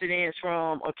incidents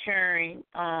from occurring.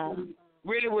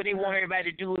 Really what they want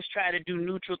everybody to do is try to do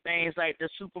neutral things like the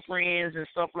Super Friends and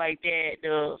stuff like that,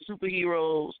 the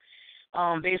superheroes,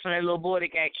 based on that little boy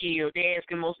that got killed. They're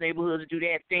asking most neighborhoods to do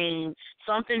that thing.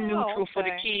 Something neutral for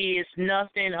the kids,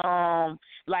 nothing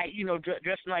like,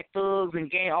 dressing like thugs and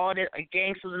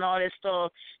gangsters and all that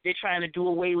stuff. They're trying to do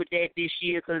away with that this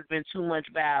year because there's been too much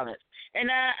violence. And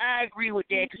I agree with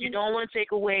that because you don't want to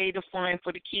take away the fun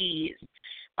for the kids.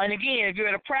 And again, if you're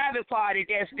at a private party,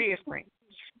 that's different.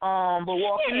 But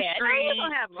walking the street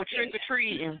for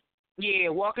trick-or-treating. Yeah,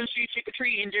 walking the street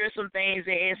trick-or-treating, there's some things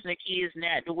they're asking the kids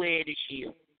not to wear this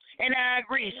year. And I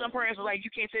agree. Some parents are like, you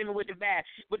can't tell me what to buy.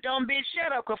 But dumb bitch,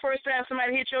 shut up. Because first time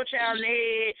somebody hit your child in the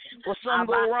head or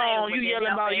something go wrong, you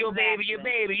yelling about your baby.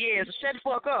 Yeah, so shut the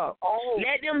fuck up.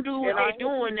 Let them do what they're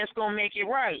doing that's going to make it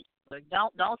right.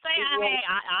 Don't say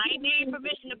I ain't need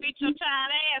permission to beat your child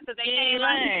ass because they ain't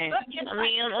lying. I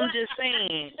mean, I'm just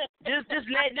saying. Just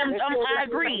let them. I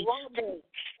agree.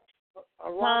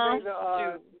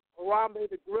 Harambe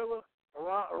the gorilla.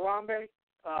 Harambe.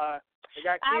 They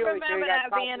got killed. I remember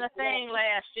that being a thing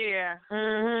last year.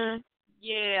 Mhm.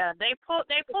 Yeah, they pulled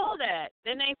that.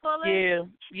 Didn't they pull it?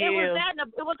 Yeah. It was that.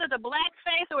 Was it the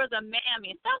blackface or was it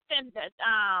Miami? Something that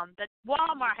that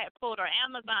Walmart had pulled or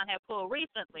Amazon had pulled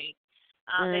recently.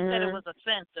 They said it was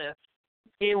offensive.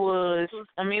 It was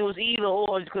either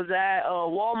or because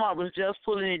Walmart was just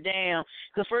pulling it down.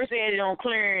 Because first they had it on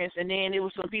clearance, and then there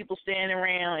was some people standing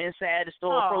around inside the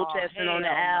store protesting on the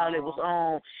aisle it was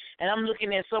on. And I'm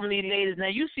looking at some of these ladies. Now,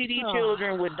 you see these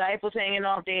children with diapers hanging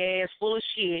off their ass full of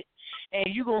shit, and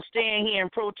you going to stand here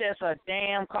and protest a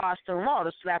damn costume. I ought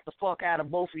to slap the fuck out of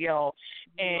both of y'all.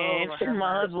 And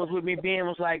my husband was with me. Ben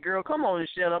was like, girl, come on and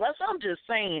shut up. I'm just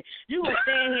saying, you going to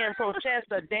stand here and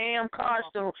protest a damn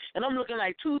costume. And I'm looking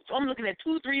at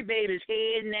 2-3 babies,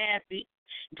 head nappy,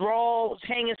 draws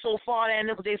hanging so far down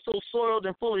there because they so soiled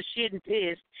and full of shit and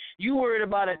piss. You worried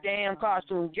about a damn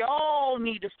costume. Y'all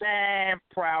need to find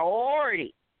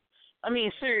priority. I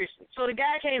mean, seriously. So the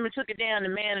guy came and took it down, the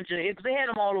manager, because they had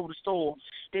them all over the store.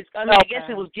 I guess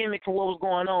it was gimmick for what was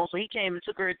going on. So he came and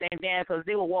took everything down because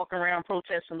they were walking around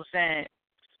protesting the sign.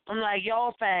 I'm like,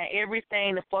 y'all find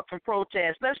everything to fucking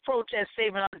protest. Let's protest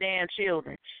saving our damn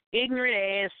children.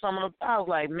 Ignorant ass, I was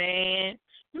like, man,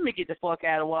 let me get the fuck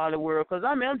out of Wild World because,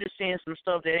 I'm just seeing some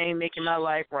stuff that ain't making my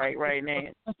life right now.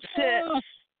 I can't.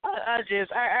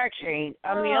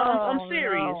 I mean, I'm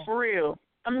serious, for real.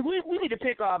 I mean, we need to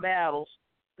pick our battles.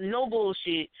 No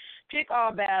bullshit. Pick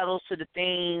our battles to the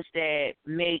things that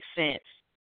make sense.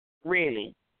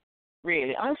 Really.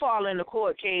 Really. I'm following the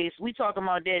court case. We talking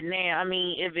about that now. I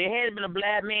mean, if it had been a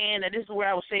black man, and this is where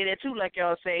I would say that too, like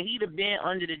y'all say, he'd have been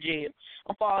under the jail.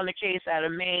 I'm following the case out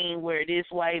of Maine where this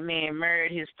white man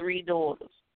married his 3 daughters.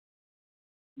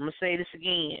 I'm going to say this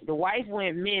again. The wife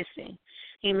went missing.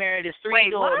 He married his 3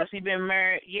 daughters. What? He been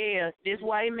married. Yeah, this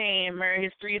white man married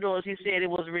his 3 daughters. He said it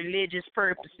was religious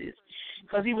purposes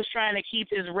because he was trying to keep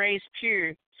his race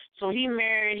pure. So he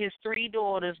married his 3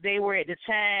 daughters. They were at the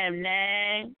time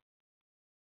 9,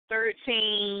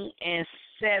 13, and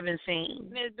 17.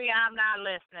 Miss B, I'm not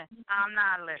listening.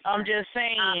 I'm just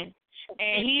saying.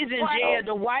 And he's in jail.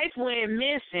 The wife went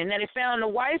missing. Now, they found the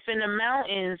wife in the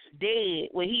mountains dead,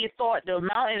 where he thought the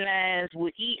mountain lions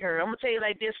would eat her. I'm going to tell you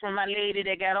like this from my lady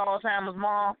that got Alzheimer's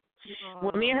mom.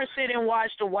 When me and her sit and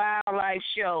watch the wildlife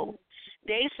show,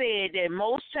 they said that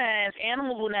most times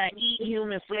animals will not eat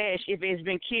human flesh if it's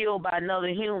been killed by another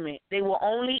human. They will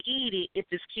only eat it if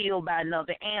it's killed by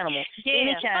another animal,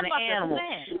 any kind of animal.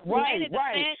 Right.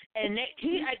 And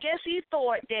I guess he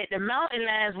thought that the mountain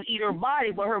lions would eat her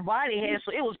body, but her body had,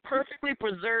 so it was perfectly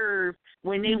preserved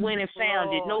when they went and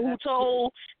found it. Know who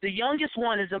told? The youngest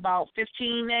one is about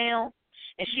 15 now,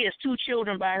 and she has 2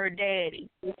 children by her daddy.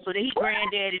 So he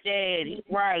daddy,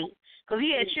 right? Because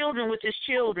he had children with his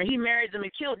children. He married them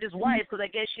and killed his wife because I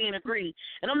guess she didn't agree.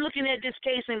 And I'm looking at this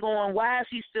case and going, why is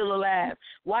he still alive?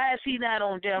 Why is he not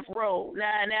on death row? Now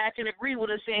I can agree with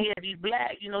her saying if he's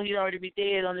black, he'd already be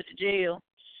dead under the jail.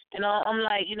 And I'm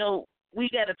like, we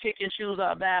got to pick and choose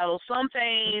our battles. Some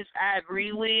things I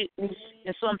agree with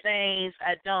and some things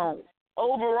I don't.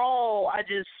 Overall, I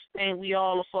just think we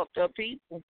all are fucked up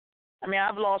people. I mean,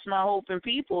 I've lost my hope in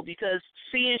people because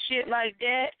seeing shit like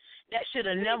that should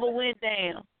have never went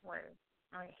down.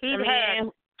 He had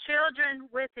children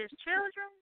with his children?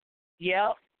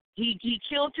 Yep. He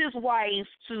killed his wife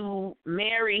to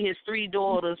marry his 3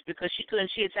 daughters because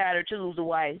she had tied her tubes, the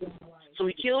wife. So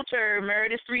he killed her,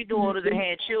 married his 3 daughters, and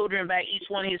had children by each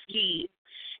one of his kids.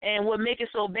 And what make it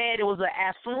so bad, it was an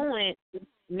affluent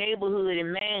neighborhood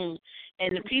in Maine,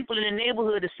 and the people in the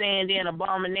neighborhood are saying they're an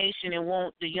abomination and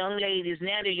want the young ladies,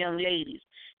 now they're young ladies,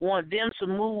 want them to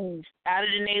move out of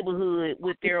the neighborhood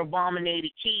with their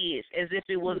abominated kids as if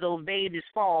it was those babies'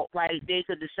 fault, like they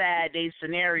could decide their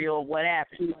scenario of what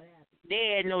happened.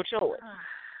 They had no choice.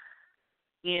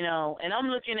 And I'm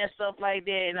looking at stuff like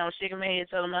that, and I'm shaking my head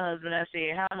telling my husband, I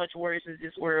said, how much worse is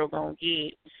this world going to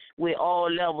get with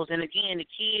all levels? And again, the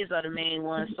kids are the main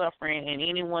ones suffering in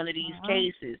any one of these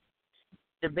cases.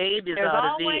 The babies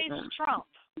are the victims.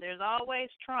 There's always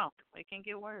Trump. It can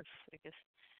get worse.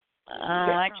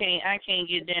 I can't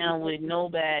get down with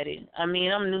nobody. I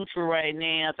mean, I'm neutral right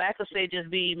now. If I could say just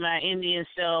be my Indian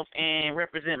self and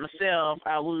represent myself,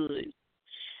 I would.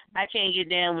 I can't get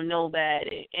down with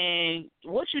nobody. And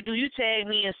what you do, you tag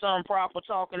me in some proper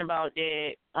talking about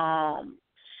that.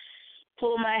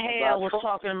 Pull My Hair was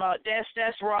talking about,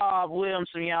 that's Rob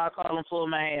Williamson, y'all call him Pull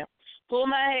My Hair. Pull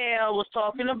My Hair was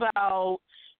talking about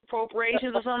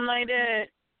appropriations or something like that,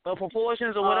 or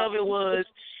proportions or whatever it was.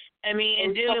 I mean,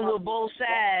 and dealing with both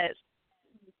sides.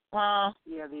 About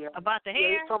the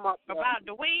hair? About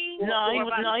the weed? No, he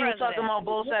was talking about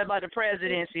both sides about the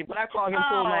presidency, but I call him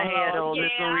Pull My Hair, though,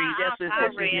 Miss Marie. That's his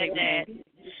nickname.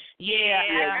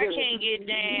 I can't get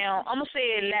down. I'm going to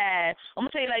say it live. I'm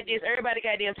going to say it like this. Everybody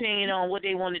got their opinion on what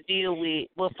they want to deal with.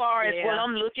 But as far as what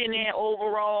I'm looking at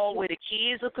overall where the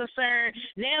kids are concerned,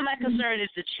 now my concern is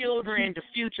the children, the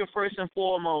future first and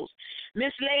foremost.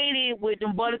 Miss Lady with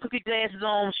them butter cookie glasses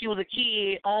on, she was a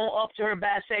kid, on up to her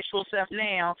bisexual self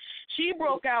now. She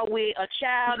broke out with a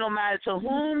child, no matter to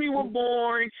whom you were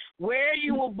born, where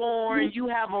you were born, you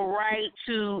have a right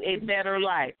to a better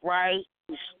life, right?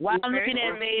 While I'm looking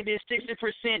at babies,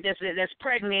 60% that's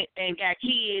pregnant and got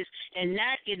kids and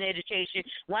not getting education.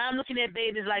 While I'm looking at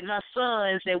babies like my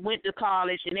sons that went to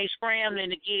college and they scrambling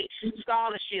to get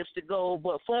scholarships to go,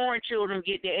 but foreign children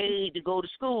get the aid to go to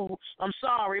school. I'm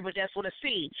sorry, but that's what I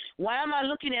see. Why am I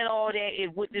looking at all that?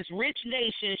 If with this rich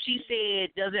nation, she said,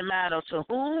 doesn't matter to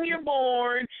whom you're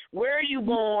born, where you're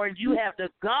born, you have the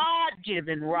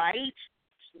God-given right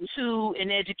to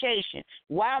an education.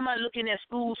 Why am I looking at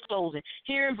schools closing?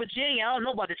 Here in Virginia, I don't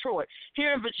know about Detroit.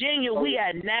 Here in Virginia, we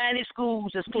got 90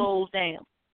 schools that's closed down.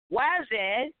 Why is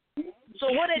that?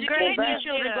 So what education your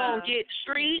children going to get?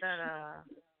 Street?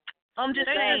 I'm just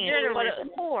saying. For the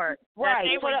support. Right.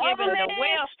 They for were the giving other man, the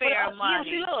welfare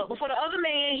money. But for the other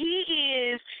man, he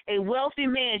is a wealthy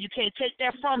man. You can't take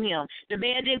that from him. The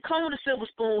man didn't come with a silver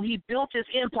spoon. He built his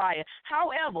empire.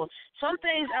 However, some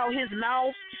things out his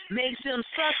mouth makes him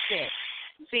suspect.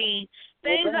 See,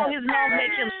 things out his mouth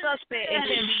makes him suspect and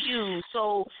can be used.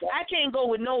 So I can't go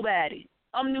with nobody.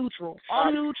 I'm neutral.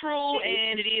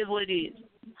 And it is what it is.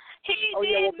 He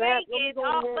did make it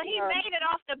off, but he made it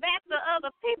off the backs of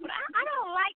other people. I don't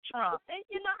like Trump. And,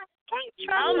 you know, I can't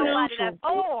trust nobody that's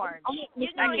born.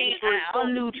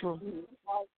 I'm neutral.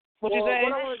 What you say?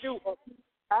 What I want to do,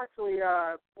 actually,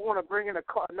 I want to bring in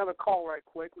another call right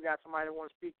quick. We got somebody that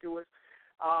wants to speak to us.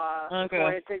 Okay. Go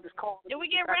ahead and take this call. Did we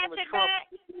get Ratchet back?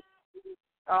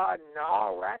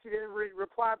 No, Ratchet didn't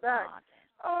reply back.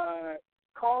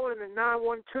 Call in at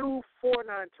 912-492.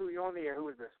 You're on the air. Who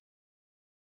is this?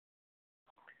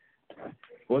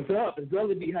 What's up? It's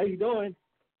Ellerby. How you doing?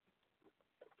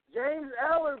 James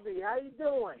Ellerby. How you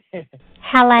doing?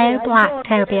 Hello,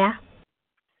 Blacktopia.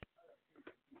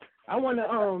 I want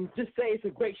to just say it's a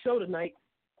great show tonight.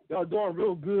 Y'all doing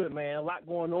real good, man. A lot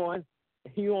going on.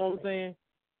 You know what I'm saying?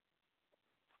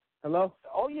 Hello?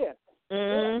 Oh, yeah.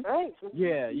 Mm-hmm. Thanks.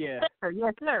 Yeah. Yes,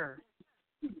 sir.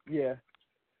 Yeah.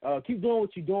 Keep doing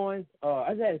what you're doing.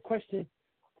 I just had a question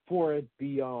for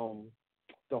the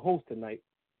host tonight.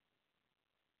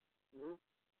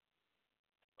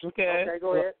 Okay,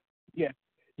 go ahead.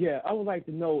 Yeah. I would like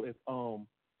to know if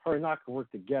her and I can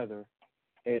work together,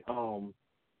 and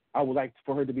I would like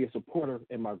for her to be a supporter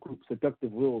in my group,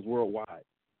 Seductive Wills Worldwide.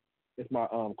 It's my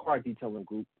car detailing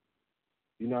group.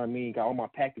 You know what I mean? Got all my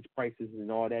package prices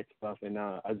and all that stuff, and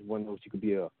I just want to know if she could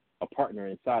be a partner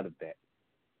inside of that.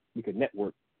 We could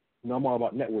network. You know, I'm all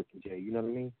about networking, Jay. You know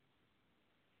what I mean?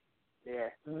 Yeah.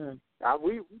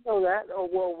 We know that. Oh,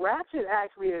 well, Ratchet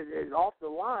actually is off the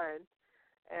line,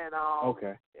 and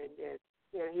okay. And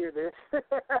can't hear this.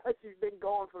 She's been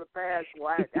gone for the past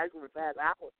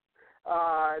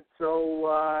hour.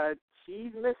 So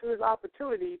she's missing this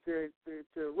opportunity to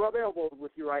rub elbows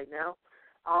with you right now.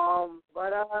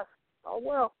 But oh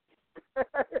well.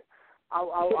 I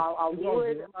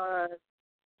would.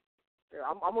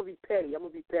 I'm gonna be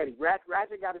petty.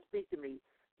 Ratchet got to speak to me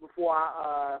before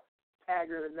I tag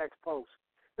her in the next post.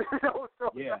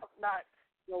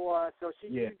 So she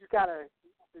you just gotta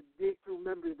dig through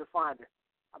memory to find her.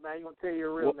 I mean, I ain't gonna tell you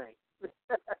her real name.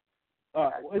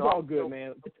 It's all good,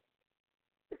 man.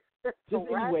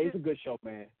 Anyway, it's a good show,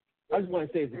 man. I just want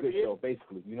to say it's a good show,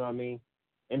 basically. You know what I mean?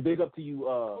 And big up to you.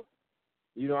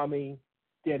 You know what I mean?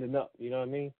 Standing up. You know what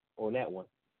I mean? On that one.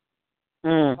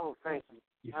 Oh, thank you.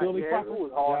 You feel me, Papa? You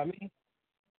know what I mean?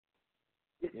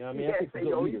 You know what I mean? I think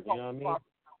good leaders. You know what I mean?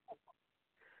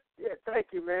 Yeah, thank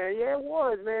you, man. Yeah, it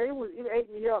was, man. It ate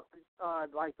me up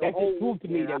like the whole. That just proved to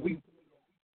me that we.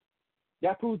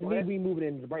 That proves to me we moving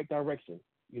in the right direction.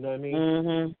 You know what I mean?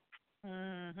 Mm-hmm.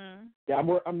 Mm-hmm. Yeah,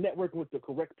 I'm networking with the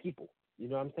correct people. You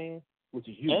know what I'm saying? Which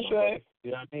is you. That's right.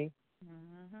 You know what I mean?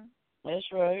 Mm-hmm.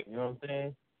 That's right. You know what I'm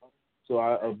saying? So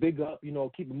I big up. You know,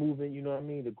 keep it moving. You know what I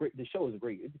mean? The show is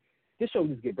great. This show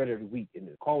just get better every week, and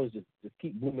the callers just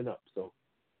keep booming up. So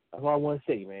that's all I want to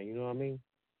say, man. You know what I mean?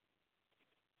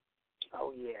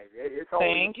 Oh yeah, it's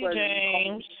always Thank you,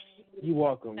 James. You're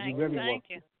welcome. You're very welcome. Thank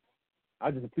you.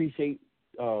 I just appreciate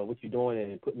what you're doing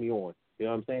and putting me on. You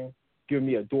know what I'm saying? Giving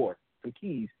me a door, some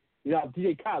keys. You know,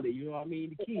 DJ Khaled, you know what I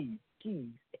mean? The keys.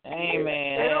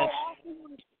 Amen.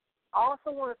 I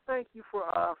also want to thank you for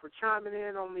chiming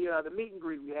in on the meet and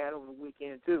greet we had over the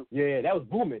weekend too. Yeah, that was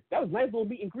booming. That was a nice little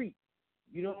meet and greet.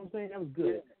 You know what I'm saying? That was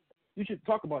good. You should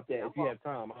talk about that if you have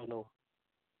time. I don't know.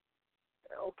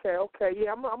 Okay.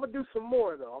 Yeah, I'm gonna do some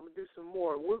more though. I'm gonna do some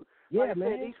more. Like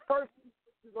man. These first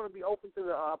is going to be open to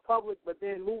the public, but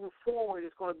then moving forward,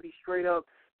 it's going to be straight up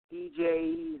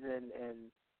DJs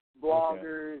and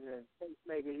bloggers and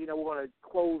tastemakers. You know, we're going to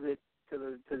close it to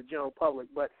the general public.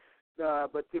 But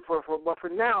for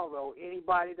now though,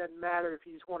 anybody, doesn't matter if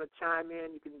you just want to chime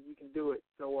in, you can do it.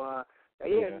 So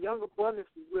Young Abundance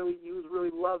was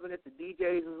really loving it. The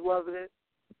DJs was loving it.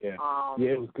 Yeah.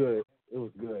 It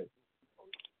was good.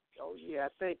 Oh yeah, I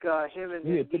think him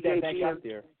and put that back out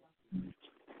there.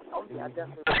 Oh yeah,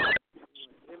 definitely.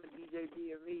 Him and DJ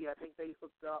BME, I think they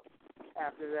hooked up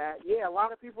after that. Yeah, a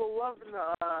lot of people loving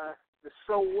the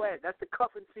So Wet. That's the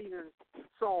cuffing season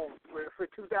song for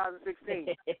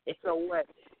 2016. So Wet.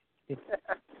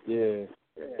 Yeah.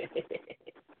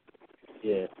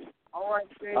 All right,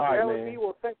 James. All right, LB,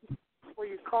 well, thank you for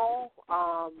your call.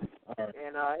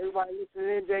 And everybody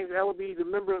listening in, James Ellaby, the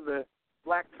member of the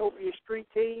Blacktopia Street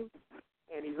Team,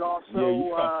 and he's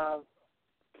also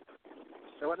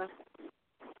so what now?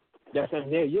 That's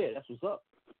what's up.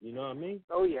 You know what I mean?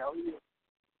 Oh yeah.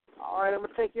 All right, I'm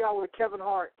gonna take you out with Kevin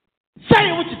Hart. Say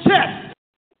it with your chest.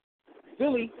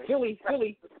 Philly. You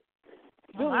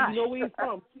know where he's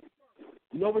from.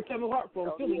 You know where Kevin Hart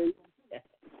from? Philly.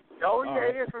 Oh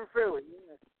yeah, he is from Philly.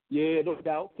 Yeah, no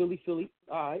doubt. Philly.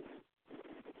 All right.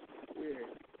 Yeah.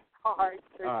 All right.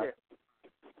 Take care.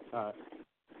 All right.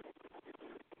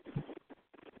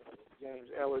 James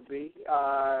Ellaby.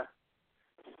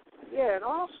 Yeah, and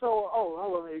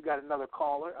also, you got another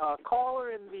caller.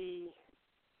 Caller in the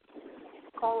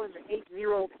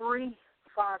 803-579.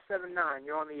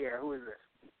 You're on the air. Who is this?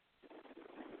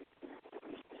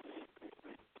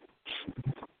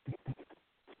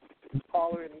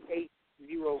 Caller in the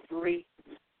 803.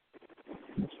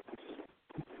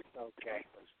 Okay,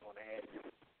 let's go ahead.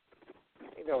 I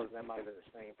think that might have been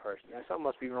the same person. Something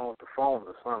must be wrong with the phones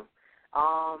or something.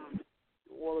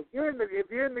 Well, if you're in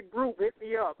the group, hit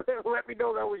me up. Let me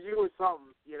know that was you or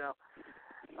something. You know.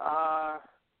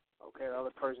 Okay, the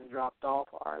other person dropped off.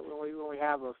 All right, we only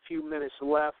have a few minutes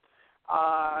left.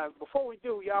 Before we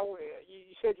do, y'all,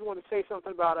 you said you wanted to say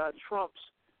something about Trump's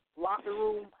locker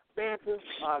room banter,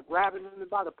 grabbing him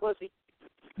by the pussy.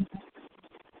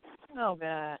 Oh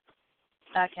God,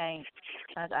 I can't.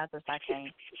 I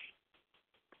can't.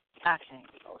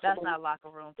 That's not locker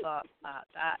room talk.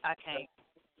 I can't.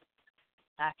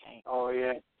 Oh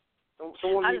yeah.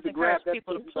 I just encourage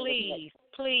people to please.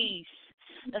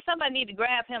 If somebody need to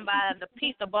grab him by the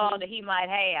piece of ball that he might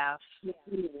have.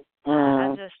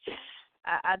 I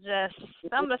just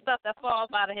some of the stuff that falls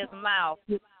out of his mouth.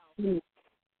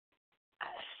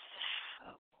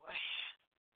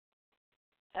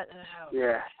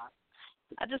 Yeah.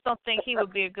 I just don't think he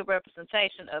would be a good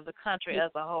representation of the country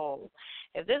as a whole.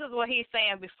 If this is what he's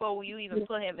saying before you even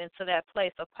put him into that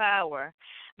place of power,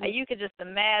 you could just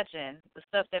imagine the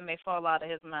stuff that may fall out of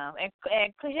his mouth. And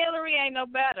Hillary ain't no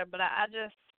better, but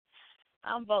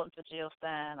I'm voting for Jill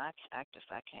Stein. I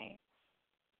can't.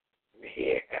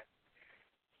 Yeah.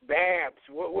 Babs,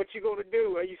 what you gonna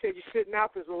do? You said you're sitting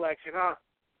out this election, huh?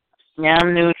 Yeah,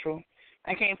 I'm neutral.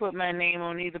 I can't put my name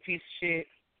on either piece of shit.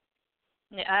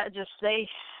 Yeah, I just say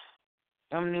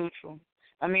I'm neutral.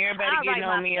 I mean, everybody getting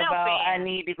on me about I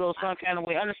need to go some kind of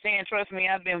way. Understand, trust me,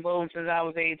 I've been voting since I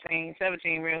was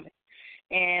 17 really.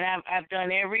 And I've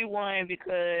done every one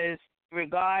because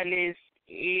regardless,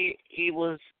 it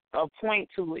was a point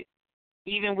to it.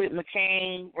 Even with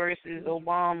McCain versus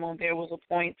Obama, there was a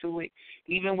point to it.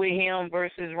 Even with him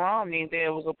versus Romney,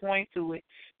 there was a point to it.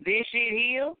 This shit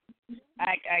here,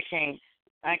 I can't.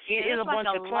 It's a bunch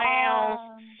of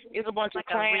clowns. It's a bunch of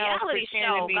clowns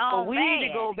pretending to be. So we need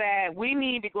to go back. We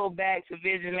need to go back to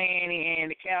vigilante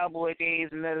and the cowboy days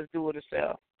and let us do it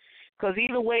ourselves. Because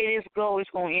either way this goes,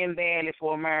 it's going to end badly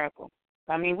for America.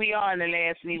 I mean, we are in the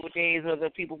last evil days of the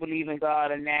people believe in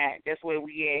God or not. That's where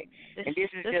we at. And this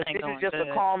is just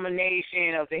a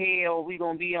culmination of the hell we're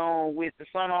going to be on with the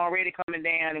sun already coming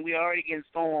down and we already getting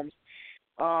storms.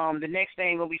 The next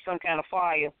thing will be some kind of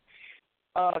fire.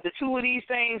 The two of these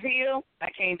things here, I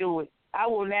can't do it. I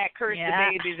will not curse the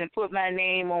babies and put my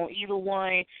name on either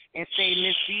one and say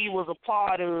Miss B was a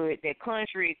part of it, that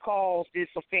country caused this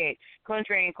effect.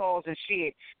 Country ain't causing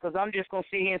shit. Because I'm just going to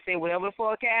sit here and say whatever the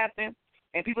fuck happened,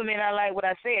 And people may not like what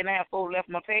I said, and I have folks left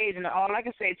my page, and all I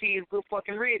can say to you is good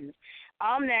fucking riddance.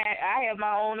 I have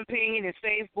my own opinion. It's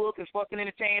Facebook, it's fucking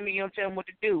entertainment. You don't tell them what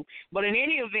to do. But in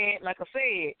any event, like I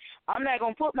said, I'm not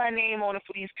going to put my name on it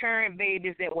for these current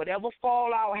babies that whatever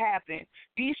fallout happened,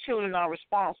 these children are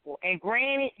responsible. And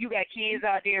granted, you got kids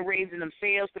out there raising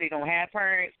themselves so they don't have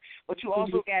parents, but you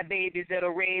also got babies that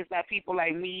are raised by people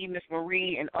like me, Miss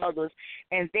Marie, and others,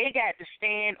 and they got to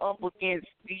stand up against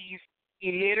these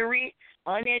illiterate,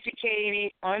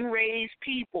 uneducated, unraised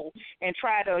people and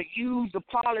try to use the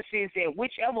policies that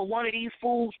whichever one of these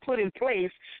fools put in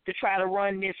place to try to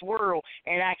run this world,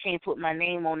 and I can't put my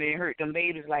name on it and hurt them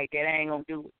babies like that. I ain't going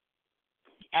to do it.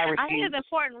 I think it's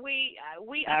important I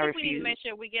think we need to make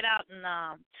sure we get out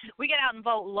and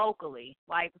vote locally,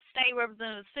 like state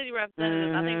representatives, city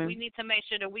representatives. I think we need to make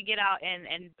sure that we get out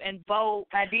and vote.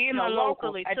 I did my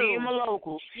locally too. I did my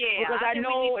locals. Yeah, because I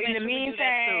know in the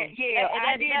meantime,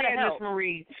 I did that, Miss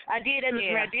Marie. I did that, Miss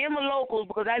Marie. I did my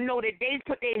locals because I know that they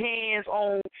put their hands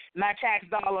on my tax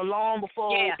dollar long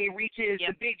before it reaches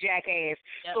the big jackass.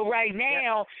 So right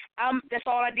now, that's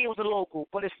all I did was a local.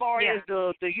 But as far as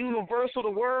the universal,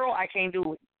 the world, I can't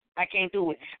do it. I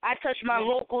touched my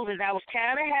locals, and I was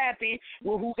kind of happy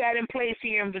with who got in place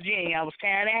here in Virginia. I was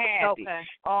kind of happy.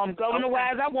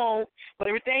 Governor-wise, I won't, but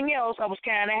everything else, I was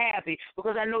kind of happy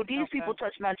because I know these people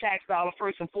touch my tax dollar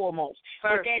first and foremost.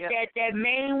 But that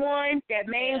main one, that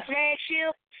main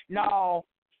flagship, no.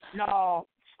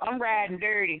 I'm riding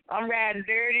dirty.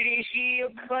 This year,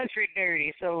 country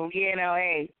dirty. So,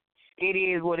 hey, it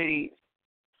is what it is.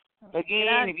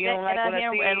 Again, if you don't like what I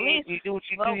said, you do what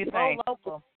you do your thing.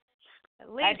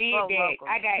 I did that.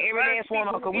 I got every last one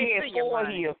because we had 4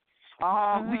 here.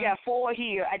 We got 4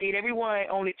 here. I did every one.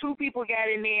 Only 2 people got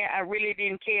in there I really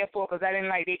didn't care for because I didn't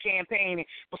like their campaigning.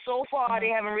 But so far, they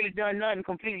haven't really done nothing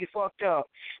completely fucked up.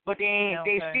 But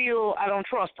they still, I don't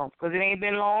trust them because it ain't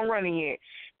been long running yet.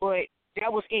 But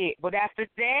that was it. But after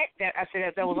that I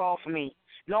said that was all for me.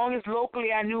 Long as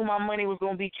locally I knew my money was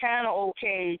going to be kind of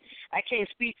okay, I can't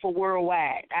speak for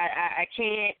worldwide. I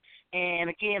can't, and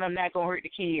again, I'm not going to hurt the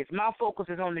kids. My focus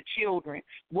is on the children.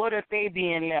 What are they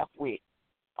being left with?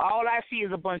 All I see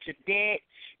is a bunch of debt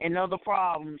and other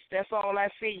problems. That's all I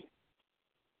see.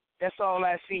 So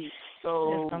that's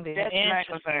my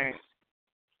concern.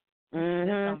 It's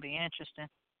going to be interesting.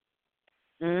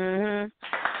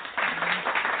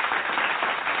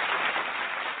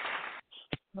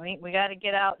 We got to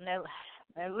get out and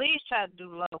at least try to do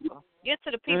local. Get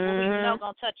to the people who you know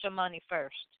going to touch your money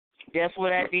first. That's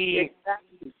what I did.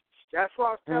 Exactly. That's what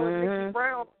I was telling Nikki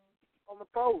Brown on the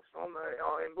post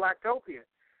in Blacktopia.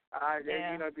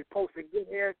 You know, the post that Get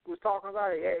Here was talking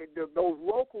about it. Hey, those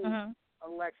local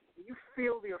elections, you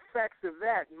feel the effects of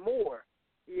that more,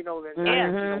 you know, than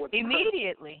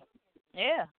immediately.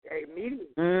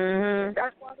 Immediately.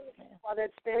 That's why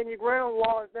that stand your ground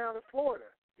law is down in Florida.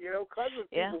 You know, because of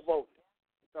people voting,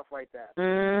 stuff like that.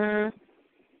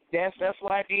 That's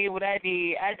why I did what I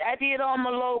did. I did on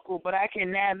my local, but I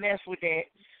cannot mess with that.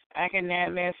 I can't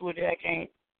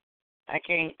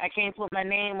put my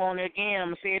name on it again. I'm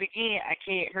gonna say it again. I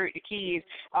can't hurt the kids.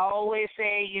 I always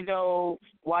say, you know,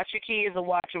 watch your kids or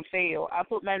watch them fail. I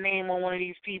put my name on one of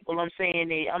these people. I'm saying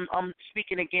that I'm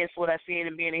speaking against what I said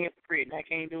and being a hypocrite, and I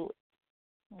can't do it.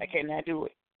 I cannot do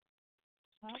it.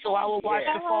 So I will watch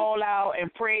the fallout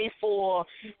and pray for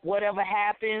whatever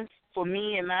happens for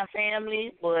me and my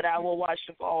family, but I will watch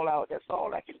the fallout. That's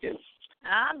all I can do.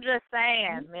 I'm just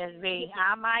saying, Ms. B,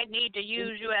 I might need to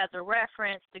use you as a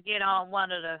reference to get on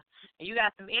one of the, you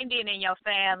got some Indian in your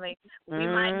family, we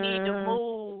might need to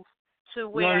move to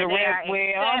where they are.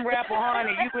 Well, I'm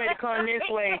Rappahannock. You better come this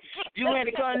way.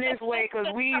 Because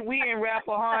we in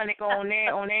Rappahannock on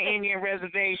that Indian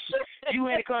reservation. You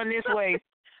better come this way.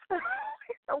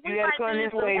 You gotta come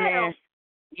this way, man.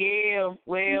 Yeah,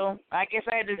 well, I guess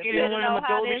I had to get in one of them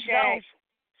Adobe shacks.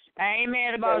 I ain't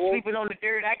mad about sleeping on the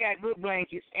dirt. I got good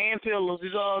blankets and pillows.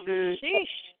 It's all good.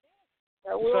 Sheesh.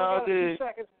 It's all good. 2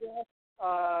 seconds,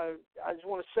 I just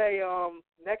want to say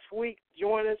next week,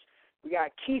 join us. We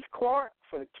got Keith Clark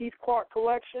for the Keith Clark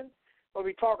collection. What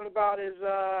we'll be talking about is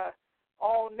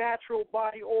all natural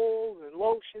body oils and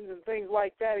lotions and things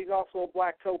like that. He's also a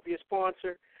Blacktopia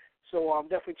sponsor. So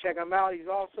definitely check him out. He's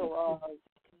also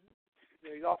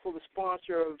the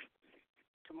sponsor of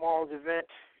tomorrow's event.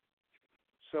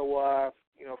 So of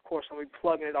course, I'm gonna be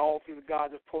plugging it all through the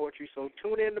Gods of Poetry. So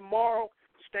tune in tomorrow.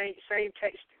 Same station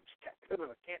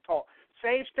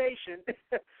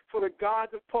for the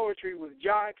Gods of Poetry with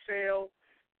John XL,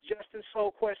 Justin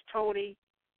Soulquest, Tony,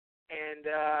 and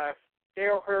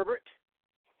Daryl Herbert.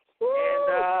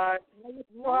 And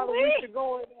you know how the weeks are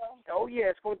going. Oh, yeah,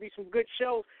 it's going to be some good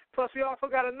shows. Plus, we also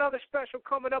got another special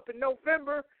coming up in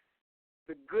November,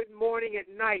 the Good Morning at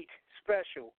Night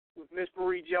special with Miss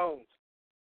Marie Jones.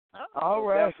 All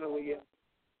right. Definitely.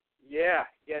 Yeah.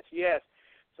 Yes.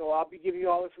 So I'll be giving you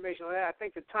all information on that. I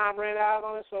think the time ran out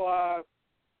on it, so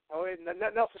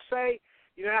nothing else to say.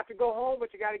 You don't have to go home,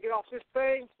 but you got to get off this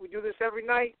thing. We do this every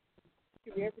night.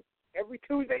 Every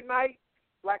Tuesday night,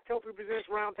 Blacktopia presents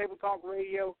Roundtable Talk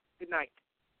Radio. Good night.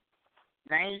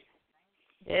 Night.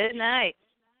 Good night.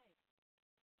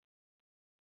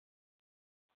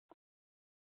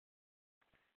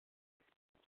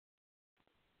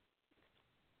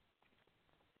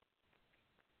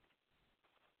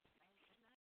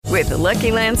 With the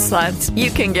Lucky Land Slots,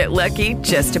 you can get lucky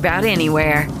just about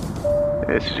anywhere.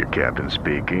 This is your captain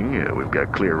speaking. We've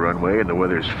got clear runway and the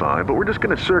weather's fine, but we're just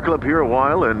going to circle up here a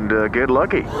while and get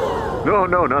lucky.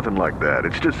 No, nothing like that.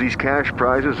 It's just these cash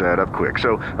prizes add up quick.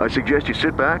 So I suggest you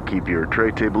sit back, keep your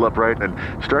tray table upright, and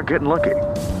start getting lucky.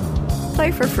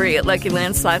 Play for free at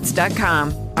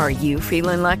LuckyLandSlots.com. Are you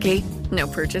feeling lucky? No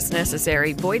purchase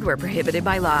necessary. Void where prohibited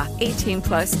by law.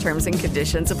 18+ terms and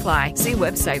conditions apply. See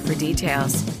website for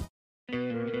details.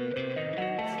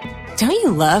 Don't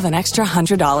you love an extra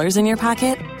 $100 in your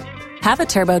pocket? Have a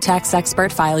TurboTax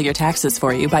expert file your taxes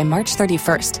for you by March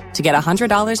 31st to get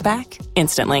 $100 back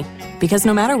instantly. Because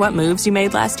no matter what moves you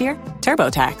made last year,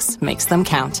 TurboTax makes them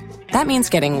count. That means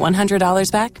getting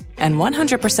 $100 back and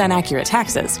 100% accurate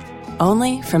taxes,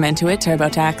 only from Intuit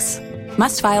TurboTax.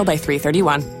 Must file by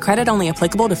 3/31. Credit only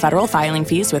applicable to federal filing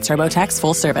fees with TurboTax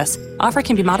full service. Offer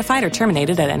can be modified or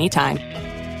terminated at any time.